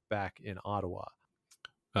did back in Ottawa.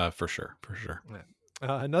 For sure. Yeah.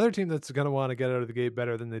 Another team that's going to want to get out of the gate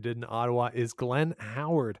better than they did in Ottawa is Glenn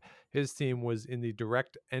Howard. His team was in the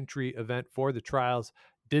direct entry event for the trials.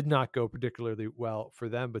 Did not go particularly well for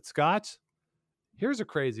them. But Scott, here's a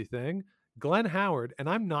crazy thing. Glenn Howard, and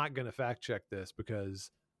I'm not going to fact check this because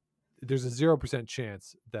there's a 0%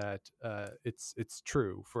 chance that it's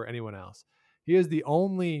true for anyone else. He is the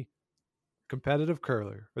only competitive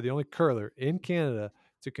curler, or the only curler in Canada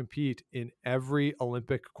to compete in every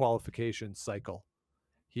Olympic qualification cycle.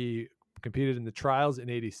 He competed in the trials in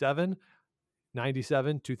 87,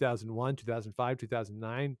 97, 2001, 2005,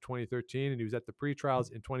 2009, 2013, and he was at the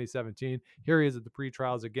pre-trials in 2017. Here he is at the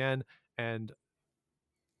pre-trials again, and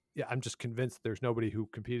yeah, I'm just convinced there's nobody who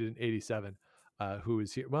competed in 87 who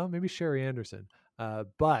is here. Well, maybe Sherry Anderson,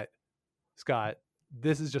 but Scott,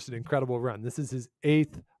 this is just an incredible run. This is his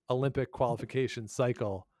 8th Olympic qualification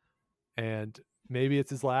cycle, and maybe it's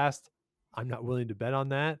his last. I'm not willing to bet on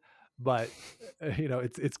that, but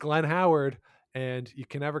it's Glenn Howard, and you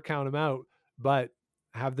can never count him out. But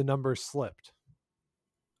have the numbers slipped?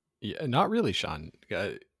 Yeah, not really, Sean.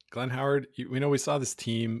 Glenn Howard, we know we saw this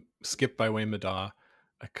team skipped by Wayne Middaugh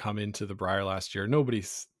come into the Brier last year. Nobody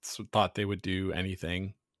thought they would do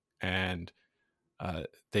anything, and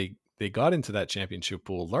they got into that championship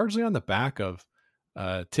pool largely on the back of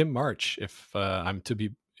Tim March. If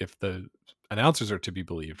the announcers are to be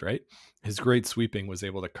believed, right? His great sweeping was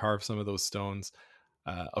able to carve some of those stones.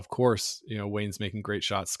 Of course, Wayne's making great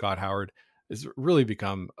shots. Scott Howard has really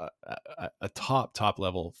become a top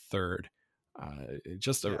level third.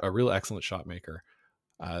 Just a real excellent shot maker.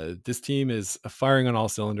 This team is firing on all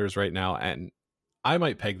cylinders right now, and I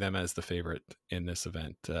might peg them as the favorite in this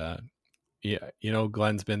event.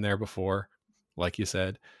 Glenn's been there before, like you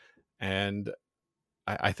said, and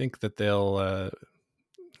I think that they'll,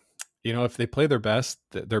 if they play their best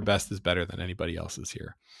is better than anybody else's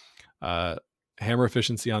here. Hammer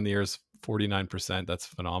efficiency on the air is 49%. That's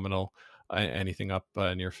phenomenal. Anything up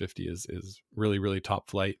near 50 is really, really top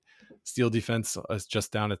flight. Steel defense is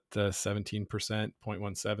just down at 17%,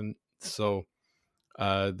 0.17. So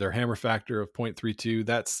their hammer factor of 0.32,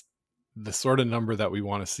 that's the sort of number that we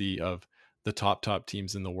want to see of the top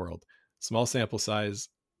teams in the world. Small sample size,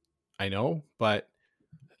 I know, but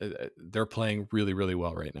they're playing really, really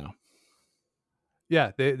well right now.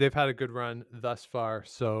 Yeah, they've had a good run thus far,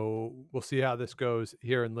 so we'll see how this goes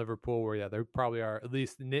here in Liverpool, where they probably are at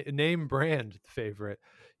least name brand favorite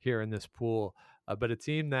here in this pool. But a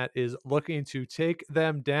team that is looking to take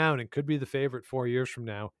them down and could be the favorite 4 years from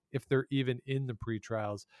now if they're even in the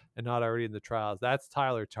pre-trials and not already in the trials. That's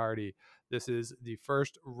Tyler Tardy. This is the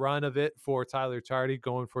first run of it for Tyler Tardy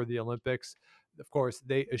going for the Olympics. Of course,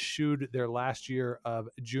 they eschewed their last year of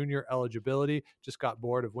junior eligibility, just got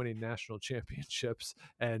bored of winning national championships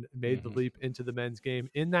and made the leap into the men's game.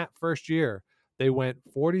 In that first year, they went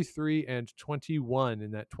 43-21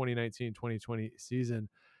 in that 2019-2020 season.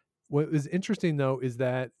 What was interesting, though, is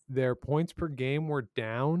that their points per game were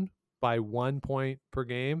down by 1 point per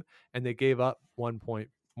game, and they gave up 1 point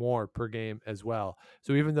more per game as well.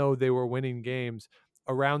 So even though they were winning games,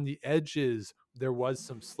 around the edges, there was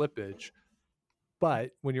some slippage.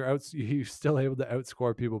 But when you're still able to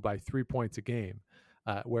outscore people by 3 points a game,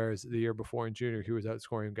 whereas the year before in junior, he was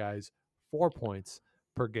outscoring guys 4 points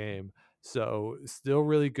per game. So still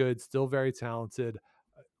really good, still very talented.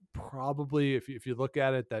 Probably, if you look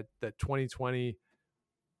at it, that 2020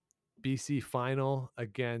 BC final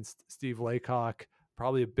against Steve Laycock,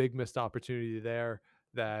 probably a big missed opportunity there.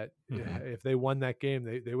 That if they won that game,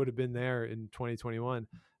 they would have been there in 2021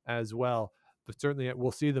 as well. But certainly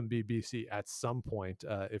we'll see them be BC at some point,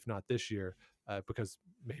 if not this year, because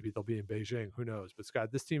maybe they'll be in Beijing. Who knows? But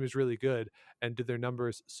Scott, this team is really good. And do their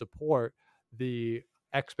numbers support the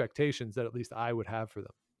expectations that at least I would have for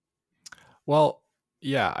them? Well,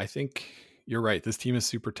 yeah, I think you're right. This team is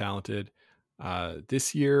super talented.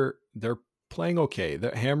 This year, they're playing okay.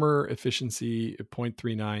 The hammer efficiency,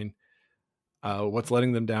 0.39. What's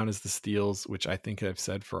letting them down is the steals, which I think I've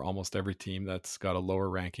said for almost every team that's got a lower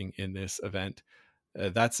ranking in this event.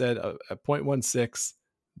 That said, at 0.16,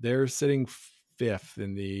 they're sitting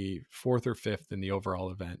fourth or fifth in the overall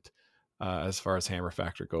event as far as hammer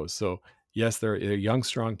factor goes. So yes, they're a young,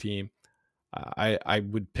 strong team. I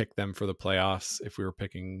would pick them for the playoffs if we were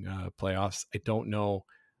picking playoffs. I don't know.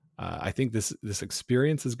 I think this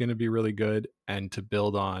experience is going to be really good, and to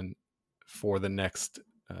build on for the next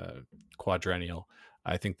quadrennial,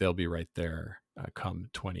 I think they'll be right there come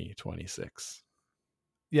 2026.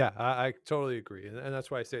 Yeah, I totally agree. And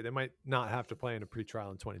that's why I say they might not have to play in a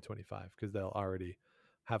pre-trial in 2025 because they'll already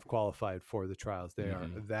have qualified for the trials. They are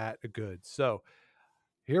that good. So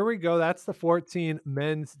here we go. That's the 14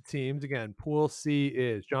 men's teams. Again, Pool C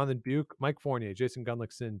is Jonathan Buke, Mike Fournier, Jason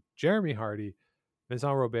Gunlickson, Jeremy Hardy,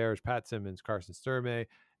 Vincent Robert, Pat Simmons, Carson Sturmey.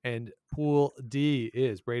 And Pool D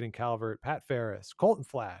is Braden Calvert, Pat Ferris, Colton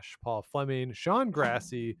Flash, Paul Fleming, Sean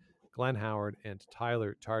Grassi, Glenn Howard, and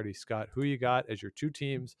Tyler Tardy. Scott, who you got as your two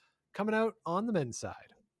teams coming out on the men's side?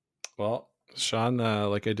 Well, Sean,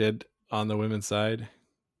 like I did on the women's side,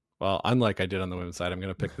 well, unlike I did on the women's side, I'm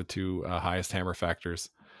going to pick the two highest hammer factors.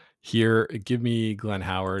 Here, give me Glenn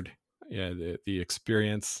Howard. Yeah, the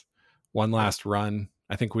experience, one last run.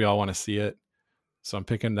 I think we all want to see it. So I'm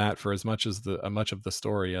picking that for as much of the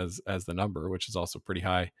story as the number, which is also pretty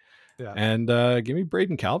high. Yeah. And give me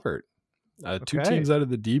Braden Calvert. Two teams out of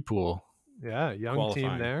the D pool. Yeah, young qualifying.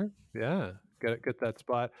 team there. Yeah, get that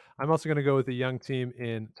spot. I'm also going to go with the young team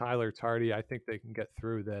in Tyler Tardy. I think they can get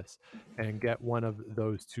through this and get one of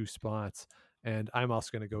those two spots. And I'm also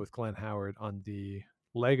going to go with Glenn Howard on the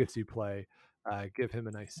legacy play. Give him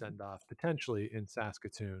a nice send off, potentially in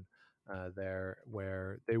Saskatoon. There,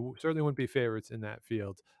 where they certainly wouldn't be favorites in that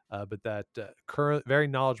field, but that very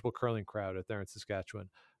knowledgeable curling crowd out there in Saskatchewan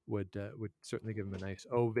would certainly give him a nice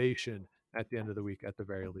ovation at the end of the week at the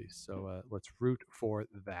very least. So let's root for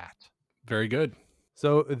that. Very good.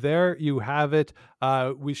 So there you have it.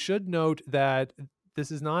 We should note that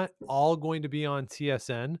this is not all going to be on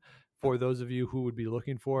TSN. For those of you who would be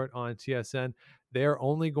looking for it on TSN, they're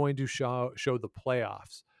only going to show the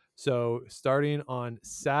playoffs. So starting on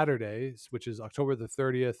Saturdays, which is October the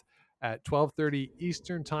 30th at 12:30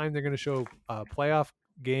 Eastern time, they're going to show playoff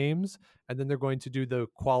games, and then they're going to do the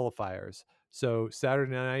qualifiers. So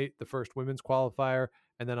Saturday night, the first women's qualifier,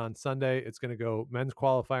 and then on Sunday, it's going to go men's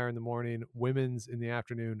qualifier in the morning, women's in the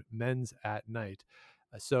afternoon, men's at night.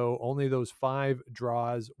 So only those 5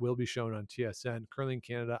 draws will be shown on TSN. Curling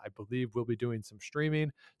Canada, I believe, will be doing some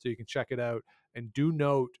streaming, so you can check it out. And do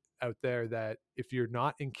note out there that if you're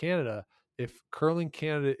not in Canada, if Curling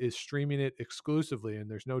Canada is streaming it exclusively and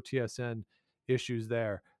there's no TSN issues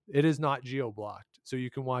there, it is not geo-blocked. So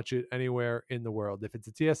you can watch it anywhere in the world. If it's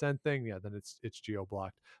a TSN thing, yeah, then it's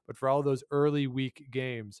geo-blocked. But for all those early week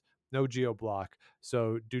games, no geo-block.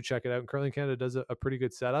 So do check it out. And Curling Canada does a pretty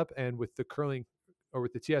good setup. And with the curling or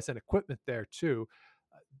with the TSN equipment there too,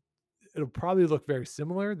 it'll probably look very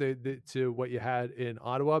similar to what you had in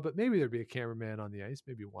Ottawa, but maybe there'd be a cameraman on the ice,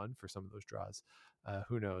 maybe one for some of those draws.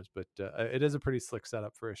 Who knows? But it is a pretty slick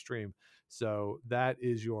setup for a stream. So that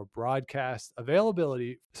is your broadcast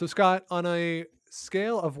availability. So Scott, on a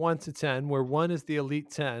scale of 1 to 10, where 1 is the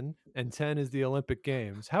Elite 10 and 10 is the Olympic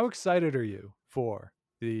Games, how excited are you for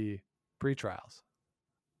the pre-trials?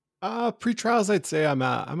 Pre-trials, I'd say I'm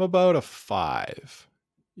about a 5.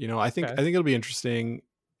 I think it'll be interesting.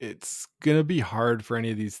 It's going to be hard for any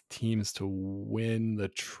of these teams to win the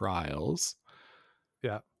trials.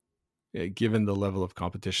 Yeah. Given the level of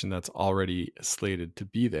competition that's already slated to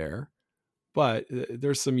be there. But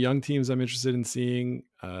there's some young teams I'm interested in seeing.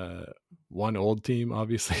 One old team,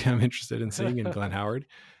 obviously, I'm interested in seeing in Glenn Howard.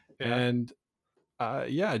 Yeah. And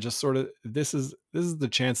just sort of this is the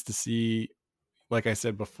chance to see, like I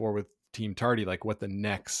said before with Team Tardy, like what the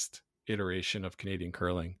next iteration of Canadian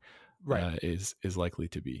curling is likely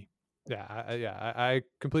to be. I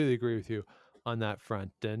completely agree with you on that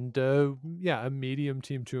front. And a medium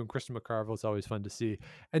team too, and Kristen McCarville is always fun to see.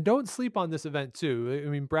 And don't sleep on this event too. I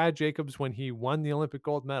mean, Brad Jacobs, when he won the Olympic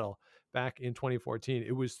gold medal back in 2014,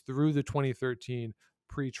 it was through the 2013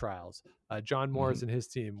 pre-trials. John Morris and his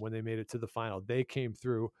team, when they made it to the final, they came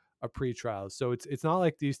through a pre-trials. So it's not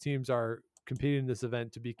like these teams are competing in this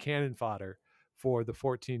event to be cannon fodder for the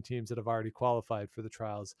 14 teams that have already qualified for the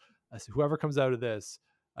trials. So whoever comes out of this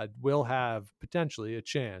will have potentially a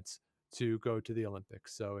chance to go to the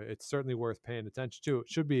Olympics. So it's certainly worth paying attention to. It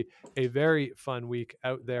should be a very fun week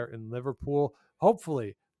out there in Liverpool.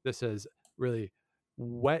 Hopefully this has really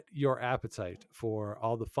whet your appetite for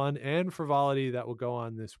all the fun and frivolity that will go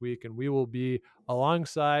on this week. And we will be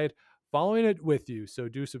alongside following it with you. So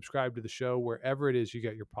do subscribe to the show wherever it is you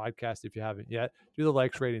get your podcast. If you haven't yet, do the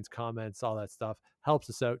likes, ratings, comments, all that stuff helps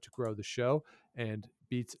us out to grow the show and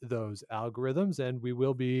beats those algorithms. And we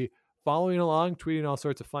will be following along, tweeting all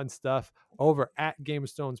sorts of fun stuff over at Game of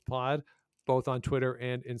Stones Pod, both on Twitter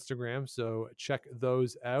and Instagram. So check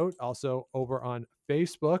those out. Also over on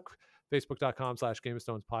Facebook, facebook.com/Game of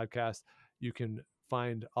Stones Podcast. You can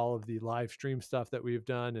find all of the live stream stuff that we've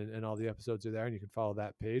done, and all the episodes are there. And you can follow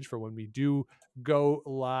that page for when we do go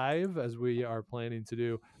live, as we are planning to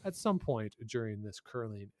do at some point during this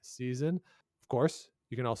curling season. Of course,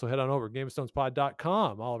 you can also head on over to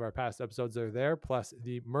GameOfStonesPod.com. All of our past episodes are there, plus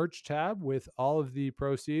the merch tab with all of the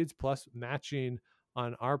proceeds, plus matching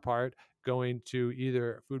on our part going to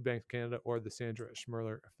either Food Banks Canada or the Sandra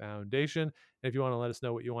Schmerler Foundation. And if you want to let us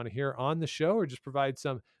know what you want to hear on the show or just provide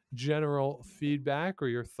some general feedback or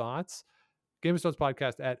your thoughts,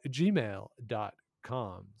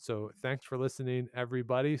 GameOfStonesPodcast@gmail.com. So thanks for listening,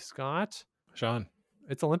 everybody. Scott, Sean,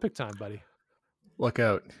 it's Olympic time, buddy. look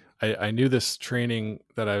out. I knew this training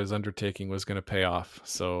that I was undertaking was going to pay off.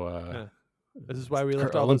 So this is why we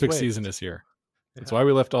lift all Olympic those weights. season is here. That's why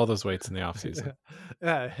we lift all those weights in the off season.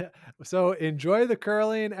 So enjoy the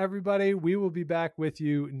curling, everybody. We will be back with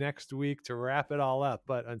you next week to wrap it all up.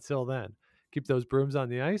 But until then, keep those brooms on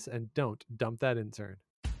the ice and don't dump that intern.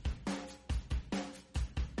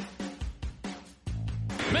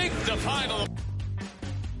 Make the final.